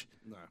game, Hutch?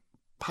 No.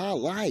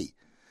 Parlay.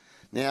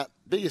 Now,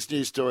 biggest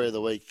news story of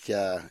the week,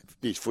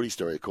 news footy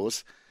story, of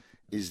course,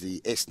 is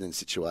the Essendon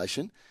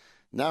situation.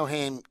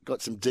 Noham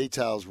got some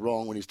details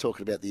wrong when he was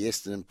talking about the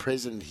Essendon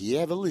president. He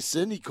have a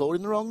listen. He called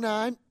him the wrong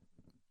name.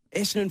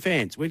 Essendon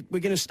fans, we're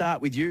going to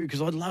start with you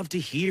because I'd love to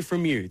hear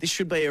from you. This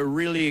should be a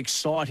really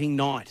exciting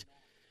night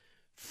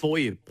for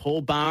you.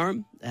 Paul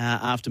Barham,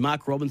 after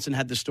Mark Robinson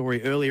had the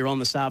story earlier on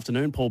this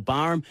afternoon, Paul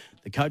Barham,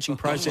 the coaching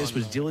process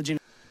was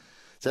diligent.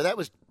 So that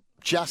was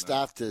just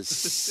after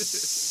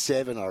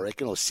 7, I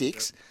reckon, or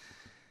 6.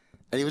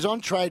 And he was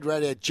on Trade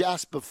Radio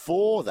just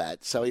before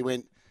that. So he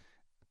went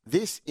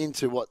this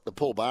into what the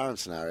Paul Barham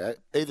scenario,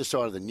 either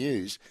side of the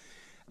news.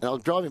 And I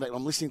was driving back and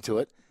I'm listening to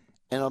it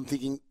and I'm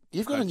thinking,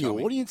 you've got a new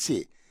audience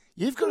here.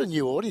 You've got a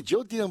new audience.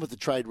 You're dealing with the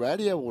Trade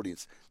Radio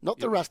audience, not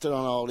the rusted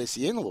on old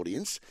SEN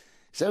audience.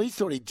 So he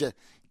thought he'd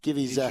give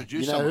his,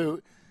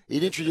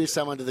 he'd introduce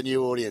someone to the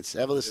new audience.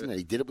 Have a listen. And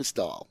he did it with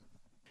style.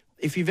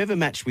 If you've ever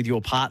matched with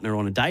your partner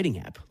on a dating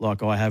app,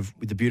 like I have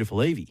with the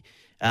beautiful Evie,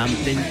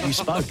 then you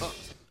spoke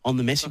on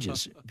the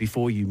messages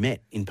before you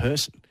met in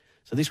person.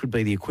 So this would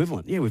be the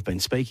equivalent. Yeah, we've been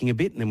speaking a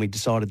bit and then we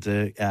decided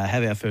to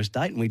have our first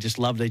date and we just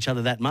loved each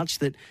other that much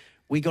that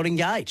we got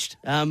engaged.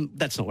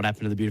 That's not what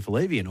happened to the beautiful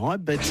Evie and I,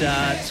 but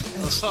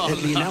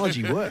the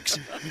analogy works.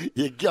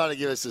 You got to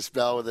give us a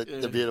spell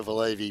with the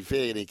beautiful Evie.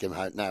 Fair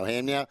dinkum, no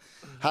ham. Now,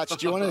 Hutch,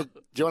 do you want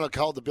to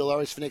hold the Bill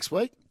Orris for next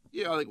week?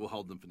 Yeah, I think we'll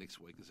hold them for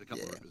next week. There's a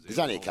couple of representatives. There's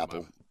only a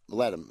couple.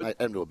 We'll add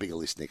them to a bigger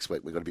list next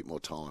week. We've got a bit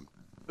more time.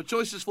 For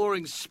Choices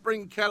Flooring's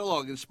spring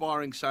catalogue,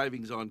 inspiring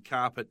savings on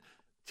carpet,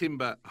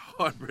 timber,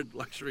 hybrid,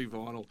 luxury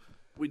vinyl,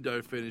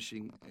 window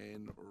finishing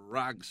and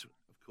rugs.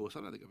 Of course,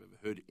 I don't think I've ever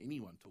heard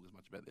anyone talk as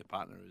much about their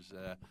partner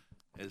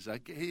as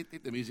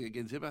hit the music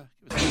again, Zipper.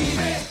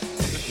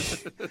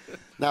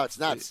 No, it's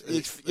nuts.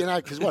 It's,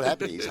 because what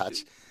happened is,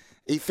 Hutch,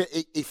 he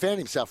found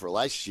himself a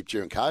relationship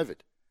during COVID.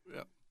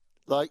 Yeah.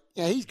 Like,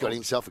 he's got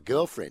himself a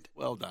girlfriend.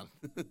 Well done.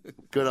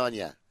 Good on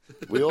you.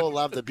 We all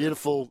love the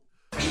beautiful...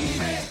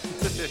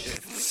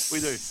 We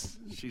do.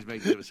 She's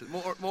magnificent.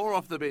 More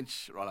off the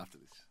bench right after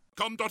this.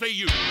 Com.au.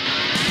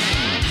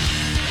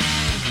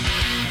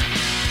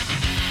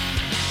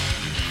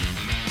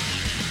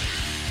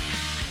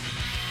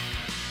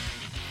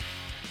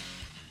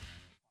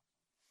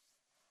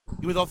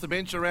 You're with Off the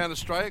Bench around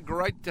Australia.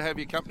 Great to have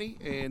your company.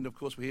 And, of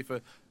course, we're here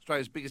for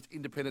Australia's biggest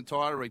independent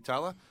tyre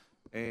retailer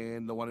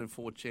and the 1 in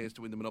 4 chance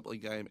to win the Monopoly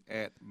game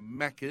at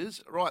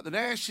Macca's. Right, the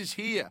Nash is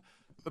here.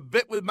 A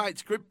Bet with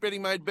Mates group,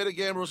 betting made better,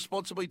 gamble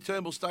responsibly.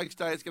 Turnbull Stakes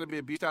Day. It's going to be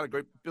a beauty. Start a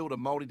group, build a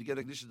multi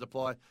together. Conditions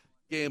apply.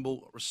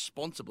 Gamble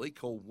responsibly.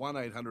 Call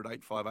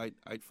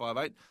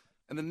 1-800-858-858.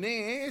 And the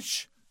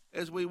Nash,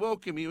 as we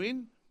welcome you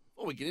in,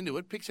 before we get into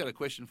it, Pix had a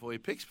question for you.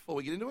 Pix, before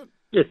we get into it.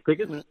 Yes,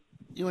 Pickett.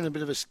 You went a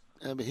bit of a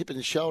hip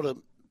and shoulder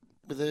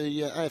with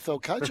the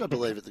AFL coach, I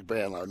believe, at the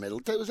Brownlow medal.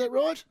 Was that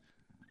right?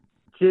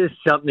 Just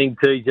something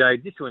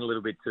TJ just went a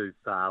little bit too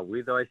far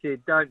with. I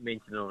said, don't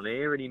mention it on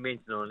air, and he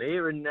mentioned it on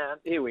air, and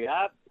here we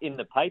are in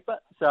the paper.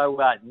 So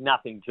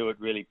nothing to it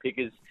really,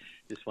 Pickers.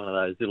 Just one of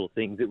those little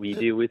things that we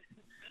deal with.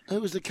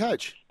 Who was the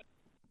coach?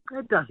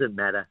 It doesn't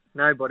matter.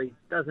 Nobody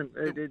doesn't.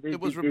 It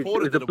was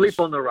reported it was a blip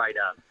on the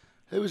radar.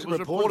 Who was it? Was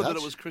reported that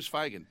it was Chris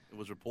Fagan. It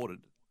was reported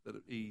that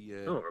he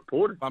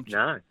reported? Bumped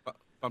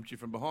you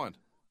from behind.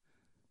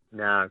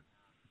 No.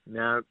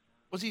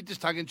 Was he just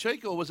tongue in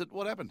cheek, or was it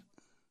what happened?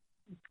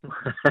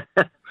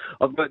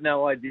 I've got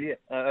no idea.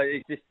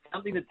 It's just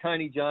something that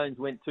Tony Jones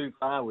went too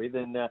far with,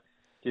 and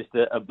just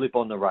a blip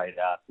on the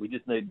radar. We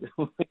just need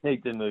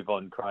to move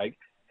on, Craig.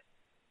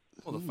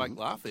 Well, the fake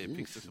laugh there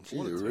picks us some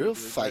real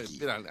fakey. A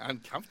bit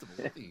uncomfortable.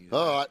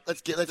 All right,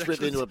 let's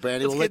rip into it,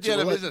 Brandy. Let's get you out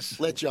of business.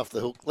 Let you off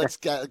the hook. Let's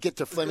get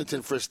to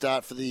Flemington for a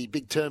start for the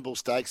big Turnbull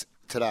Stakes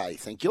today.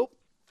 Thank you.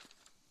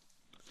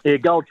 Yeah,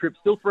 Gold Trip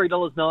still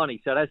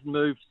 $3.90, so it hasn't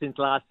moved since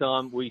last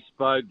time we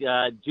spoke.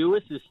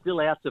 Jewis is still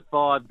out to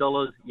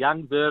 $5.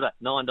 Young Verta,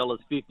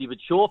 $9.50, but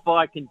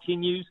Surefire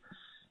continues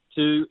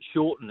to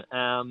shorten.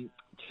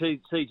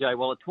 TJ,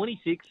 well, at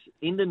 26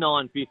 into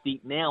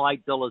 $9.50, now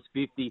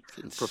 $8.50.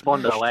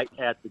 Profondo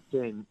out to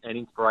 10, and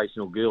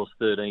Inspirational Girls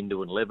 13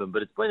 to 11.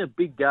 But it's been a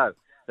big go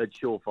at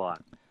Surefire.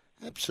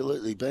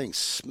 Absolutely being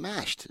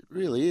smashed. It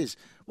really is.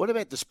 What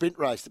about the sprint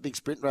race, the big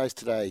sprint race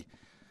today?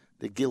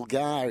 The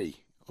Gilgari.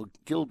 Or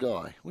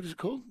Gilgai. What is it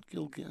called?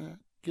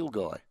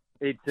 Gilgai.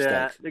 It's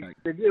the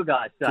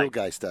Gilgai Stakes.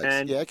 Gilgai Stakes.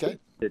 And yeah, okay.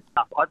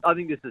 I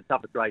think this is the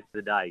toughest race of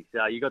the day.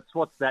 So you got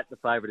Swats That, the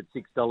favourite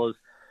at $6.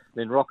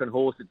 Then Rockin'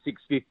 Horse at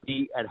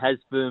 $6.50. At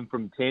Hasburn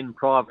from 10.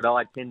 Private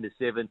Eye 10 to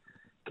 7.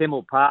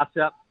 Kemmel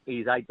Passer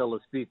is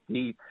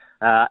 $8.50.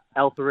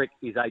 Altharic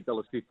is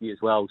 $8.50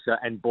 as well. So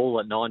and Ball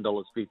at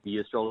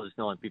 $9.50. Astrologist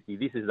 $9.50.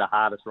 This is the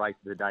hardest race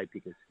of the day,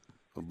 Pickers.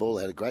 Well, Ball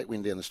had a great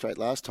win down the straight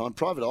last time.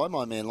 Private Eye,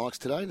 my man, likes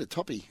today. The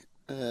toppy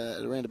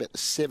at around about the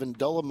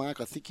 $7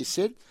 mark, I think you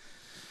said.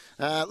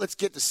 Let's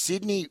get to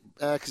Sydney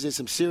because there's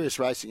some serious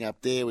racing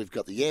up there. We've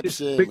got the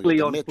Epsom.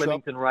 Quickly on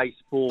Flemington Race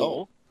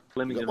 4.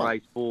 Flemington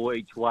Race 4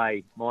 each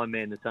way. My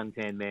man, the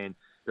Suntan Man,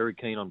 very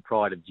keen on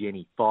Pride of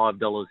Jenny.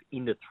 $5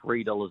 into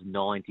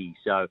 $3.90.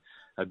 So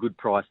a good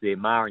price there.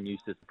 Mara and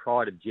Eustace,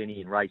 Pride of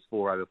Jenny in Race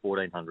 4 over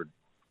 1,400.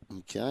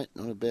 Okay,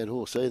 not a bad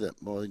horse either,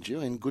 mind you,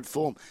 in good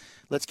form.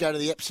 Let's go to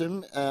the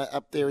Epsom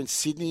up there in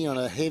Sydney on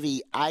a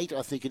heavy 8,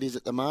 I think it is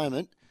at the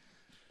moment.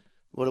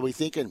 What are we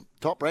thinking?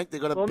 Top rank, they've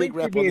got a big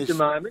rap on this. At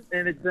the moment,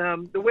 and it's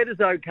the weather's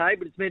okay,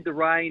 but it's meant to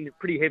rain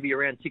pretty heavy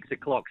around 6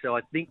 o'clock. So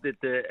I think that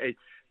it's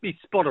a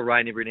spot of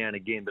rain every now and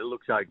again, but it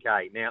looks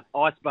okay. Now,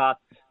 Ice Bath,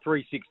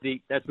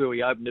 $3.60, that's where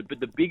we opened it. But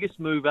the biggest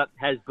move up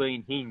has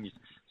been Hinged.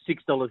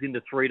 $6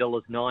 into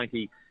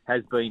 $3.90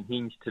 has been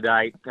Hinged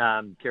today.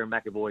 Karen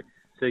McAvoy,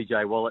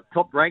 CJ Wallet.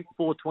 Top rank,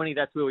 $4.20,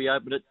 that's where we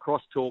opened it.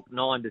 Crosstalk,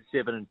 9 to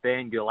 7, and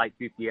Fangirl,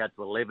 $8.50 out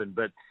to 11.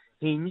 But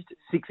Hinged,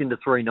 6 into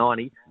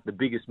 $3.90, the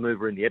biggest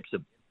mover in the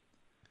Epsom.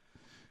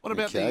 What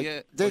about hang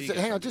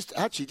on,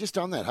 Hutchie, just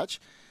on that, Hutch.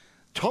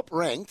 Top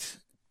ranked,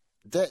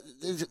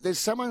 there's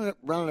someone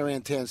running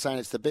around town saying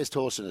it's the best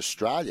horse in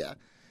Australia.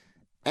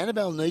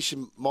 Annabelle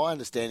Neesham, my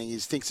understanding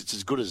is, thinks it's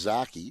as good as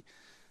Zaki.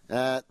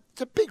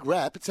 It's a big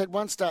rap. It's had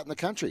one start in the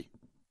country.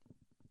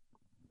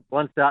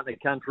 One start in the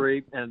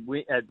country, and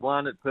we had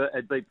one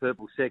at beat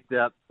Purple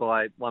Sector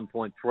by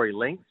 1.3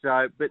 lengths.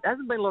 So, but it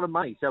hasn't been a lot of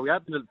money. So we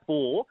opened at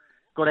 4,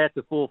 got out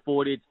to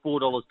 4.40. It's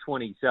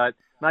 $4.20. So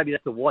maybe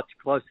that's a watch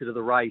closer to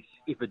the race.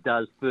 If it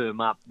does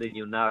firm up, then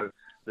you'll know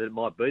that it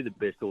might be the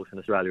best horse in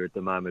Australia at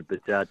the moment.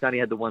 But it's only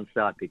had the one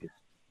start, Pickers.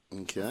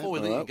 Okay. Before we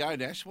let you go,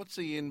 Nash, what's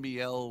the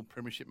NBL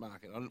Premiership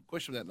market? I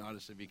question without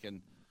notice if you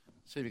can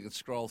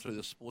scroll through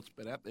the sports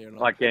bet app there.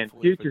 I can.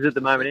 Futures at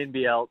the moment,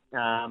 NBL.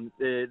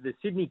 The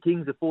Sydney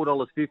Kings are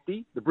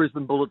 $4.50. The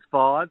Brisbane Bullets,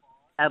 $5.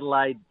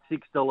 Adelaide,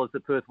 $6. The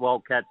Perth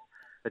Wildcats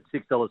at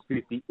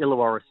 $6.50.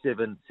 Illawarra,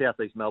 $7.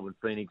 Southeast Melbourne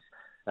Phoenix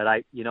at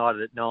 $8.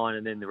 United at $9.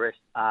 And then the rest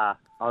are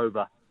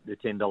over the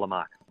 $10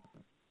 mark.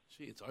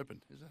 Gee, it's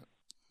open, isn't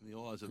it? In the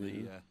eyes of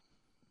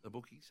the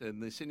bookies.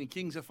 And the Sydney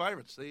Kings are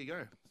favourites. There you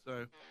go.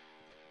 So...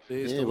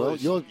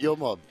 your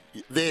mob.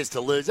 There's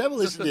to lose. Have a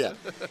listen to you.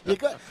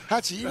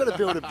 Hutchie, you've got to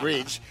build a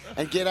bridge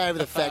and get over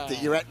the fact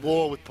that you're at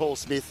war with Paul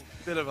Smith,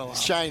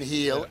 Shane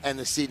Heel, and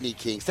the Sydney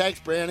Kings. Thanks,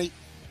 Brownie.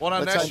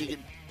 Let's hope you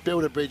can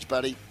build a bridge,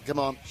 buddy. Come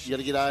on, you got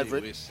to get over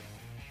it.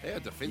 How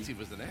defensive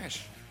was the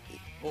Nash?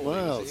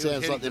 Well, it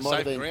sounds like there might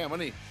have been.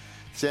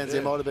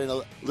 There might have been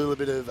a little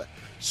bit of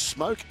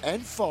smoke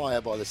and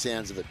fire by the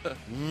sounds of it.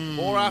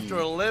 More after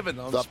 11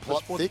 on the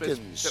plot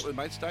thickens. Bet with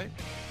Mates Day.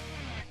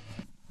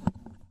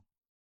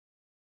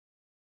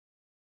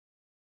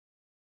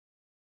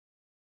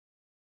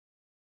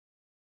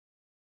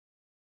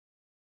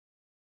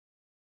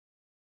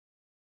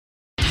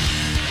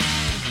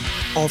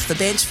 Off the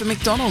bench for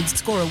McDonald's.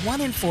 Score a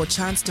 1 in 4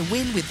 chance to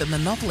win with the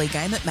Monopoly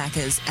game at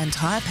Macca's. And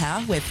Tyre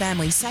Power, where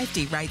family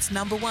safety rates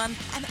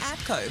 #1. And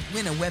APCO.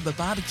 Win a Weber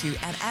barbecue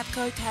at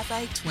APCO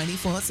Cafe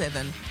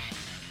 24/7.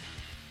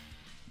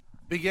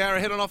 Big hour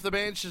ahead on Off the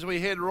Bench as we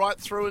head right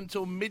through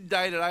until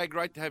midday today.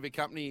 Great to have your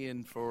company.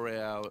 And for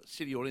our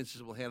city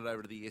audiences, we'll hand it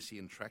over to the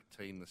SEN track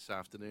team this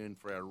afternoon.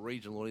 For our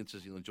regional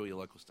audiences, you'll enjoy your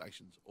local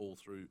stations all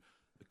through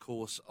the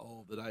course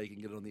of the day. You can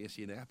get it on the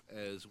SEN app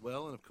as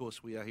well. And, of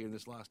course, we are here in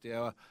this last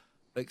hour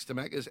thanks to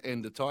Macca's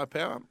and to Tyre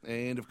Power.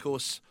 And, of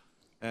course,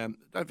 don't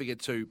forget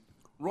to,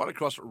 right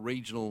across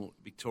regional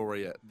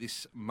Victoria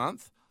this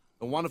month,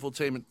 the wonderful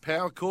team at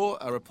PowerCore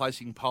are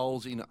replacing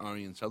poles in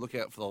Orion. So look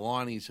out for the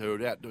Lionies who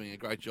are out doing a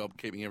great job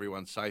keeping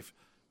everyone safe,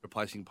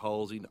 replacing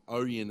poles in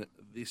Orion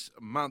this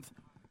month.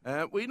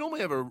 We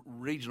normally have a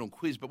regional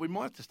quiz, but we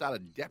might have to start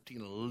adapting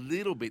a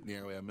little bit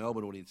now. Our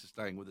Melbourne audience is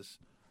staying with us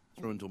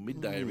through until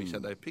midday every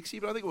Saturday, Pixie,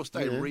 but I think we'll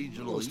stay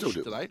regional-ish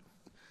today.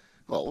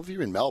 Well, if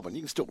you're in Melbourne,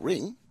 you can still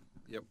ring.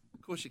 Yep,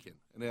 of course you can.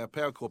 And our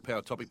PowerCore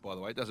Power topic, by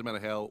the way, it doesn't matter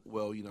how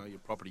well you know your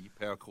property,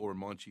 PowerCore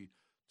reminds you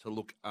to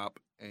look up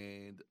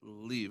and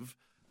live.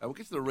 We'll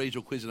get to the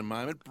regional quiz in a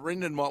moment.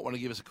 Brendan might want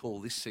to give us a call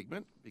this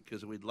segment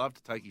because we'd love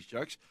to take his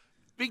jokes.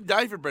 Big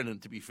day for Brendan,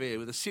 to be fair,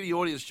 with a city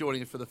audience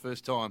joining us for the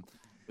first time.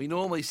 He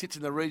normally sits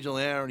in the regional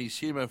hour and his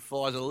humour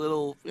flies a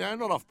little,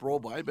 not off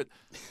Broadway, but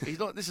he's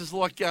not. This is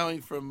like going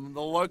from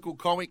the local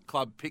comic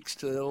club picks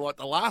to like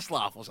the Last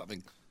Laugh or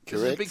something.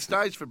 Correct. This is a big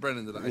stage for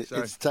Brendan today. So.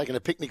 It's taking a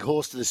picnic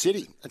horse to the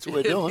city. That's what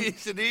we're doing.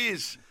 Yes, it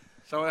is.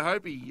 So I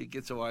hope he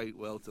gets away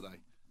well today.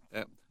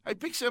 Hey,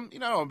 Pixum,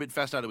 I'm a bit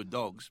fascinated with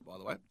dogs, by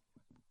the way.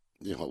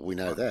 Yeah, well, we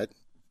know that.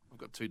 I've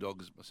got 2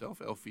 dogs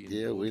myself, Alfie and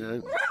Yeah, we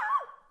know.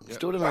 Yep.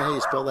 Still don't know how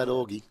you spell that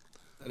Augie.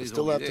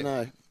 Still have to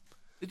know.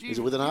 Is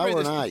it with an O or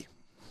an A?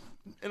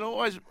 It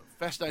always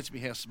fascinates me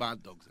how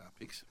smart dogs are,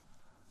 Pix.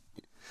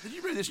 Did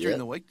you read this during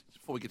the week,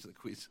 before we get to the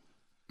quiz?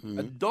 Mm-hmm.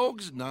 A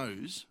dog's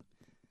nose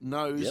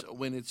knows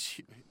when its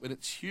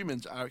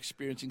humans are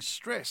experiencing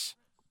stress.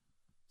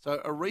 So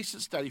a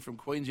recent study from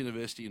Queen's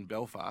University in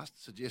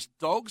Belfast suggests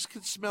dogs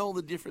can smell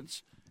the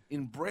difference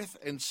in breath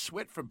and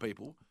sweat from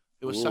people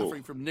who are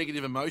suffering from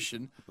negative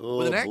emotion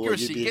with an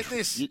accuracy, get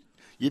this,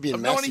 you'd be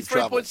in massive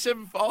trouble.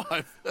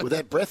 93.75. With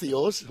that breath of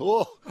yours,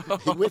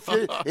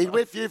 he'd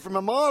whiff you from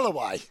a mile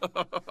away.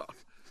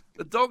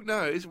 The dog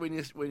knows when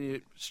you're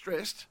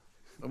stressed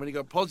and when you've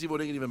got positive or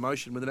negative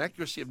emotion with an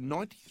accuracy of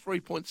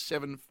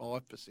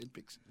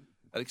 93.75%.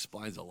 That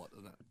explains a lot,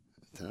 doesn't it?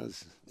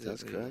 Does Yeah,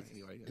 Craig.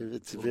 anyway,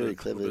 It's a Little very bit-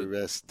 clever little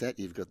bit- stat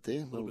you've got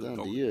there. Well Little bit of done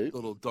to dog- you.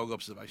 Little dog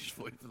observations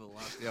for you for the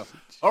last hour.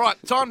 All right,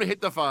 time to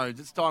hit the phones.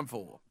 It's time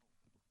for...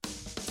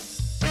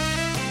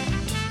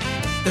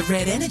 The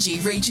Red Energy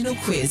Regional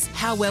Quiz.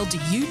 How well do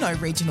you know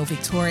regional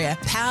Victoria?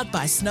 Powered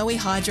by Snowy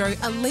Hydro,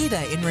 a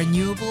leader in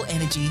renewable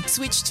energy.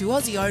 Switch to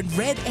Aussie-owned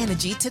Red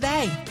Energy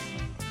today.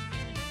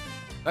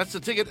 That's the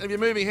ticket. If you're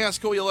moving house,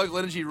 call your local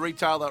energy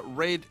retailer,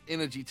 Red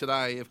Energy,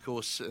 today, of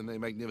course, and they're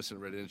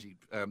magnificent, Red Energy.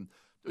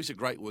 Do some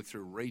great work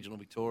through regional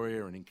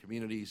Victoria and in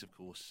communities, of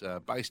course,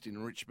 based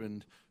in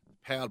Richmond,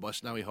 powered by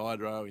Snowy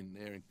Hydro in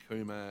there in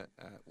Cooma.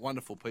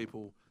 Wonderful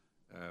people.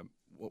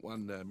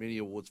 Won many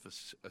awards for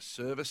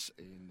service,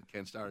 and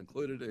CanStar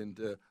included, and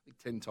I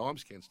think 10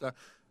 times CanStar,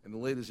 and the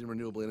leaders in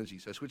renewable energy.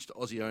 So switch to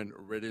Aussie-owned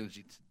Red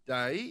Energy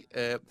today.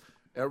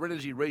 Our Red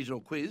Energy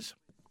regional quiz,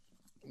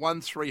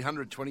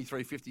 1300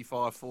 23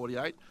 55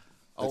 48.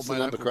 That's the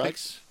number, Craig.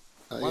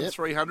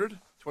 1300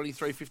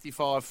 23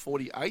 55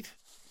 48.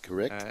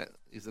 Correct.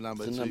 Is the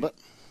number It's the to number.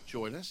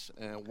 join us.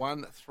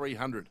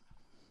 1300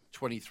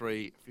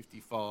 23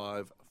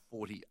 55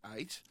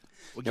 48.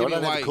 We're Now, I giving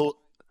don't have away... a call.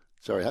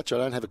 Sorry, Hutch, I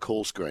don't have a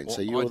call screen, so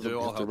Well, you'll I have do.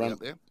 I'll to help run. you out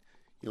there.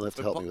 You'll have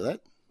to help me with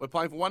that. We're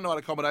playing for one night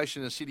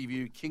accommodation in a City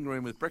View King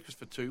Room with breakfast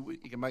for two.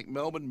 You can make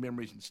Melbourne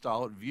memories in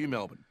style at View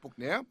Melbourne. Book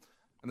now.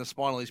 And the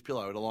Spinal Ease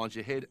pillow. It aligns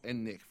your head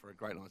and neck for a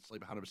great night's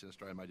sleep. 100%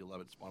 Australian made. You'll love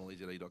it.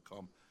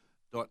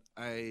 spinalease.com.au.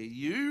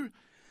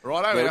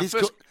 Right, Now,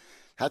 over.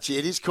 Hutchie,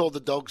 it is called the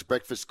Dog's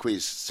Breakfast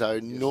Quiz. So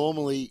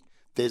normally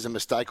there's a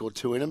mistake or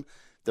two in them.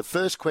 The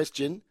first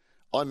question,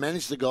 I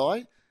manage the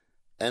guy,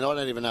 and I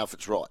don't even know if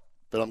it's right.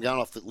 But I'm going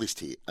off the list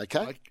here,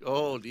 okay?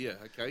 Oh, dear.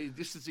 Okay, you're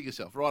distancing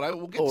yourself. Right,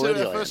 we'll get Already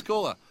to I our first am.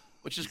 caller,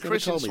 which is You've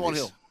Chris in never told Swan me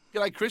Hill.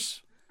 this. G'day,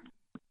 Chris.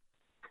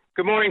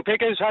 Good morning,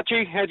 Pickers.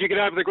 Hutchie, how'd you get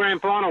over the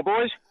grand final,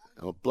 boys?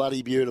 Oh,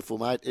 bloody beautiful,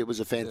 mate. It was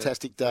a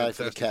fantastic day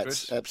for the fantastic,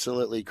 Cats. Chris.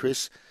 Absolutely,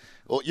 Chris.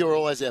 Well, you're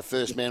always our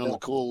first man on the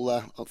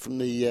call from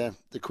the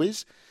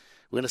quiz.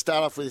 We're going to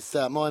start off with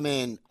my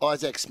man,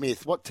 Isaac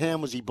Smith. What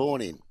town was he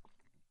born in?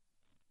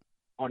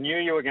 I knew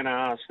you were going to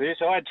ask this.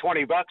 I had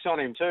 $20 on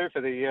him too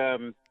for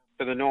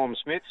the Norm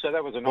Smith, so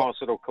that was a nice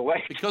little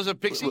collect. Because of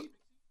Pixie?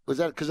 Was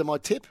that because of my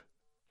tip?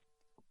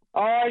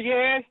 Oh,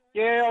 yeah.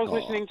 I was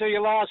listening to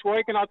you last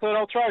week, and I thought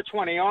I'll throw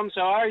 20 on,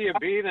 so I owe you a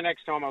beer the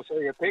next time I see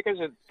you, Pickers.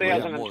 A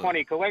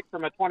 1,020 collect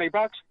from a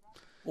 $20.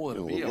 More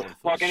than a beer.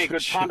 Like any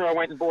good punter, I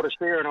went and bought a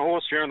steer and a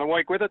horse during the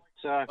week with it.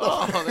 So.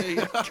 Oh, there you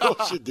go. Of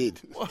course you did.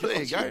 Well,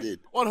 there you go. You did.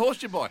 What horse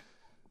did you buy?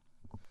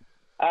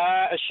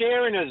 A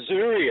share in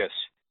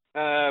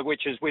Azurius,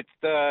 which is with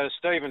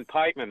Stephen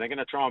Pateman. They're going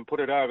to try and put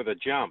it over the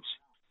jumps.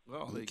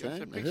 Oh, there you go.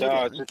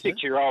 So it's a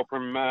 6-year-old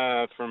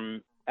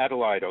from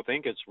Adelaide, I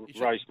think. It's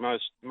raced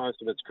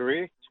most of its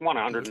career. It's won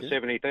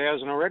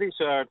 170,000 already,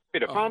 so a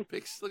bit of fun.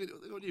 Picks. Look at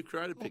what you've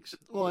created, Picks.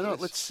 Why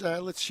not? Let's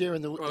share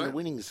in the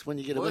winnings when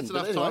you get a win. That's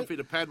enough But anyway, time for you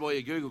to pad while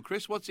you Google.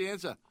 Chris, what's the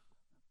answer?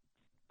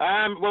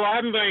 Well, I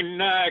haven't been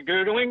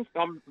Googling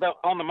on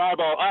the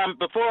mobile.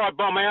 Before I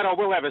bomb out, I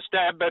will have a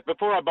stab, but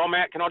before I bomb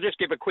out, can I just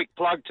give a quick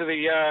plug to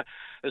the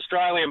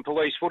Australian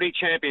Police Footy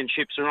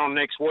Championships are on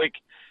next week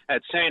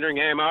at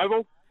Sandringham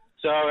Oval.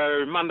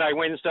 So Monday,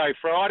 Wednesday,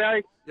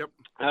 Friday. Yep.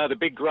 The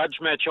big grudge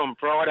match on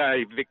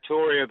Friday,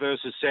 Victoria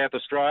versus South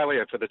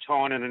Australia for the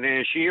Tynan and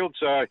Air Shield.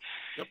 So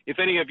if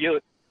any of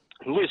you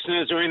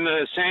listeners are in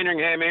the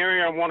Sandringham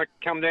area and want to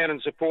come down and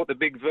support the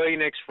Big V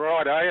next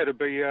Friday, it'll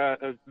be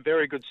a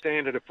very good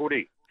standard of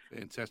footy.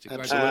 Fantastic.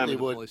 absolutely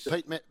would.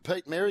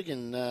 Pete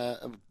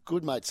Merrigan,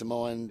 good mates of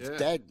mine,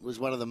 Dad was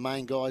one of the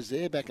main guys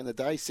there back in the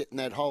day, setting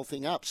that whole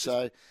thing up.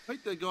 So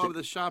Pete, the guy with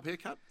the sharp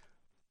haircut?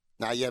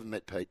 No, you haven't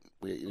met Pete.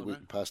 We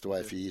passed away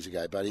a few years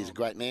ago, but he's a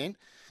great man.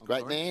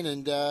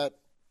 And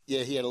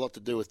he had a lot to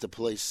do with the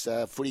police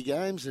footy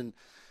games. And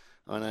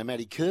I know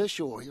Matty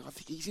Kershaw, I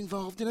think he's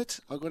involved in it.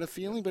 I've got a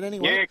feeling, but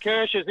anyway. Yeah,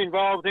 Kershaw's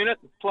involved in it.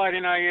 Played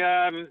in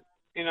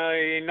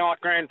a night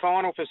grand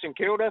final for St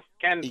Kilda.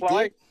 Can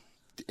play.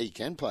 He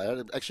can play.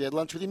 I actually had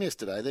lunch with him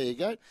yesterday. There you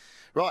go.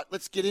 Right,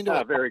 let's get into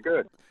it. Very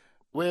good.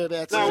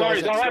 Whereabouts? No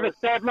worries. I'll have a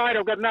stab, mate.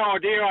 I've got no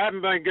idea. I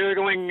haven't been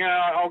Googling.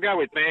 I'll go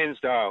with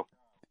Bairnsdale.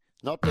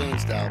 Not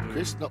Bairnsdale,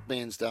 Chris. Not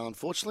Bairnsdale,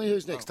 unfortunately.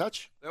 Who's next,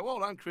 Touch? Well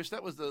done, Chris.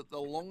 That was the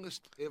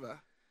longest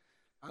ever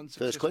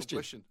unsuccessful First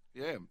question.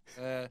 Yeah.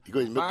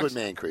 Good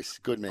man, Chris.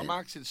 Good man.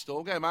 Mark's in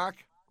store. Go, Mark.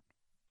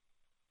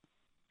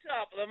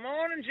 Top of the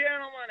morning,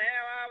 gentlemen.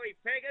 How are we,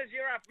 Pickers?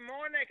 You're up in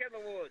my neck of the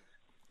woods.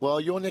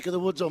 Well, your neck of the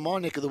woods or my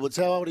neck of the woods.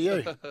 How old are you?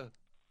 I'm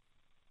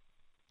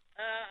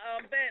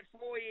about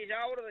 4 years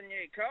older than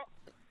you, Cop.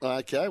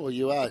 Okay, well,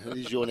 you are. It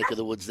is your neck of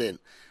the woods then.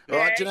 All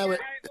right, do you know what?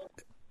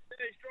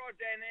 Just drive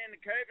down there into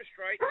Cooper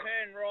Street,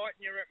 turn right, and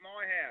you're at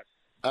my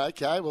house.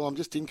 Okay, well, I'm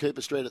just in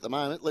Cooper Street at the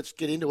moment. Let's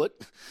get into it.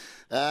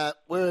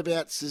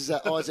 Whereabouts is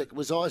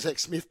was Isaac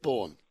Smith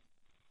born?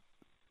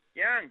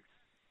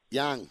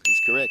 Young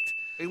is correct.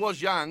 He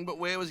was young, but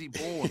where was he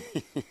born?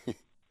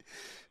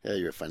 Yeah,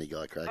 you're a funny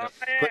guy, Craig. Oh,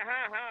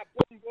 yeah,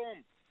 boom,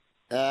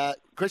 boom.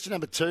 Question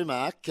number 2,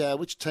 Mark.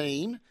 Which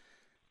team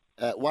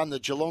won the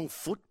Geelong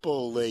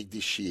Football League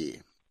this year?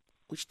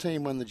 Which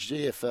team won the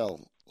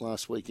GFL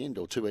last weekend,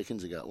 or 2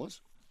 weekends ago it was?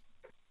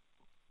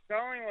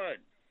 Collingwood.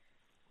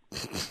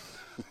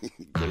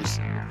 Goose.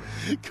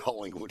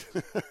 Collingwood.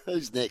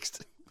 Who's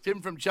next?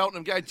 Tim from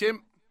Cheltenham. Go,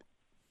 Tim.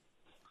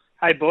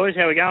 Hey, boys.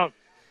 How we going?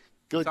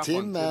 Good, Tough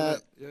Tim. one, isn't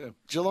it? Yeah.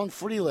 Geelong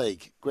Footy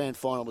League Grand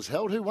Final was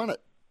held. Who won it?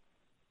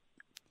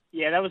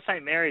 Yeah, that was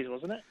St. Mary's,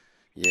 wasn't it?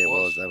 Yeah, it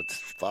was. They were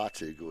far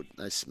too good.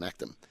 They smacked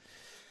them.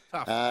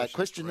 Tough.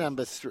 Question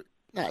number 3.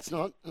 No, it's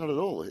not. Not at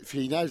all. If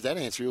he knows that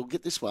answer, he'll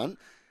get this one.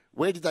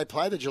 Where did they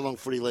play the Geelong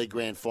Footy League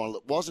Grand Final?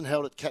 It wasn't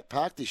held at Cat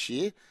Park this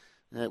year.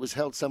 It was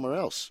held somewhere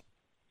else.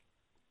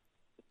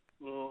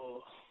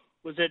 Oh,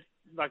 was it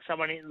like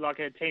someone like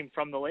a team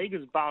from the league?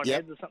 Was it Bowen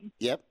Heads or something?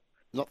 Yep.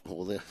 Not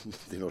well.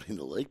 They're not in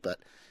the league, but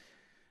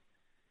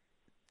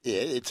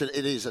yeah, it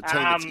is a team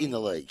that's in the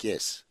league.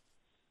 Yes.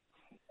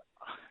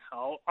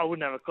 Oh, I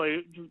wouldn't have a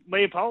clue.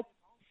 Leopold?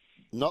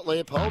 Not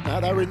Leopold. No,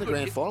 they were in the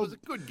grand final. It was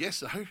a good guess,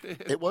 though.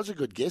 It was a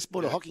good guess.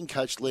 But a hockey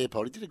coach,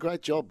 Leopold, he did a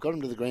great job. Got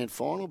him to the grand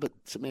final, but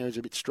St Mary's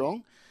a bit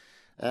strong.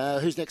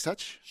 Who's next,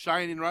 Hutch?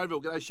 Shane in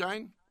Roeville. G'day,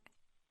 Shane.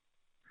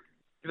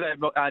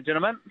 G'day,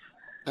 gentlemen.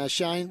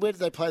 Shane, where did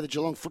they play the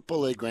Geelong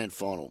Football League grand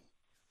final?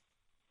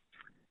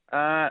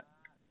 St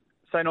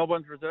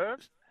Albans Reserve.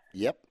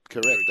 Yep,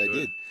 correct. They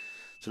did.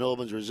 St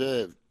Albans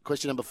Reserve.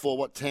 Question number 4.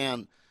 What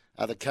town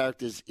are the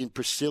characters in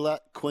Priscilla,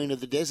 Queen of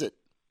the Desert?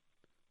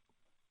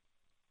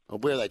 Or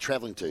where are they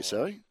travelling to,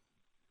 sorry?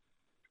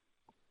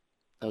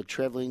 They were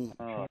travelling...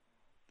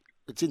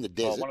 It's in the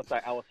desert. I want to say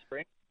Alice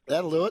Springs.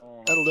 That'll do it.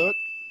 That'll do it.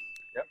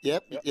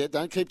 Yep. Yeah,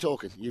 don't keep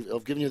talking.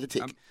 I've given you the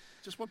tick.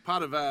 Just what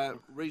part of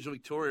regional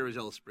Victoria is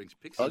Alice Springs?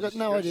 Pixies? I've got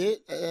no idea.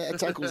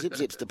 It's Uncle Zip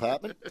Zip's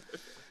department.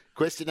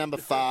 Question number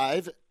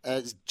 5.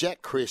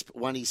 Jack Crisp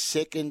won his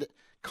second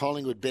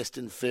Collingwood Best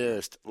and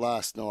Fairest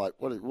last night.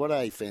 What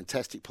a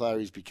fantastic player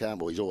he's become.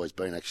 Well, he's always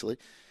been, actually.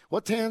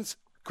 What town's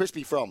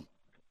Crispy from?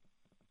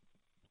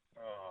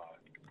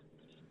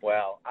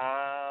 Well,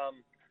 I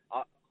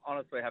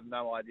honestly have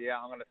no idea.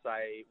 I'm going to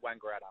say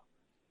Wangaratta.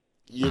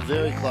 You're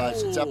very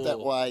close. It's up that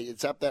way.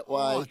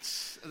 Oh,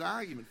 it's an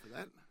argument for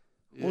that.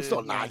 Well, it's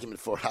not an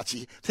argument for it,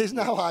 Hutchie. There's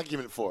no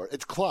argument for it.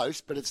 It's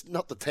close, but it's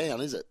not the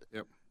town, is it?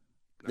 Yep.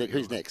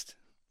 Who's next?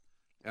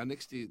 Our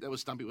next is, that was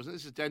Stumpy, wasn't it?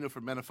 This is Daniel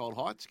from Manifold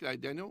Heights. G'day,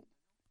 Daniel.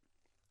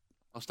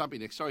 Oh, Stumpy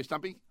next. Sorry,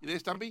 Stumpy. You there,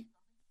 Stumpy?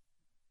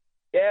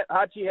 Yeah,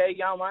 Hutchie, how you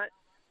going, mate?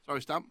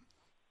 Sorry, Stump.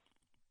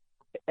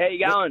 How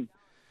you going?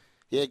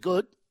 Yeah,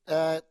 good.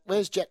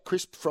 Where's Jack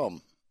Crisp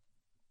from?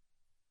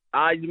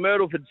 He's a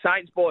Myrtleford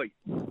Saints boy.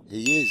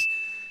 He is.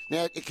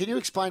 Now, can you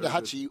explain to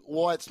Hutchie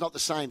why it's not the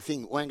same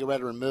thing,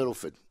 Wangaratta and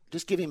Myrtleford?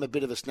 Just give him a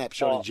bit of a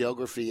snapshot in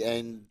geography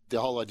and the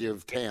whole idea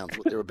of towns,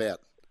 what they're about.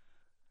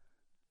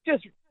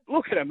 Just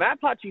look at a map,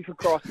 Hutchie, for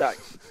Christ's sake.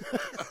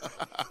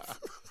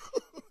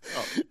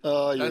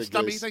 Oh, you're a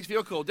Stumpy, goose. thanks for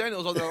your call.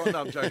 Daniel's on the line.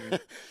 No, I'm joking.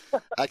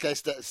 Okay,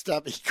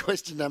 Stumpy,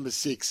 question number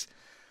 6.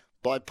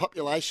 By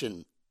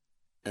population,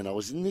 and I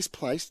was in this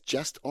place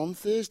just on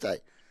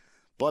Thursday.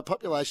 By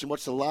population,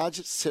 what's the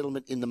largest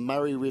settlement in the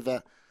Murray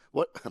River?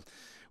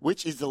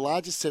 Which is the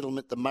largest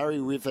settlement the Murray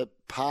River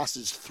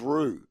passes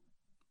through?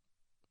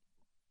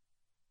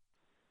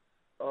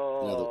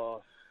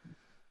 Oh.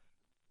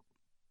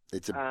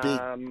 It's a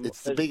big.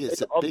 It's the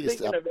biggest. I'm biggest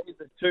thinking of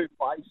either two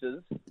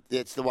places.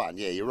 It's the one.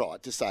 Yeah, you're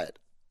right. Just say it.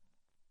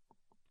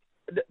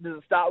 Does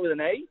it start with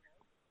an E?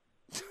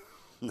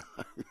 No,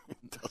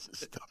 it doesn't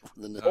start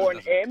with an E. Or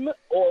an M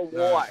or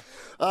a Y?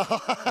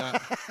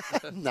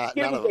 No,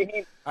 Give none us of a them.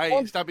 hint.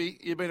 Hey, Stumpy,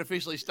 you've been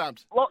officially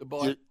stumped.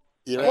 Goodbye.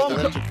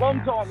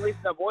 Long time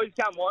listener, boys.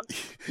 Come on.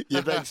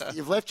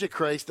 You've left your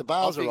crease. The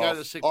bars Off are you go off. to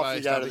the sick Off bay,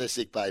 you go to Stumpy. the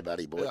sick bay,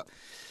 buddy boy. Yeah.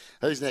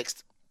 Who's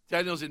next?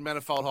 Daniel's in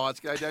Manifold Heights.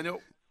 Go,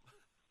 Daniel.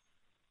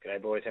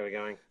 G'day, boys. How we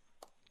going?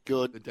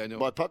 Good. Daniel.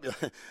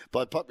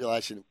 By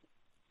population,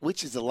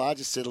 which is the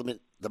largest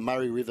settlement the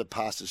Murray River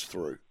passes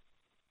through?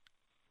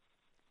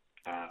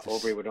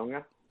 Albury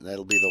Wodonga.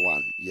 That'll be the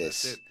one.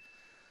 Yes. That's it.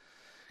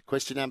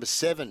 Question number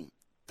 7.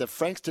 The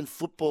Frankston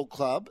Football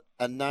Club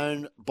are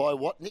known by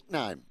what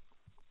nickname?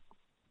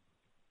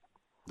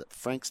 The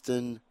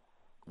Frankston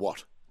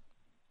what?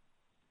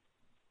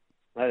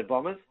 Are they the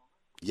Bombers?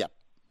 Yep,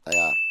 they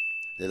are.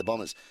 They're the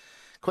Bombers.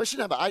 Question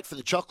number 8 for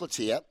the chocolates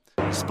here.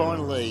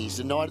 Spinalese,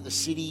 the night at the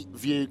City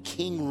View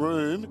King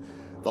Room.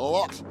 The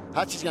lot.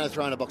 Hutchie's going to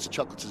throw in a box of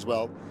chocolates as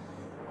well.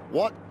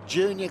 What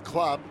junior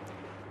club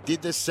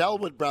did the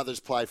Selwood brothers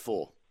play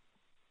for?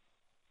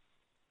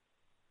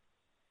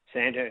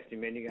 Sandhurst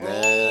in Mendigo.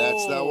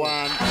 That's the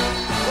one.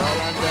 Well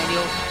done,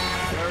 Daniel.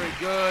 Very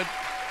good.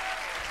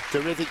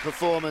 Terrific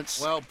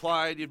performance. Well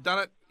played. You've done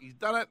it. He's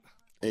done it.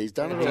 He's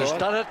done it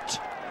all right. it.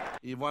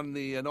 You've won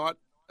the night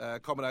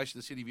accommodation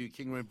at the City View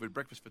King Room with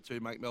breakfast for 2.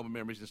 Make Melbourne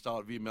memories in style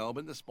at View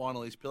Melbourne. The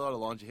Spinalese pillow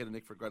aligns your head and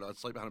neck for a great night's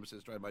sleep. 100%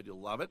 Australian made.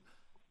 You'll love it.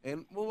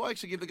 And we'll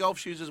actually give the golf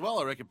shoes as well,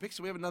 I reckon. Picks.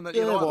 We haven't done that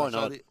yet. Yeah, either. why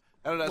So not? the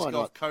Adidas Why Golf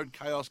not? Code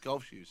Chaos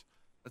golf shoes.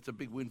 That's a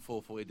big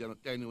windfall for you,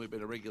 Daniel. We've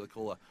been a regular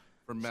caller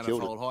from Killed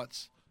Manifold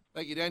Heights.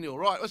 Thank you, Daniel.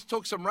 Right, let's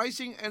talk some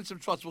racing and some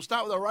trots. We'll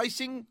start with the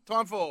racing.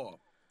 Time for...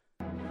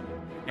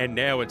 And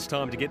now it's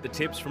time to get the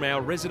tips from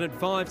our resident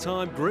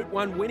 5-time Group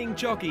 1 winning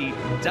jockey,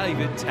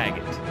 David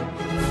Taggart.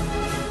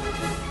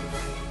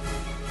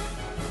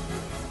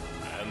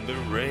 And the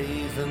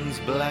ravens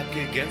black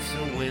against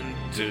the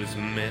winter's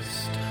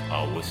mist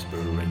are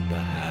whispering the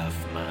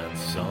half-man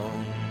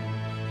song.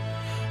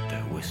 They're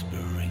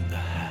whispering the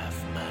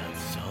half-man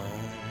song.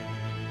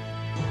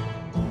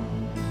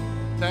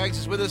 Tags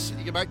is with us.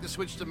 You can make the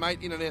switch to Mate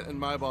Internet and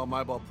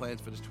mobile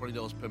plans for just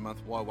 $20 per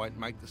month. Why wait?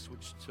 Make the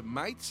switch to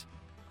Mate.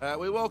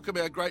 We welcome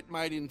our great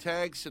mate in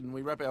Tags, and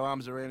we wrap our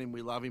arms around him.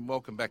 We love him.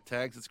 Welcome back,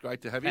 Tags. It's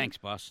great to have you. Thanks,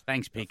 boss.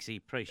 Thanks, Pixie.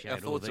 Appreciate our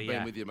it. Thoughts have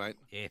been with you, mate.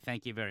 Yeah,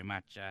 thank you very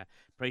much.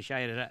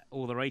 Appreciated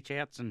all the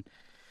reach-outs, and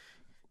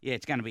yeah,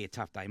 it's going to be a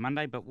tough day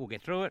Monday, but we'll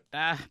get through it.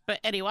 But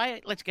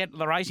anyway, let's get to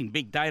the racing.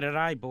 Big day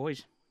today,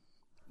 boys.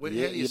 How do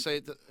you see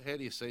it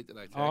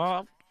today, Tags?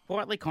 Oh,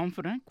 quietly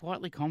confident.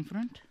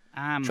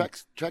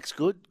 Track's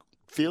good.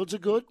 Fields are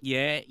good.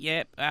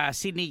 Yeah.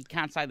 Sydney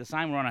can't say the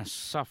same. We're on a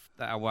soft,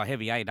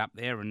 heavy 8 up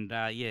there, and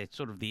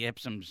sort of the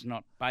Epsom's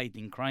not bathed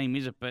in cream,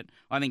 is it? But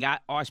I think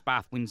Ice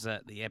Bath wins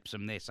the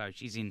Epsom there, so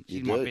she's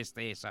my best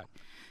there. So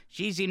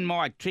she's in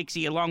my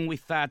Trixie along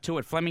with 2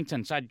 at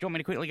Flemington. So do you want me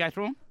to quickly go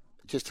through them?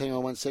 Just hang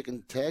on 1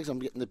 second, Tags. I'm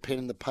getting the pen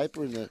and the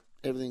paper and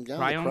everything going.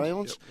 Crayons. The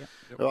crayons.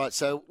 Yep. All right.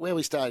 So where are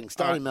we starting?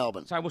 In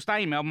Melbourne. So we'll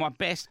stay in Melbourne. My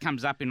best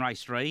comes up in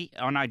race 3.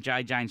 I know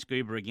JJ and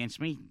Scuba against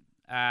me.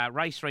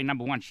 Race 3,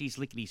 number 1, she's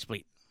lickety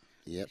split.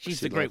 Yep, she's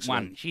the Group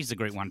 1. She's the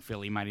Group 1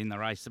 filly, mate, in the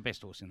race. The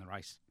best horse in the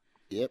race.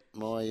 Yep,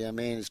 my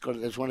man has got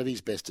it as one of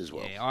his best as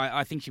well. Yeah,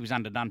 I think she was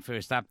underdone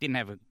first up. Didn't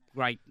have a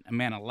great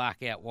amount of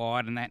luck out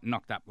wide, and that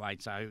knocked up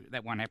late, so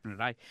that won't happen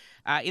today.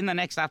 In the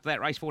next after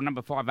that, race 4,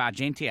 number 5,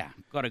 Argentia.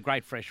 Got a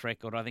great fresh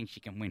record. I think she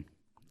can win.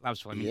 Loves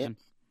Flemington.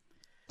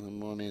 Yep.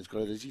 And my man's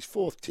got it as his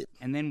 4th tip.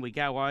 And then we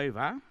go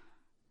over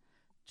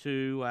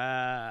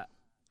to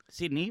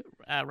Sydney,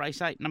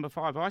 race 8, number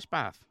 5, Ice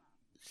Bath.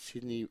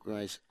 Sydney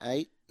race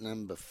 8,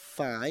 number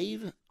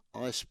 5,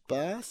 Ice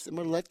Bath. And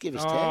what will that give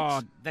us, Tags?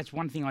 Oh, that's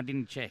one thing I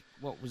didn't check.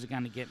 What was it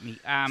going to get me?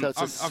 So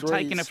I've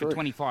taken it for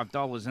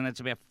 $25, and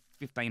that's about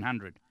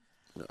 $1,500.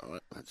 All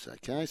right, that's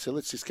okay. So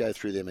let's just go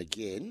through them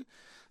again.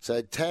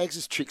 So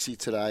Tags' Trixie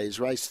today is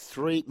race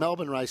 3,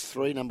 Melbourne race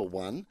 3, number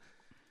 1.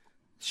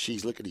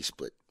 She's lickety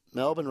split.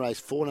 Melbourne race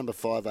 4, number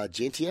 5,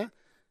 Argentia.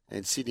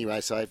 And Sydney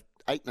race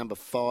 8, number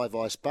 5,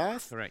 Ice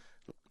Bath. Correct.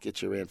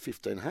 Get you around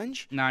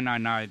 1,500.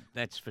 No.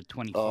 That's for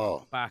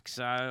 $25.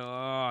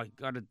 So,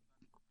 got it.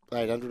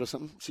 800 or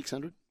something?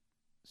 600?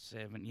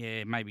 7,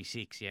 yeah, maybe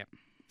 6, yeah.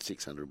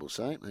 600, we'll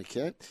say.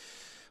 Okay.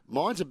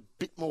 Mine's a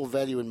bit more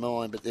value in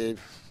mine, but I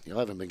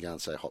haven't been going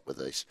so hot with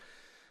these.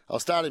 I'll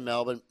start in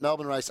Melbourne.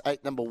 Melbourne race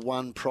 8, number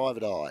 1,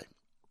 Private Eye.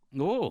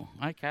 Oh,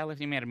 okay.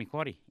 Left him out of my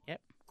quaddie. Yep.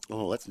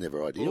 Oh, that's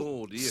never ideal.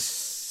 Oh, dear.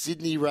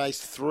 Sydney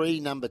race 3,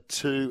 number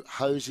 2,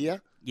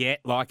 Hosier. Yeah,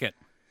 like it.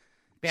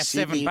 About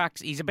Sydney,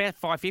 $7. He's about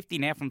 $5.50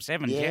 now from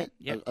 7. Yeah,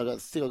 yep. I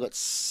think I got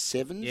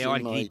 7s. Yeah, I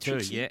in my did too.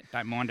 Trixie. Yeah,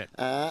 don't mind it.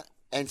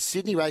 And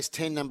Sydney race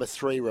 10, number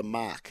 3,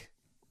 Remark.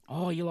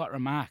 Oh, you like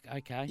Remark?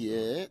 Okay.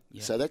 Yeah.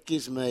 So that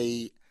gives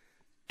me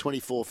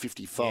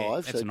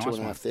 $24.55. Yeah, so nice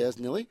 2,500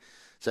 nearly.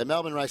 So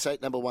Melbourne race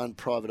 8, number 1,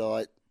 Private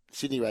Eye.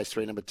 Sydney race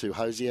 3, number 2,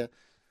 Hosier.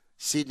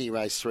 Sydney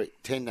race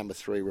 10, number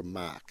 3,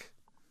 Remark.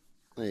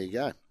 There you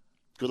go.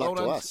 Good luck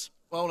to us.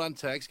 Well done,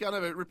 Tags. Go and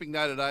have a ripping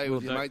day today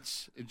with your do.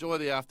 mates. Enjoy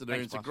the afternoon.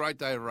 Thanks, it's a boss. great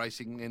day of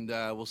racing, and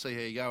we'll see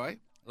how you go, eh?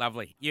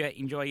 Lovely. Yeah,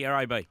 enjoy your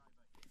OB.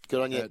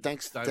 Good on you.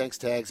 Thanks, Tags.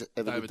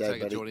 Have a David good day,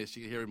 Taggart buddy. joining us.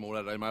 You can hear him more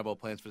today. Mobile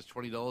plans for just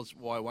 $20.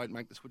 Why wait?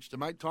 Make the switch to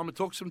Mate. Time to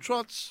talk some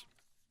trots.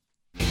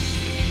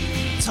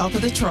 Top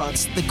of the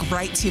Trots, the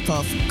great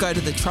tip-off. Go to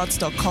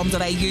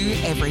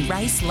thetrots.com.au, every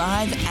race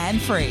live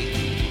and free.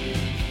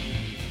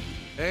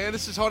 And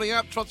this is hotting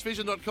up,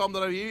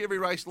 trotsvision.com.au, every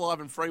race live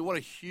and free. What a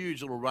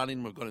huge little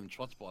run-in we've got in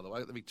trots, by the way.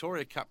 We've got the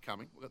Victoria Cup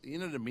coming. We've got the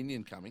Inter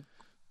Dominion coming.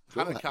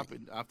 Hunter Cup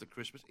after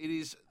Christmas.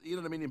 The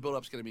Inter Dominion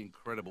build-up's going to be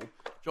incredible.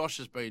 Josh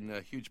has been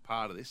a huge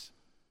part of this.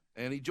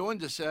 And he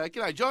joined us.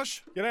 G'day,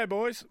 Josh. G'day,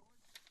 boys.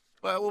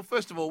 Well,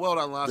 first of all, well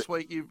done last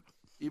week. You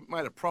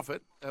made a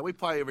profit. We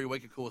play every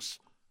week, of course,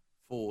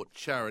 for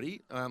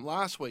charity.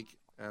 Last week,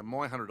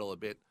 my $100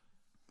 bet,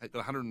 it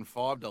got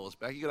 $105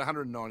 back. You got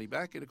 $190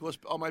 back, and of course,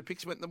 old mate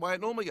Pix went the way it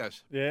normally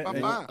goes. Yeah,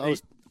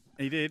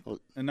 he did.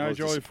 And no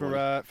joy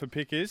for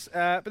Pickers,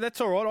 but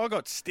that's all right. I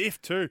got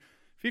stiff too,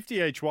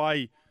 50 each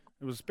way.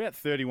 It was about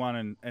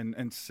 31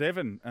 and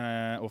 7,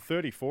 or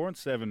 34 and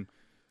 7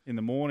 in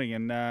the morning,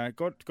 and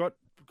got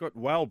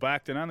well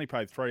backed and only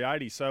paid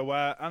 $3.80. So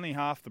only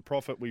half the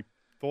profit we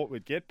thought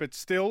we'd get, but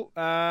still,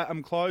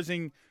 I'm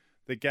closing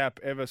the gap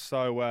ever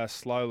so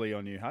slowly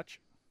on you, Hutch.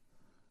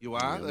 You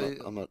are? Yeah,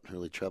 I'm not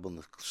really troubling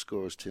the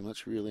scorers too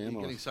much, really, am I?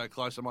 You're getting so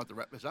close, I might have to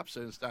wrap this up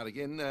soon and start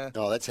again.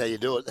 That's how you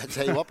do it. That's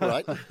how you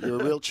operate. You're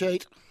a real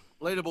cheat.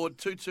 Leaderboard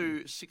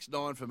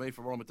 2269 for me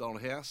from Ronald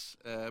McDonald House.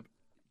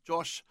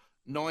 Josh,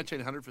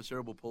 1900 for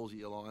Cerebral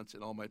Palsy Alliance,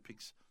 and old mate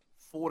Pix,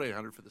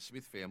 1400 for the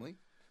Smith family.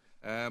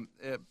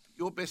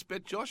 Your best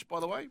bet, Josh, by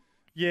the way?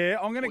 Yeah,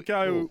 I'm going to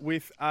go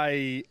with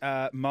a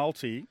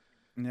multi.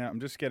 Now,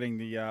 I'm just getting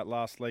the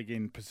last leg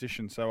in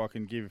position so I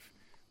can give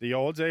the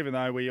odds, even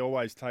though we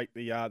always take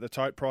the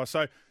tote price.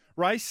 So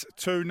race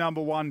 2,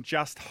 number 1,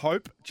 Just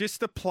Hope.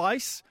 Just a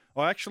place.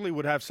 I actually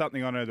would have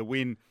something on her to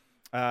win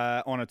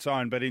on its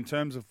own, but in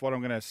terms of what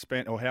I'm going to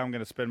spend or how I'm going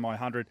to spend my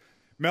 100,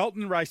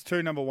 Melton race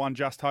 2, number 1,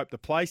 Just Hope, the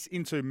place.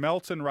 Into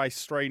Melton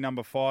race 3,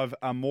 number 5,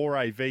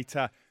 Amore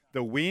Vita,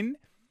 the win.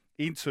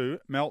 Into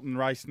Melton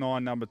race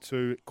 9, number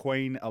 2,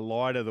 Queen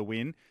Elida, the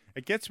win.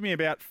 It gets me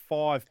about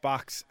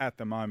 $5 at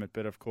the moment,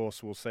 but of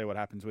course we'll see what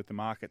happens with the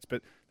markets.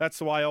 But that's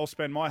the way I'll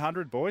spend my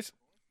 100, boys.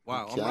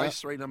 Wow, on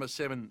race 3, number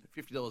 7,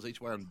 $50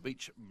 each way on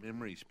Beach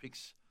Memories.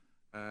 Picks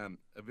a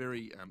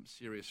very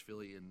serious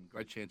filly and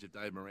great chance if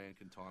Dave Moran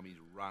can time his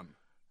run.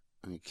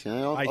 Okay,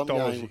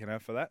 $8 you can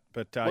have for that,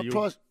 but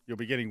you'll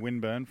be getting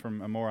Winburn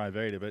from Amore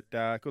Vita.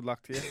 But good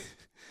luck to you.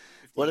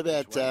 What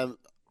about?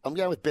 I'm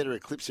going with Better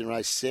Eclipse in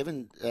race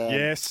 7.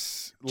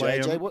 Yes,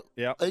 JJ. Liam. What?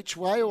 Yep. Each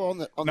way or on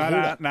the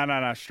hooter?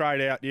 No,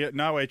 straight out.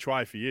 No each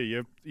way for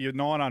you. You're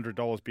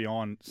 $900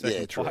 behind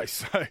second place.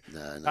 So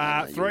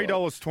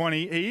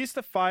 $3.20. He is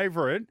the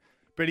favourite,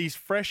 but he's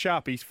fresh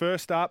up. He's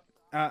first up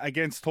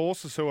against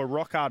horses who are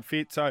rock hard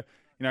fit. So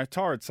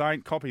Torrid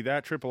Saint, copy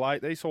that.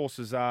 888. These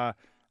horses are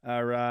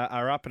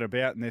up and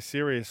about, and they're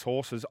serious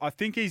horses. I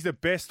think he's the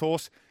best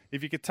horse.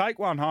 If you could take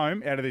one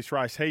home out of this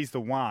race, he's the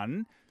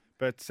one.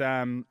 But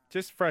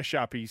just fresh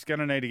up. He's going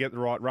to need to get the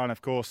right run,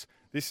 of course.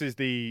 This is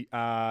the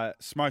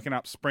Smoking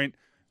Up Sprint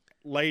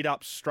lead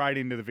up straight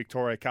into the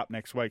Victoria Cup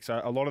next week. So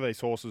a lot of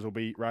these horses will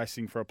be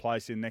racing for a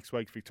place in next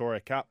week's Victoria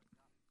Cup.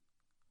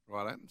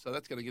 Right, so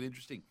that's going to get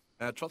interesting.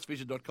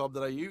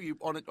 Trotsvision.com.au, you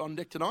on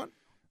deck tonight?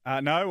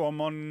 No, I'm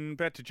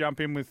about to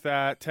jump in with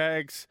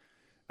Tags,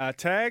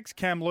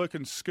 Cam, Luke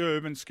and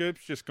Scoob. And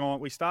Scoob's just gone.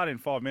 We start in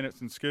 5 minutes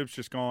and Scoob's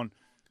just gone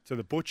to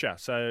the butcher.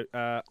 So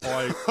I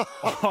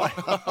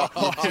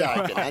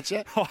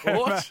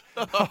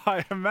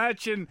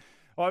imagine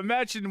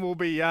we'll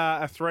be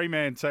a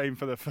 3-man team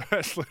for the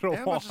first little while.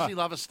 How much does he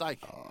love a steak?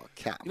 Oh,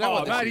 Cat. You know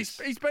what mate,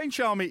 he's been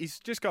showing me. He's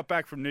just got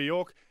back from New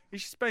York.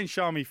 He's just been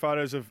showing me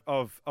photos of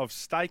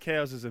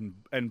steakhouses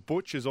and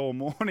butchers all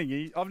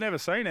morning. I've never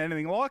seen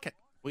anything like it.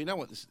 Well, you know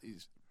what this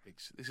is?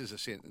 This is a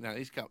sense. No,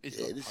 he's got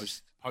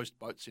post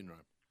boat syndrome.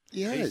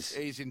 Yes,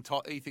 he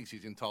thinks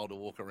he's entitled to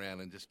walk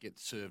around and just get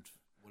served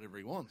whatever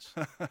he wants.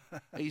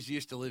 He's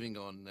used to living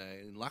on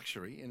in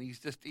luxury, and he's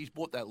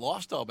brought that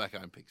lifestyle back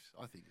home. Picks,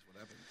 I think, is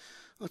what happens.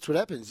 That's what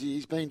happens.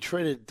 He's been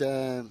treated,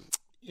 to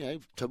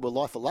a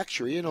life of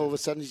luxury, and all of a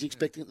sudden he's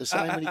expecting it the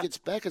same when he gets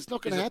back. It's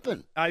not going to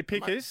happen. Hey,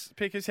 Pickers,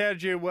 how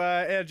did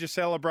you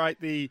celebrate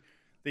the?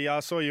 I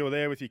saw you were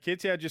there with your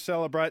kids. How did you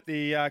celebrate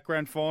the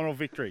grand final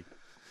victory?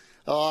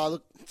 Oh,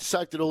 look,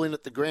 soaked it all in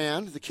at the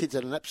ground. The kids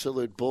had an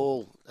absolute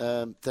ball.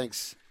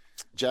 Thanks,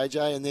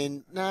 JJ. And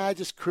then,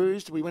 just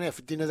cruised. We went out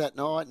for dinner that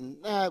night, and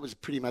it was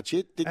pretty much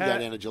it. Didn't go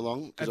down to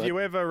Geelong. Have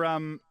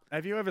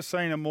you ever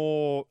seen a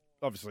more,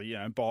 obviously,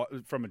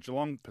 from a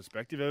Geelong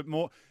perspective,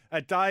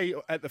 a day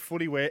at the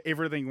footy where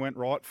everything went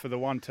right for the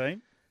one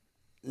team?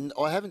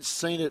 I haven't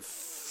seen it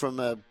from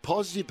a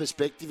positive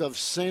perspective. I've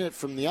seen it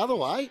from the other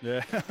way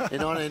in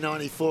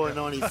 1994 and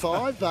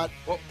 95. But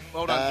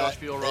well done, Josh,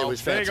 for your role. It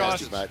was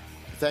fantastic, mate.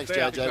 Thanks,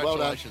 JJ. Well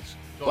done.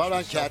 Well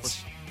done,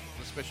 Cats.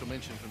 A special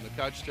mention from the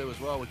coach too as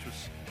well, which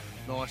was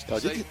nice to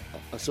see.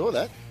 I saw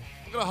that.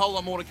 We've got a whole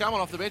lot more to come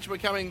on Off the Bench. We're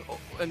coming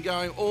and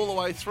going all the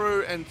way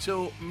through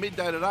until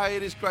midday today.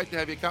 It is great to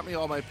have your company.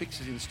 Old Mate Picks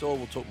is in store.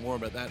 We'll talk more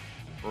about that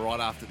right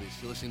after this.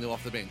 You're listening to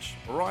Off the Bench,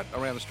 right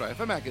around Australia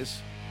for Maccas.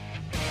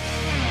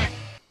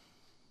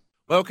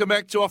 Welcome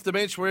back to Off the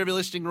Bench, wherever you're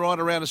listening right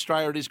around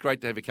Australia. It is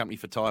great to have your company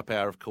for Tyre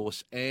Power, of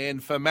course,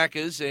 and for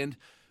Maccas. And,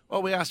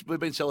 we've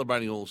been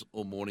celebrating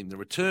all morning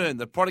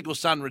the prodigal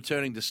son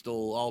returning to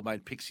stall. Old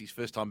Mate Pixie's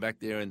first time back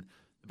there in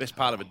the best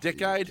part of a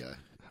decade.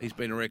 He's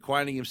been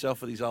reacquainting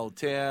himself with his old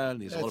town.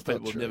 There's a lot of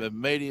people who've never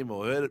met him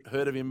or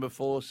heard of him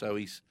before, so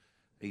he's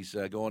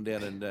gone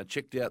down and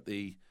checked out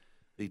the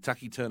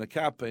Tucky Turner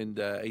Cup,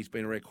 and he's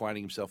been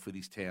reacquainting himself with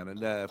his town.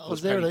 And I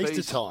was there at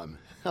Easter time.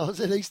 I was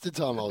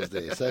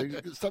there. So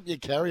stop your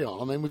carry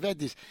on. I mean, we've had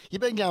this.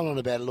 You've been going on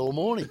about it all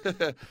morning.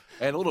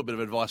 And a little bit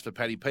of advice for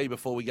Paddy P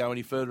before we go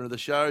any further into the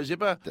show,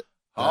 Zipper.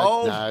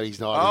 No, he's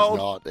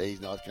not.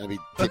 He's not going to be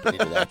tipping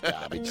into that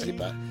garbage,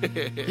 Zipper.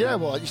 You know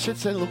what? You should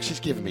see the look she's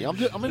giving me. I'm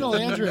in a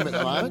lounge room at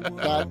the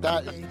moment.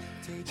 But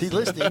she's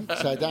listening,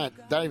 so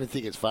don't even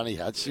think it's funny,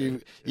 Hutch.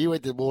 You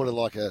went to water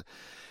like a.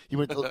 You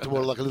went to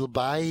water like a little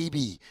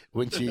baby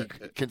when she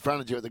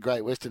confronted you at the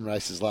Great Western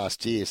races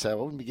last year, so I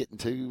wouldn't be getting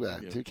too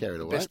carried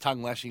away. Best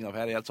tongue lashing I've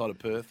had outside of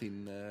Perth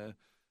in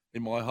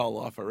my whole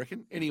life, I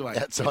reckon. Anyway,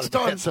 outside of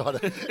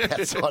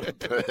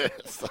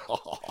Perth.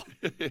 Oh.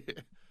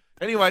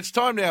 Anyway, it's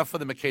time now for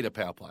the Makita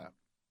Power Player.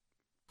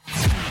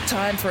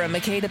 Time for a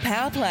Makita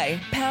Power Play.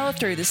 Power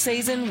through the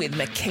season with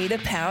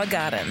Makita Power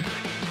Garden.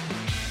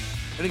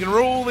 And you can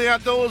rule the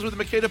outdoors with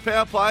the Makita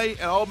Power Play.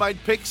 And Old Mate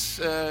Picks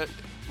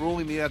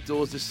ruling the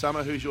outdoors this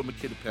summer. Who's your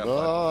Makita Power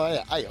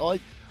Play? Oh,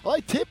 I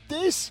tipped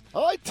this.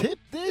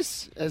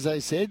 As I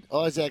said,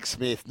 Isaac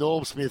Smith,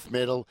 Norm Smith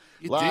medal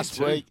last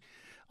week.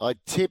 I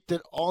tipped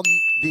it on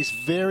this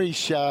very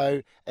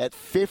show at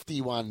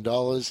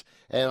 $51,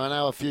 and I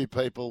know a few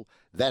people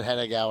that had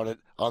a go at it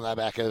on the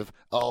back of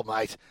old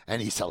mate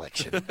and his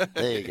selection.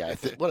 There you go.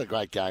 What a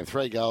great game.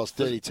 3 goals,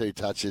 32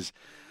 touches,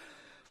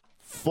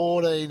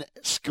 14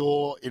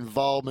 score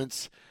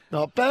involvements.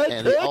 Not bad,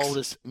 and Perks. the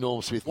oldest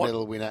Norm Smith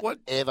medal winner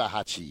ever,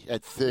 Hutchie,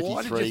 at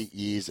 33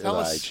 years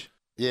of age.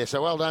 Yeah,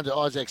 so well done to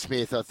Isaac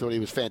Smith. I thought he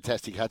was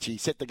fantastic, Hutchie.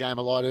 Set the game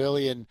alight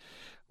early and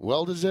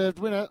well-deserved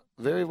winner.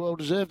 Very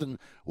well-deserved, and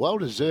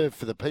well-deserved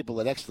for the people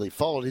that actually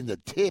followed in the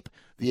tip,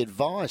 the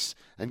advice,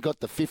 and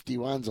got the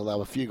 51s, although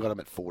a few got them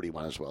at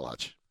 41 as well,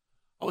 Hutch.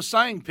 I was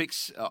saying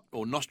Pix,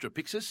 or Nostra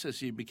Pixis, as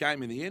you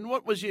became in the end.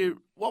 What were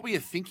you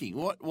thinking?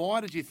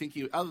 Why did you think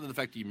other than the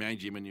fact you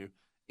managed him and you're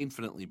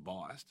infinitely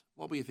biased,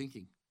 what were you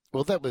thinking?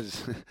 Well, that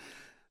was...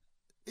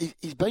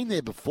 he's been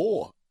there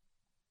before.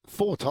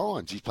 4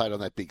 times he's played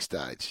on that big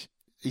stage.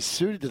 He's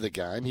suited to the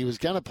game. He was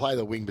going to play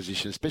the wing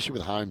position, especially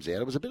with Holmes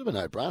out. It was a bit of a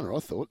no-brainer, I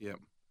thought. Yeah.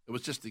 It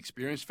was just the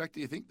experience factor,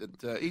 you think?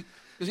 That he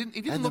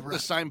didn't look the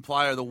same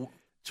player the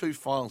 2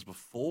 finals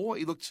before.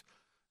 He looked...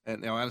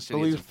 And now I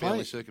understand he had some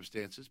family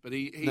circumstances, but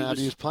he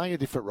was playing a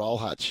different role,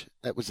 Hutch.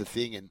 That was the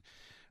thing. And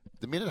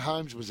the minute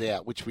Holmes was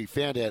out, which we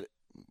found out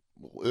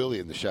early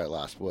in the show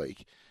last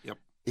week,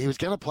 he was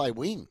going to play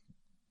wing.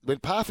 When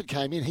Parfitt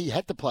came in, he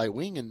had to play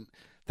wing, and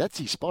that's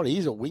his spot.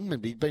 He's a wingman,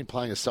 but he'd been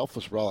playing a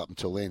selfless role up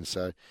until then.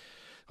 So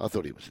I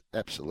thought he was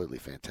absolutely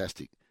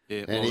fantastic.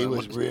 Yeah, and he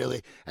was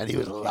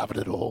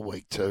loving it all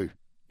week too.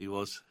 He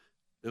was.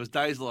 There was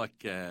days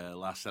like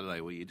last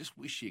Saturday where you just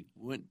wish you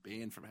weren't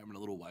banned from having a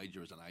little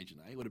wager as an agent,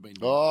 eh? Would have been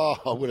I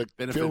would have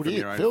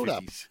filled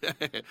up.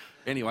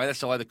 Anyway, that's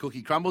the way the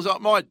cookie crumbles.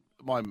 My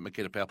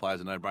Makita Power player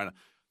is a no-brainer.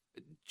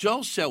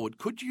 Joel Selwood,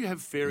 could you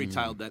have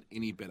fairy-tailed that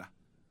any better?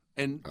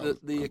 And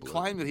the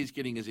acclaim that he's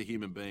getting as a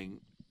human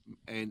being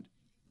and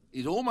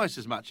is almost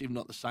as much, if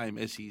not the same,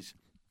 as his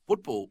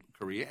football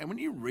career. And when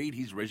you read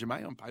his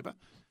resume on paper,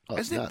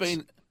 has there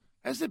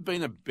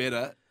been a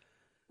better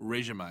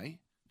resume?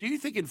 Do you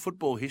think in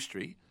football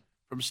history,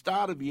 from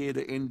start of time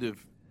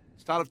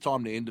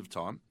to end of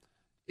time,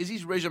 is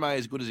his resume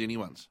as good as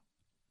anyone's?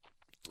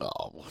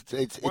 Oh,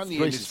 it's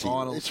recency.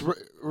 It's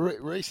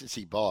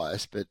recency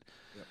bias, but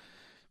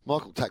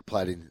Michael Tuck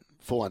played in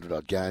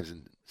 400-odd games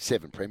and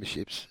 7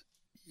 premierships.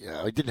 He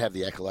didn't have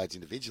the accolades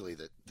individually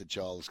that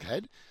Giles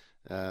had.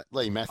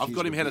 Lee Matthews. I've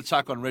got him ahead of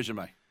Tuck on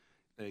resume.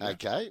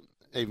 Okay,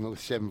 even with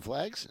 7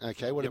 flags.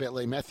 Okay, what about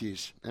Lee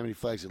Matthews? How many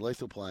flags did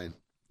Lethal play in?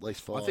 At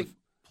least 5. I think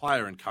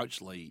player and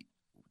coach Lee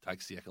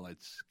takes the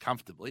accolades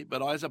comfortably,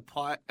 but as a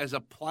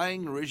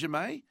playing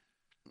resume,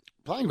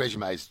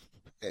 is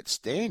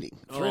outstanding.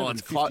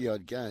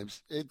 350-odd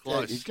games.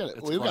 He's going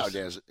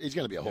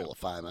to be a Hall of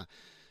Famer.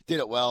 Did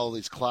it well.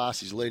 His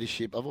class, his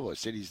leadership. I've always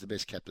said he's the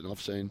best captain I've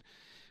seen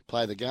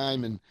play the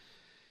game, and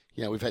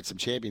we've had some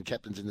champion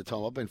captains in the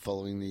time I've been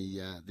following the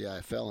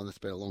AFL, and it's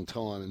been a long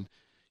time. And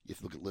you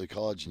look at Luke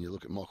Hodge and you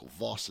look at Michael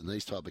Voss and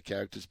these type of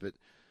characters, but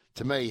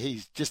to me,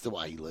 he's just the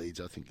way he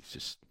leads. I think it's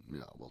just,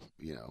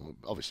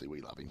 obviously we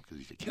love him because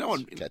he's a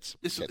Cats.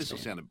 This will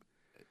sound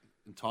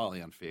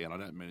entirely unfair, and I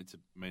don't mean it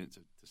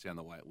to sound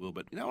the way it will,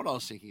 but you know what I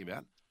was thinking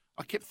about?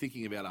 I kept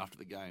thinking about after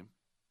the game,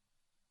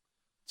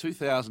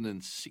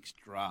 2006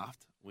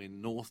 draft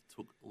when North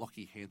took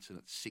Lockie Hansen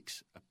at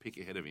 6, a pick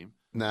ahead of him.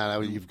 No,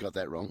 you've got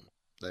that wrong.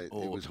 It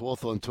was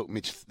Hawthorn took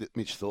Mitch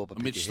Thorpe.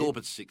 Mitch Thorpe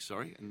at 6,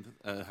 sorry, and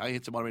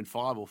Hansen might have been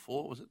 5 or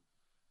 4, was it?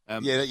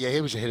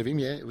 He was ahead of him,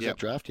 It was that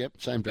draft,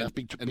 Same draft.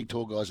 Big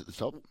tall guys at the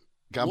top.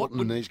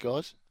 Gumbleton and these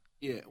guys.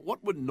 Yeah.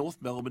 What would North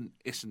Melbourne,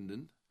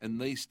 Essendon, and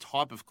these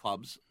type of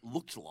clubs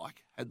looked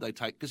like had they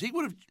taken... Because he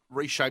would have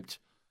reshaped,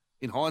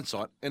 in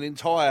hindsight, an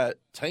entire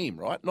team,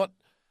 right? Not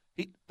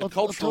the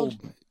cultural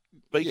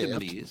beacon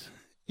that he is.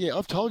 Yeah,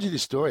 I've told you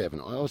this story,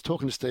 haven't I? I was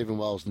talking to Stephen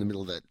Wells in the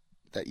middle of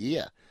that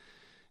year,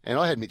 and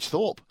I had Mitch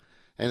Thorpe,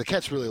 and the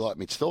Cats really liked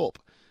Mitch Thorpe.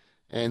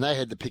 And they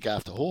had the pick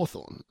after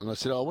Hawthorn. And I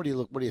said, what are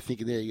you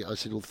thinking there? I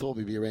said, well, Thorpe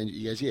will be around.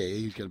 He goes, yeah,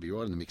 he's going to be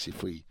right in the mix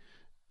if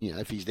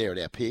he's there at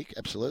our pick,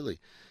 absolutely.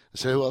 I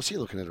said, who else are you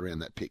looking at around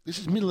that pick? This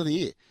is middle of the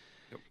year.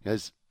 He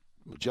goes,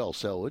 Joel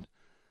Selwood. I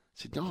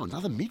said, no,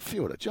 another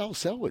midfielder, Joel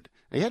Selwood.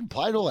 And he hadn't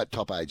played all that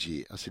top age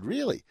year. I said,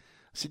 really?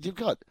 I said, you've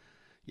got,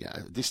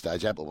 at this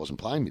stage, Apple wasn't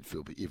playing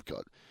midfield, but you've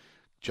got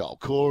Joel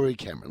Corey,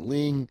 Cameron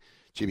Ling,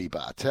 Jimmy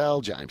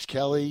Bartell, James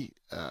Kelly.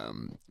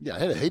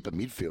 Had a heap of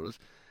midfielders.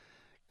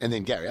 And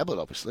then Gary Ablett,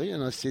 obviously.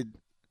 And I said,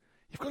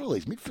 you've got all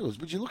these midfielders.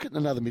 Would you look at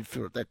another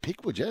midfielder at that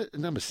pick, would you? At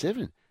number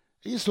 7.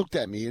 He just looked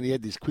at me and he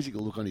had this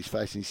quizzical look on his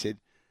face and he said,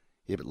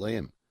 yeah, but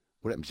Liam,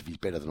 what happens if he's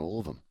better than all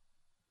of them?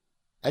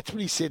 That's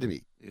what he said to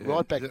me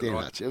right back then.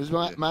 Right. It was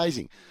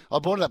amazing. I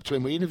brought it up to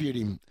him. We interviewed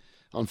him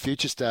on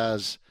Future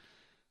Stars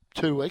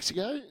 2 weeks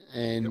ago.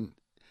 And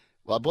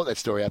I brought that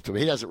story up to him.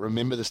 He doesn't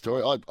remember the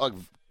story. I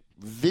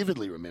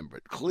vividly remember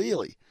it,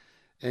 clearly.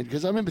 And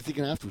because I remember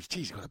thinking afterwards,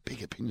 geez, he's got a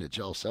big opinion of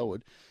Joel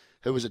Selwood,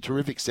 who was a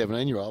terrific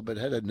 17-year-old but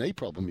had a knee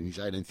problem in his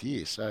 18th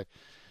year. So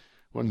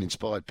what an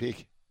inspired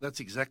pick. That's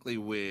exactly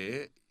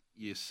where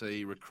you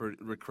see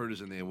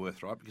recruiters in their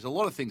worth, right? Because a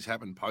lot of things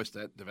happen post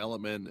that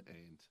development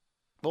and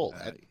Well,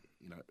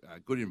 a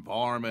good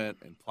environment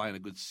and playing a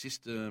good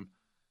system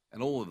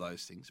and all of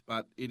those things.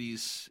 But it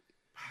is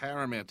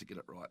paramount to get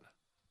it right.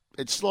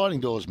 It's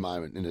sliding doors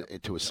moment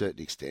to a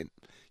certain extent.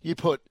 You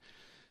put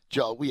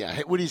Joel,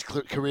 would his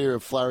career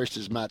have flourished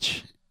as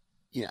much,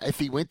 if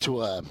he went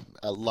to a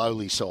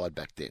lowly side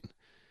back then?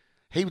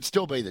 He would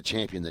still be the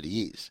champion that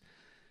he is.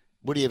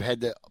 Would he have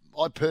had the?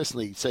 I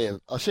personally see a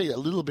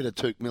little bit of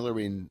Tuke Miller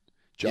in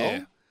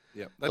Joel.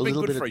 Yeah. They've been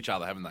good for each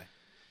other, haven't they?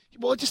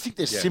 Well, I just think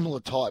they're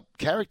similar type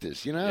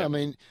characters. I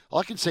mean,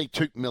 I can see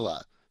Tuke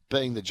Miller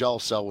being the Joel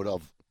Selwood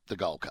of the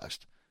Gold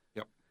Coast.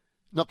 Yep.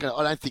 I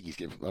don't think he's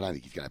going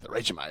to have the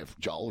resume of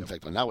Joel. In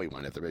fact, I know he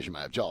won't have the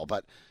resume of Joel,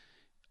 but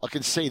I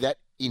can see that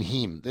in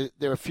him.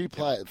 There are few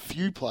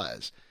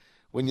players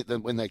when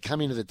they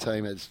come into the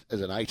team as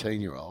an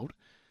 18-year-old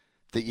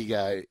that you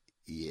go,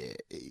 yeah,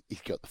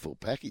 he's got the full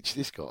package.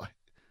 This guy,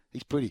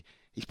 he's pretty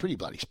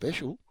bloody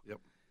special. Yep.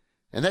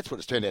 And that's what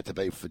it's turned out to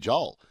be for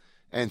Joel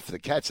and for the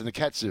Cats. And the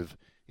Cats have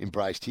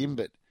embraced him,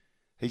 but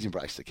he's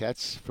embraced the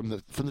Cats from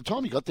the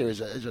time he got there as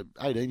an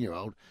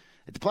 18-year-old.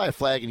 And to play a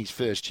flag in his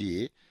first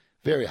year,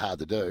 very hard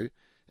to do,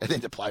 and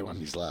then to play one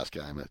in his last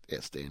game,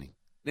 outstanding.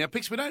 Now,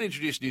 Pix, we don't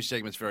introduce new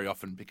segments very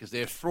often because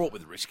they're fraught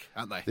with risk,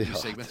 aren't they? New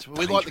segments.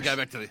 We like to go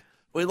back to the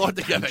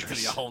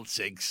old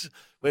segs.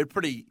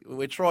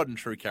 We're tried and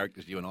true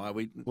characters, you and I.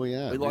 We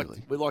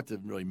like to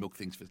really milk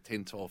things for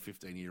 10, 12,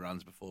 15-year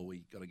runs before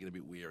we got to get a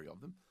bit weary of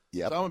them.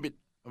 Yep. So I'm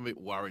a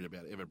bit worried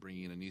about ever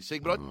bringing in a new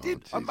seg. But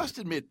I must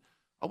admit,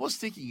 I was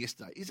thinking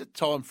yesterday, is it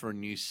time for a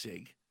new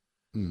seg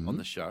on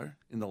the show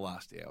in the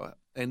last hour?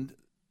 And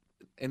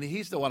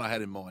here's the one I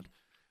had in mind.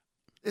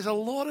 There's a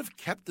lot of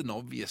Captain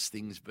Obvious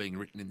things being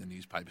written in the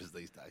newspapers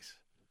these days.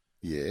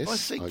 Yes, I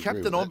see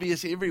Captain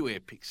Obvious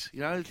everywhere, Pix.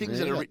 Things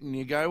that are written,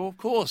 you go, well, of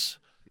course.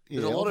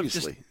 There's a lot of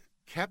just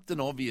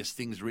Captain Obvious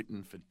things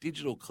written for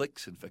digital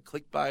clicks and for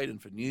clickbait and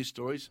for news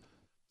stories.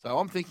 So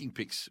I'm thinking,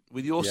 Pix,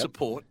 with your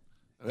support,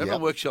 whoever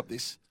workshop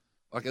this,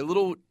 like a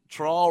little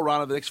trial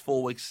run of the next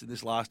 4 weeks in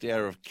this last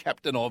hour of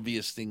Captain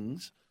Obvious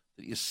things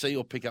that you see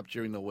or pick up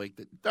during the week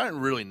that don't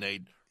really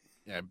need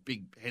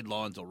big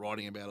headlines or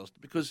writing about us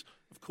because,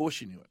 of course,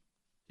 you knew it.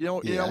 You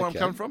know where I'm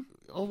coming from?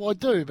 Oh, I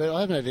do, but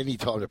I haven't had any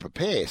time to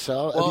prepare.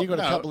 So have you got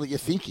a couple that you're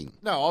thinking?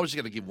 No, I was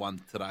just going to give one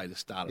today to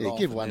start it off.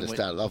 Give one to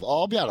start it off.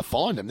 I'll be able to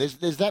find them.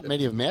 There's that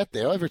many of them out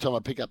there. Every time I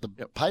pick up the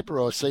paper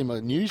or I see my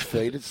news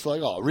feed, it's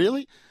like, oh,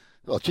 really?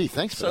 Oh, gee,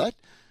 thanks for that.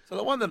 So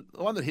the one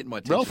that hit my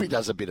attention. Ralphie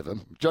does a bit of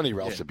them. Johnny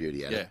Ralph's a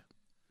beauty at it.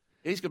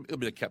 He's got a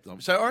bit of Captain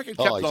Obvious. So I reckon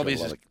Captain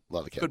Obvious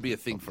could be a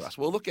thing for us.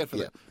 Well, look out for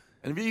that.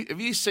 And if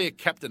you see a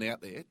captain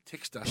out there,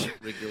 text us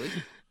regularly.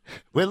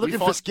 We're looking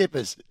for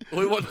skippers.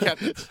 We want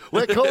captains.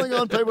 We're calling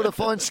on people to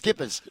find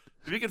skippers.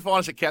 If you can find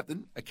us a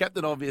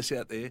Captain Obvious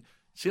out there,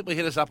 simply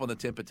hit us up on the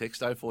Temper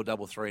text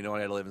 0433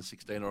 9811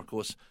 16, or of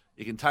course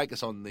you can take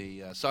us on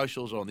the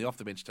socials or on the Off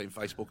the Bench Team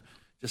Facebook.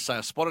 Just say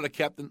I spotted a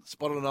captain,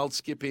 spotted an old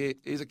skip here.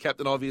 Here's a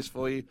Captain Obvious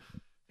for you.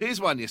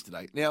 Here's one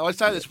yesterday. Now I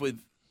say this with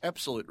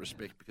absolute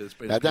respect because it's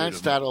been. Now don't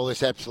start all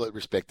this absolute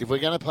respect. If we're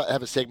going to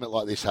have a segment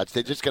like this, Hutch,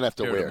 they're just going to have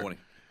to wear it.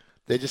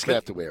 They're just going to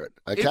have to wear it,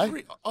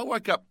 okay? I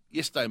woke up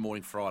yesterday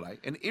morning, Friday,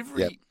 and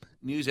every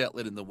news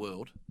outlet in the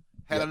world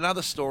had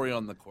another story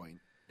on the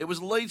Queen. It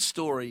was lead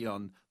story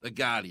on The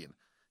Guardian,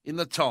 in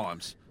The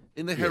Times,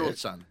 in The Herald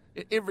Sun,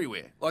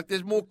 everywhere. Like,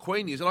 there's more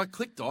Queen news. And I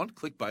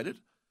clickbaited.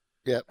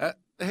 The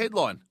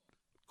headline,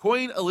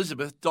 Queen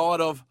Elizabeth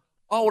died of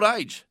old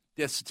age,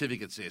 death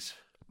certificate says.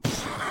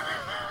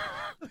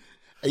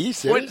 Are you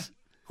serious?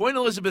 Queen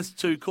Elizabeth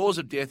II cause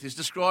of death is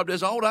described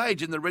as old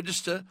age in the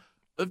Register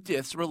of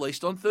Deaths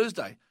released on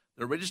Thursday.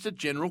 The Registrar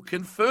General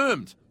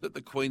confirmed that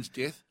the Queen's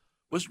death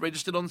was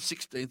registered on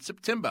 16th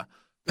September.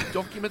 The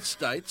document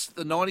states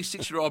the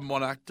 96-year-old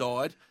monarch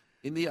died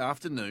in the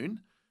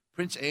afternoon.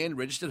 Prince Anne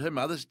registered her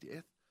mother's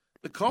death.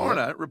 The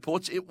coroner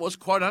reports it was,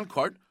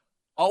 quote-unquote,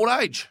 old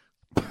age.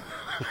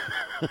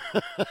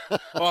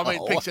 I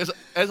mean, Pix,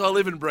 as I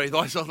live and breathe,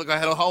 I felt like I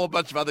had a whole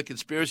bunch of other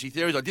conspiracy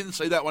theories. I didn't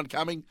see that one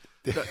coming.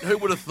 Who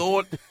would have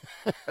thought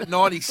at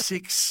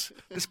 96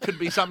 this could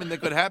be something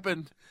that could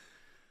happen?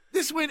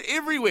 This went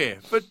everywhere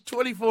for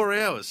 24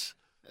 hours.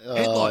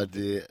 Headline,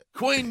 dear.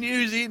 Queen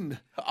news in.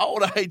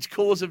 Old age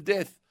cause of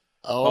death.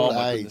 Old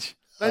age.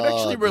 They've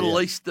actually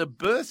released the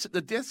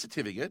death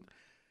certificate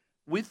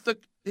with the,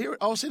 here,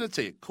 I'll send it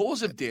to you.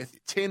 Cause of death,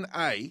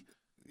 10A.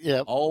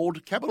 Yeah.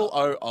 Old, capital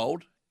O,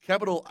 old,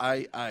 capital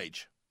A,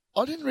 age.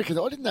 I didn't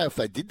know if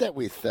they did that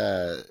with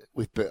I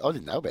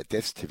didn't know about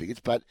death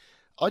certificates, but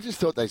I just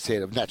thought they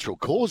said of natural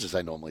causes,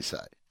 they normally say.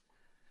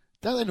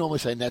 Don't they normally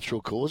say natural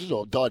causes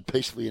or died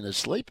peacefully in his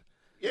sleep?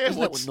 Yeah,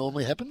 Isn't that what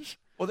normally happens?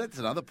 Well, that's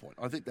another point.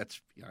 I think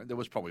that's, there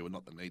was probably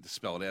not the need to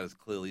spell it out as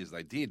clearly as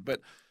they did, but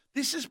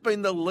this has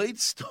been the lead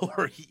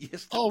story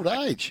yesterday. Old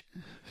age.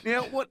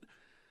 Now, what?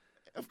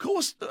 Of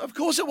course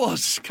it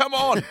was. Come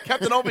on,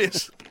 Captain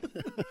Obvious.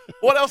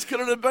 What else could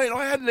it have been?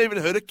 I hadn't even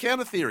heard of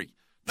counter theory.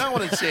 No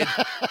one had said.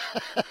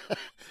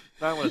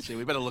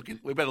 We better look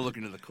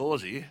into the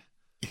cause here.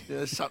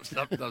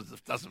 Something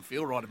doesn't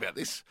feel right about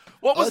this.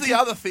 What was the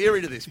other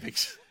theory to this,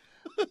 Pix?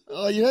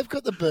 Oh, you have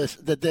got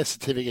the death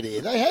certificate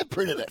here. They have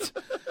printed it.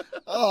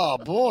 Oh,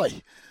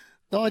 boy.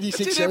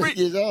 96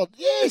 years old.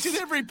 Yes. It's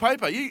in every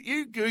paper.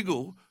 You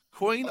Google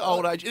Queen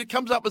old age. It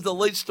comes up as the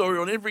lead story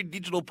on every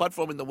digital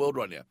platform in the world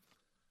right now.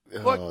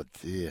 Oh,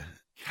 dear.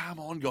 Come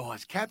on,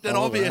 guys. Captain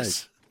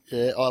Obvious.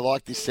 Yeah, I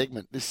like this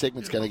segment. This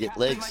segment's going to get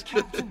legs.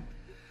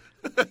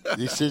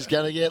 This is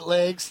going to get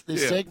legs,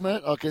 this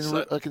segment. I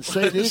can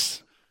see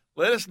this.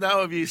 Let us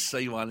know if you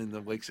see one in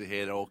the weeks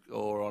ahead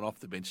or on Off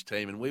the Bench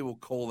team, and we will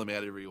call them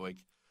out every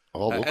week.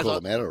 Oh, we'll call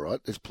them out, all right.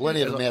 There's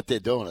plenty of them out there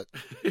doing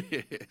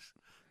it. Yes.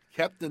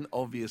 Captain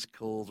Obvious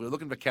calls. We're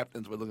looking for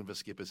captains. We're looking for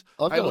skippers.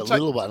 I've got a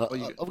little one. I've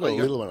got a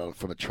little one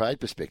from a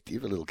trade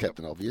perspective, a little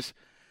Captain Obvious.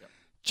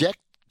 Yep.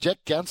 Jack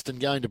Gunston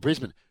going to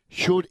Brisbane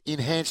should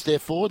enhance their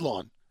forward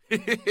line.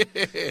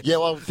 Yeah,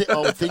 I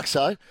would think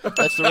so.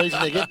 That's the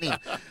reason they're getting him.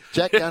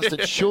 Jack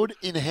Gunston should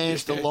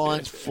enhance the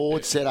Lions'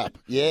 forward setup.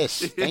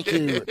 Yes, thank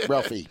you,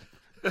 Ralphie.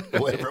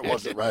 Whoever it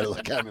was that wrote it,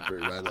 I can't remember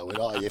who wrote it. I went,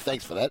 oh, yeah,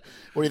 thanks for that.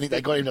 What do you think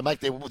they got him to make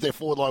their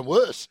forward line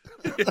worse?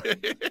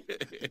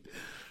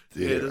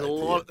 There's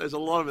a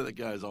lot of it that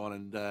goes on,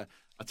 and I'll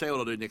tell you what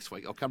I'll do next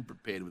week. I'll come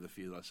prepared with a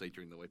few that I see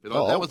during the week. But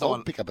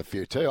I'll pick up a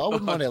few too. I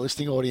wouldn't mind our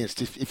listening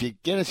audience if you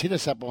hit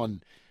us up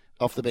on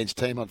Off the Bench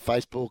team on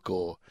Facebook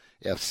or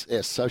our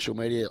social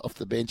media Off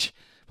the Bench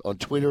on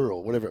Twitter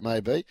or whatever it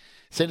may be.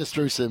 Send us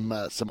through some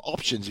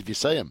options if you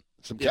see them,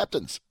 some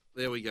captains.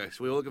 There we go.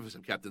 So we were looking for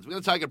some captains. We're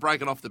going to take a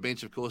break on Off the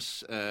Bench, of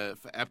course,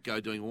 for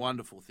APCO doing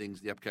wonderful things,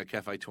 the APCO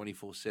Cafe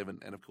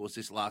 24/7, and of course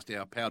this last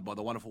hour powered by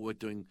the wonderful work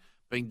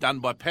being done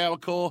by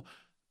PowerCore.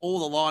 All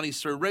the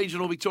lineys through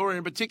regional Victoria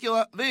in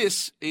particular.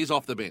 This is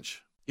Off the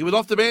Bench. He was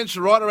off the bench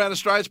right around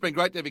Australia. It's been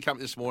great to have you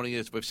company this morning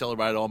as we've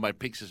celebrated Old Mate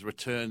Pix's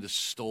return to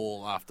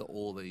stall after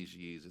all these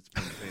years. It's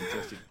been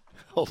fantastic.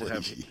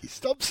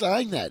 Stop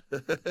saying that.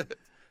 To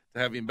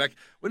have him back.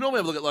 We normally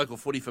have a look at local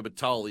footy for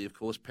Batoli, of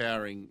course,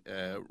 powering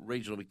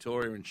regional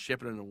Victoria and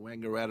Shepparton and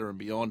Wangaratta and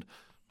beyond,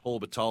 Paul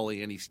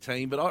Batoli and his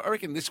team. But I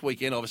reckon this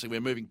weekend, obviously,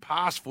 we're moving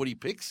past footy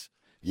picks.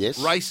 Yes.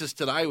 Races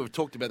today. We've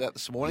talked about that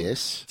this morning.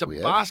 Yes. It's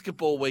a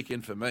basketball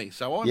weekend for me.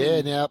 So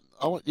now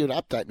I want you to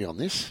update me on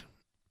this.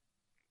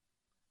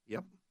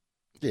 Yep.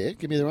 Yeah,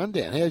 give me the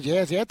rundown.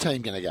 How's our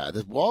team going to go?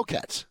 The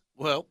Wildcats.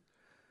 Well,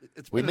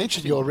 we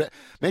mentioned your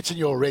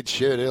red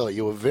shirt earlier.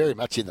 You were very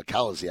much in the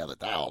colours the other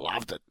day. I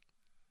loved it.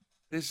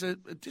 There's a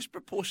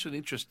disproportionate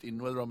interest in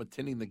whether I'm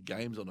attending the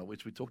games or not,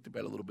 which we talked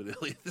about a little bit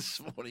earlier this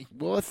morning.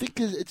 Well, I think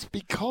it's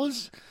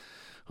because.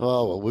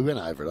 Oh well, we went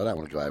over it. I don't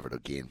want to go over it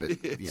again, but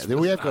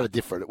we have got a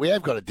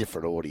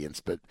different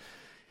audience. But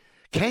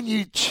can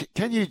you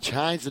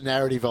change the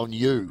narrative on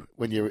you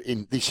when you're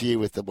in this year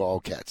with the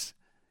Wildcats?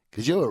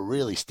 Because you were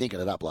really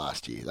stinking it up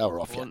last year. They were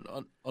off you.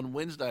 On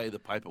Wednesday, the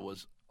paper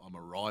was I'm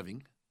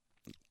arriving.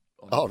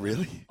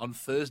 Really? On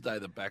Thursday,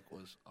 the back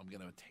was I'm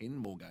going to attend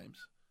more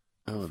games.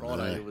 Oh,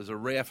 Friday, it was a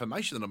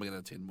reaffirmation that I'm going to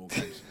attend more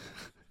games.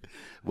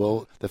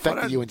 Well, the fact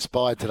that you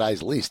inspired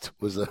today's list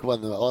was the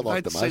one that I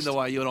liked the most. They'd seen the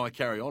way you and I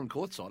carry on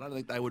courtside. I don't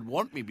think they would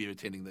want me to be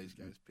attending these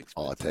games.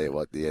 I tell you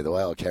what, the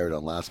way I carried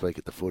on last week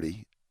at the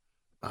footy,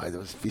 there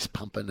was fist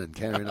pumping and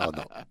carrying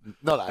on.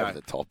 Not over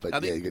the top,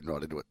 but getting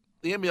right into it.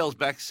 The NBL's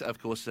back, of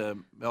course,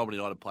 Melbourne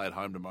United play at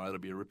home tomorrow. It'll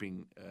be a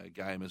ripping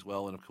game as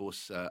well. And, of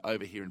course,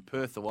 over here in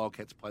Perth, the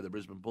Wildcats play the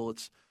Brisbane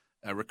Bullets.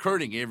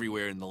 Recruiting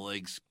everywhere in the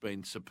league's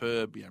been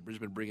superb.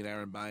 Brisbane bringing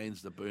Aaron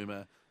Baines, the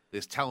Boomer.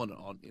 There's talent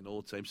in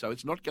all teams. So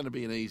it's not going to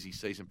be an easy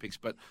season picks.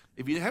 But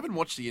if you haven't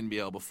watched the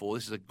NBL before,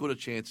 this is a good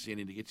chance to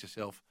get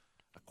yourself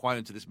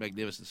acquainted to this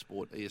magnificent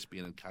sport,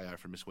 ESPN and KO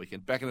from this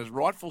weekend. Back in its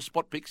rightful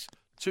spot picks,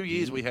 2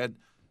 years we had,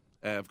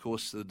 of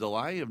course, the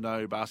delay of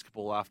no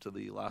basketball after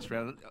the last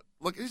round.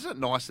 Look, isn't it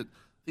nice that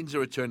things are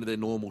returned to their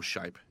normal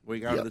shape? We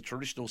go to the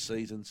traditional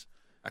seasons.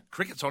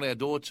 Cricket's on our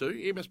door too.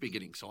 You must be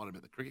getting excited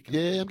about the cricket.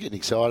 Yeah, I'm getting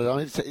excited. I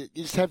mean,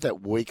 you just have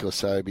that week or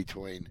so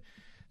between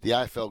the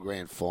AFL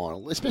Grand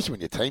Final, especially when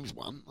your team's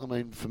won. I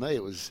mean, for me,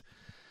 it was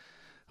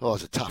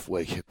a tough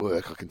week at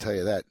work. I can tell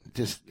you that.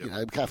 Just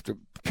after a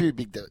few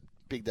big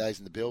days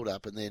in the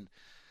build-up, and then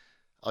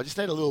I just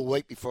need a little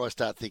week before I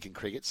start thinking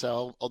cricket.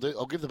 So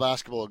I'll give the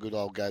basketball a good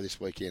old go this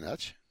weekend,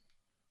 Hutch.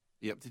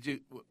 Yep.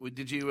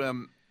 Did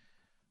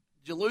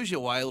you lose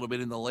your way a little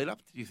bit in the lead-up?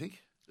 Did you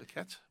think the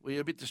Cats? Were you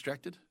a bit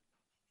distracted?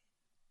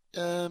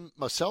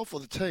 Myself or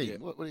the team? Yeah.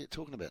 What are you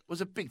talking about? It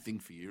was a big thing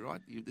for you, right?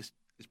 This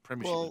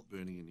premiership was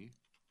burning in you.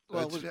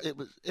 Well,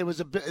 it was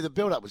the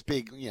build-up was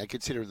big.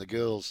 Considering the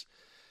girls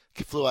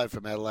flew over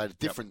from Adelaide at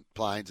different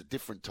planes at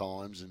different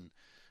times, and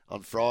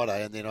on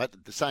Friday, and then I had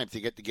the same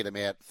thing. I had to get them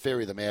out,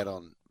 ferry them out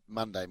on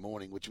Monday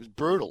morning, which was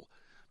brutal.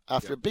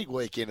 After a big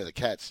weekend of the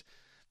Cats,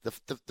 the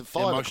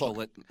 5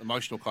 o'clock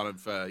emotional kind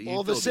of.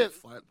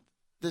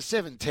 The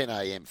 7:10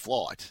 a.m.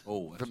 flight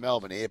from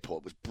Melbourne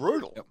Airport was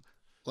brutal. Yep.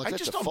 Like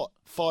that's a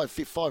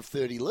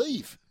 5:30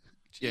 leave.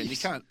 Jeez. Yeah, you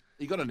can't.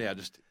 You got to now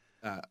just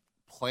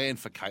plan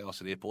for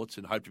chaos at airports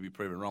and hope to be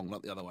proven wrong,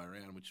 not the other way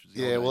around. Which was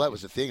that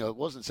was the thing. It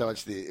wasn't so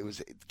much it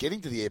was getting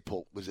to the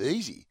airport was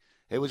easy.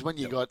 It was when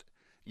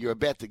you're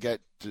about to go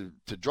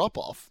to drop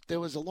off.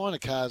 There was a line of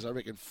cars, I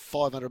reckon,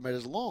 500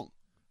 metres long.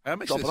 I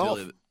mentioned drop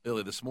this it off.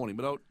 earlier this morning,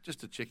 but just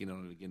to check in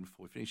on it again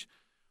before we finish.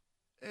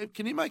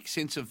 Can you make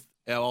sense of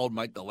our old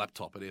mate, the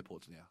laptop at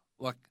airports now?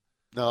 Like,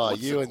 No,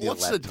 what's you and your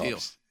what's laptops. the deal?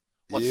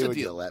 What's you the and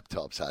deal? your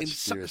laptops, Hutch,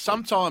 seriously.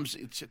 Sometimes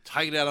it's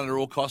take it out under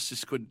all costs.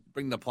 This could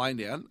bring the plane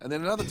down, and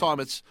then another time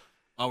it's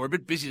we're a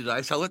bit busy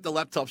today, so let the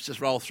laptops just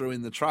roll through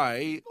in the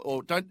tray,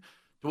 or don't.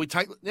 Do we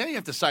take now? You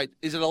have to say,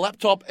 is it a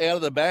laptop out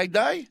of the bag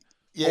day,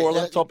 or a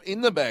laptop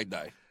in the bag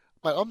day?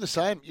 Mate, I'm the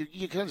same.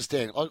 You can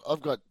understand.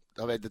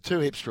 I've had the 2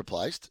 hips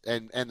replaced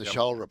and the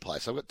shoulder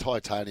replaced. I've got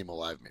titanium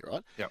all over me,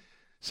 right? Yep.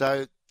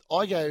 So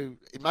I go.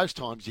 Most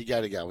times you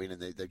go in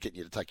and they're getting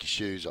you to take your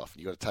shoes off.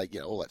 And you got to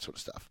take all that sort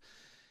of stuff.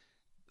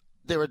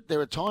 There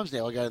are times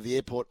now I go to the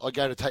airport. I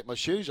go to take my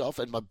shoes off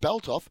and my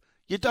belt off.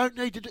 You don't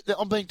need to do that.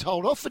 I'm being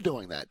told off for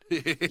doing that.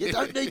 You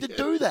don't need to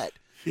do that.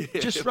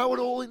 Just throw it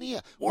all in here.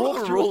 What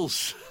are the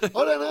rules? I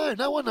don't know.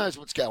 No one knows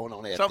what's going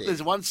on out there.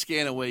 There's one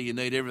scanner where you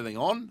need everything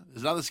on.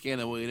 There's another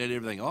scanner where you need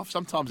everything off.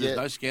 Sometimes there's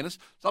no scanners.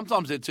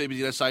 Sometimes they're too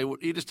busy to say, well,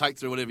 you just take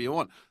through whatever you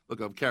want. Look,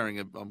 I'm packing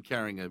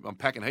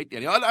heat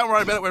down here. Don't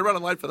worry about it. We're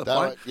running late for the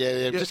plane.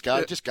 Just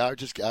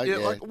go. Yeah,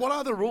 like, what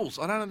are the rules?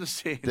 I don't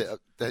understand. I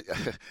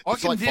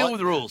It's can like deal fight- with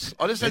the rules.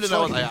 I just need to it's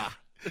know like- what they are.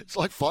 It's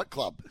like Fight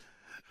Club.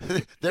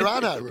 There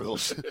are no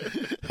rules.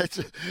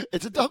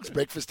 It's a dog's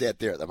breakfast out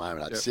there at the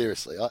moment. Yep.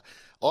 Seriously,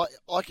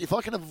 if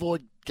I can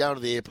avoid going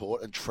to the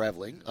airport and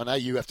travelling, I know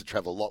you have to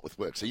travel a lot with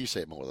work, so you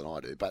see it more than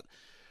I do. But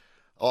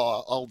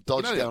I'll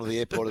dodge going to the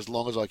airport as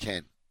long as I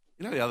can.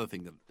 You know, the other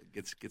thing that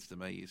gets to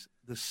me is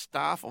the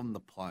staff on the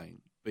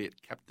plane, be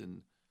it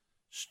captain,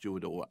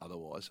 steward, or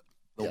otherwise,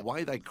 the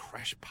way they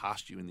crash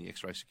past you in the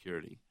X-ray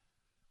security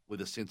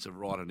with a sense of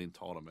right and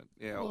entitlement.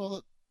 Yeah,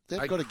 Well,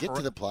 they've got to get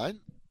to the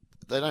plane.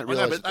 They don't I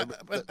know, realise.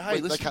 but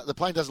hey, listen, the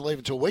plane doesn't leave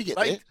until we get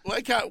there.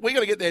 We got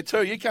to get there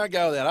too. You can't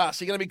go without us.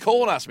 You're going to be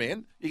calling us,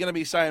 man. You're going to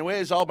be saying,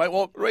 "Where's old mate?"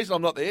 Well, the reason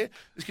I'm not there is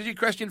because you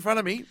crashed in front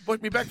of me,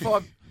 pushed me back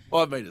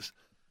 5 metres.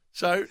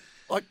 So,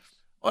 like,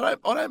 I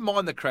don't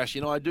mind the crash.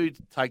 You know, I do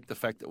take the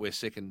fact that we're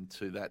second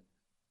to that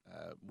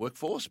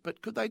workforce,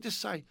 but could they just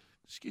say,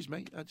 "Excuse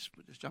me,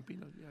 just jump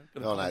in"?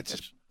 It's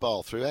just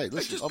bowl through. Hey,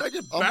 listen, they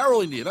just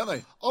barrel into you, don't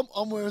they?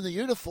 I'm wearing the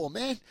uniform,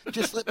 man.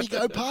 Just let me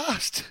go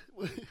past.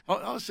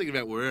 I was thinking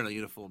about wearing a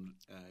uniform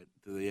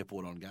to the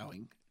airport on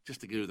going,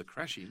 just to do the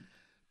crashing,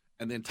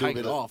 and then take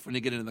it off when you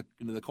get into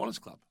the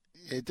Qantas Club.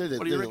 Yeah, do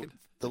What do you reckon?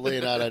 The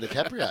Leonardo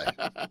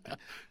DiCaprio.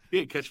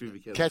 Yeah, catch me if you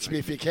can. Catch me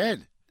if you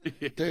can.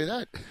 Do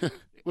that.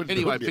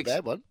 Anyway, be a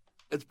bad one.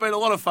 It's been a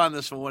lot of fun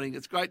this morning.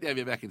 It's great to have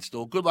you back in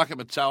store. Good luck at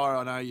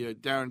Matoa. I know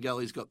Darren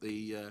Galley's got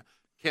the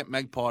Camp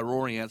Magpie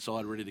roaring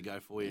outside ready to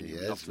go for you.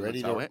 Yeah, it's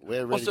ready. we're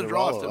ready What's the to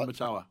drive roll, to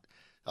right?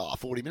 Matoa?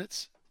 40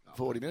 minutes.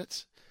 40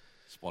 minutes.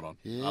 Spot on.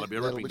 Yeah, That'll be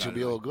a ripping which day will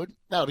be today. all good.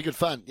 No, it'll be good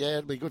fun. Yeah,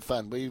 it'll be good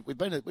fun. We've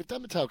done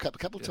Matoa Cup a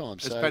couple of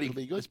times, so it'll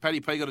be good. Has Paddy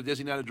P got a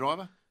designated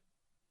driver?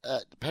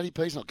 Paddy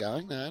P's not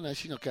going. No,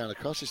 she's not going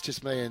across. It's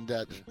just me and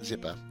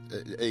Zipper.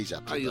 Ease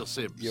up. Oh, you'll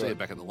see her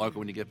back at the local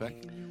when you get back.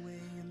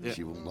 Yeah.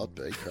 She will not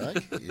be,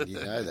 Craig. You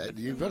know that.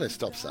 You've got to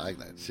stop saying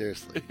that.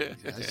 Seriously.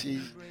 You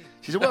know,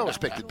 she's a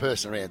well-respected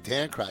person around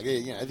town, Craig.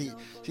 You know, she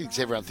thinks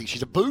everyone thinks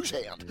she's a booze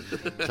hound.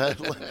 So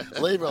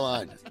leave her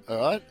alone. All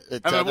right.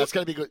 That's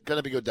going to be good. Going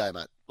to be a good day,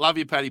 mate. Love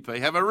you, Paddy P.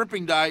 Have a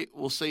ripping day.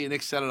 We'll see you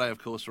next Saturday,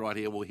 of course, right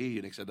here. We'll hear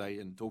you next Saturday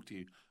and talk to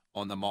you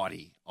on the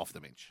mighty Off the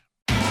Bench.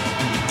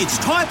 It's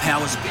Tyre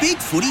Power's Big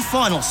Footy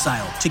Final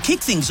Sale. To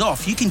kick things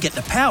off, you can get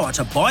the power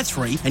to buy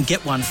 3 and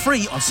get 1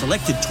 free on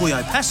selected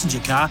Toyo passenger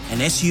car and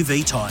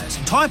SUV tyres.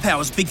 Tyre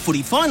Power's Big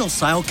Footy Final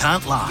Sale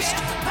can't last.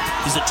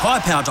 Visit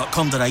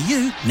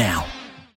tyrepower.com.au now.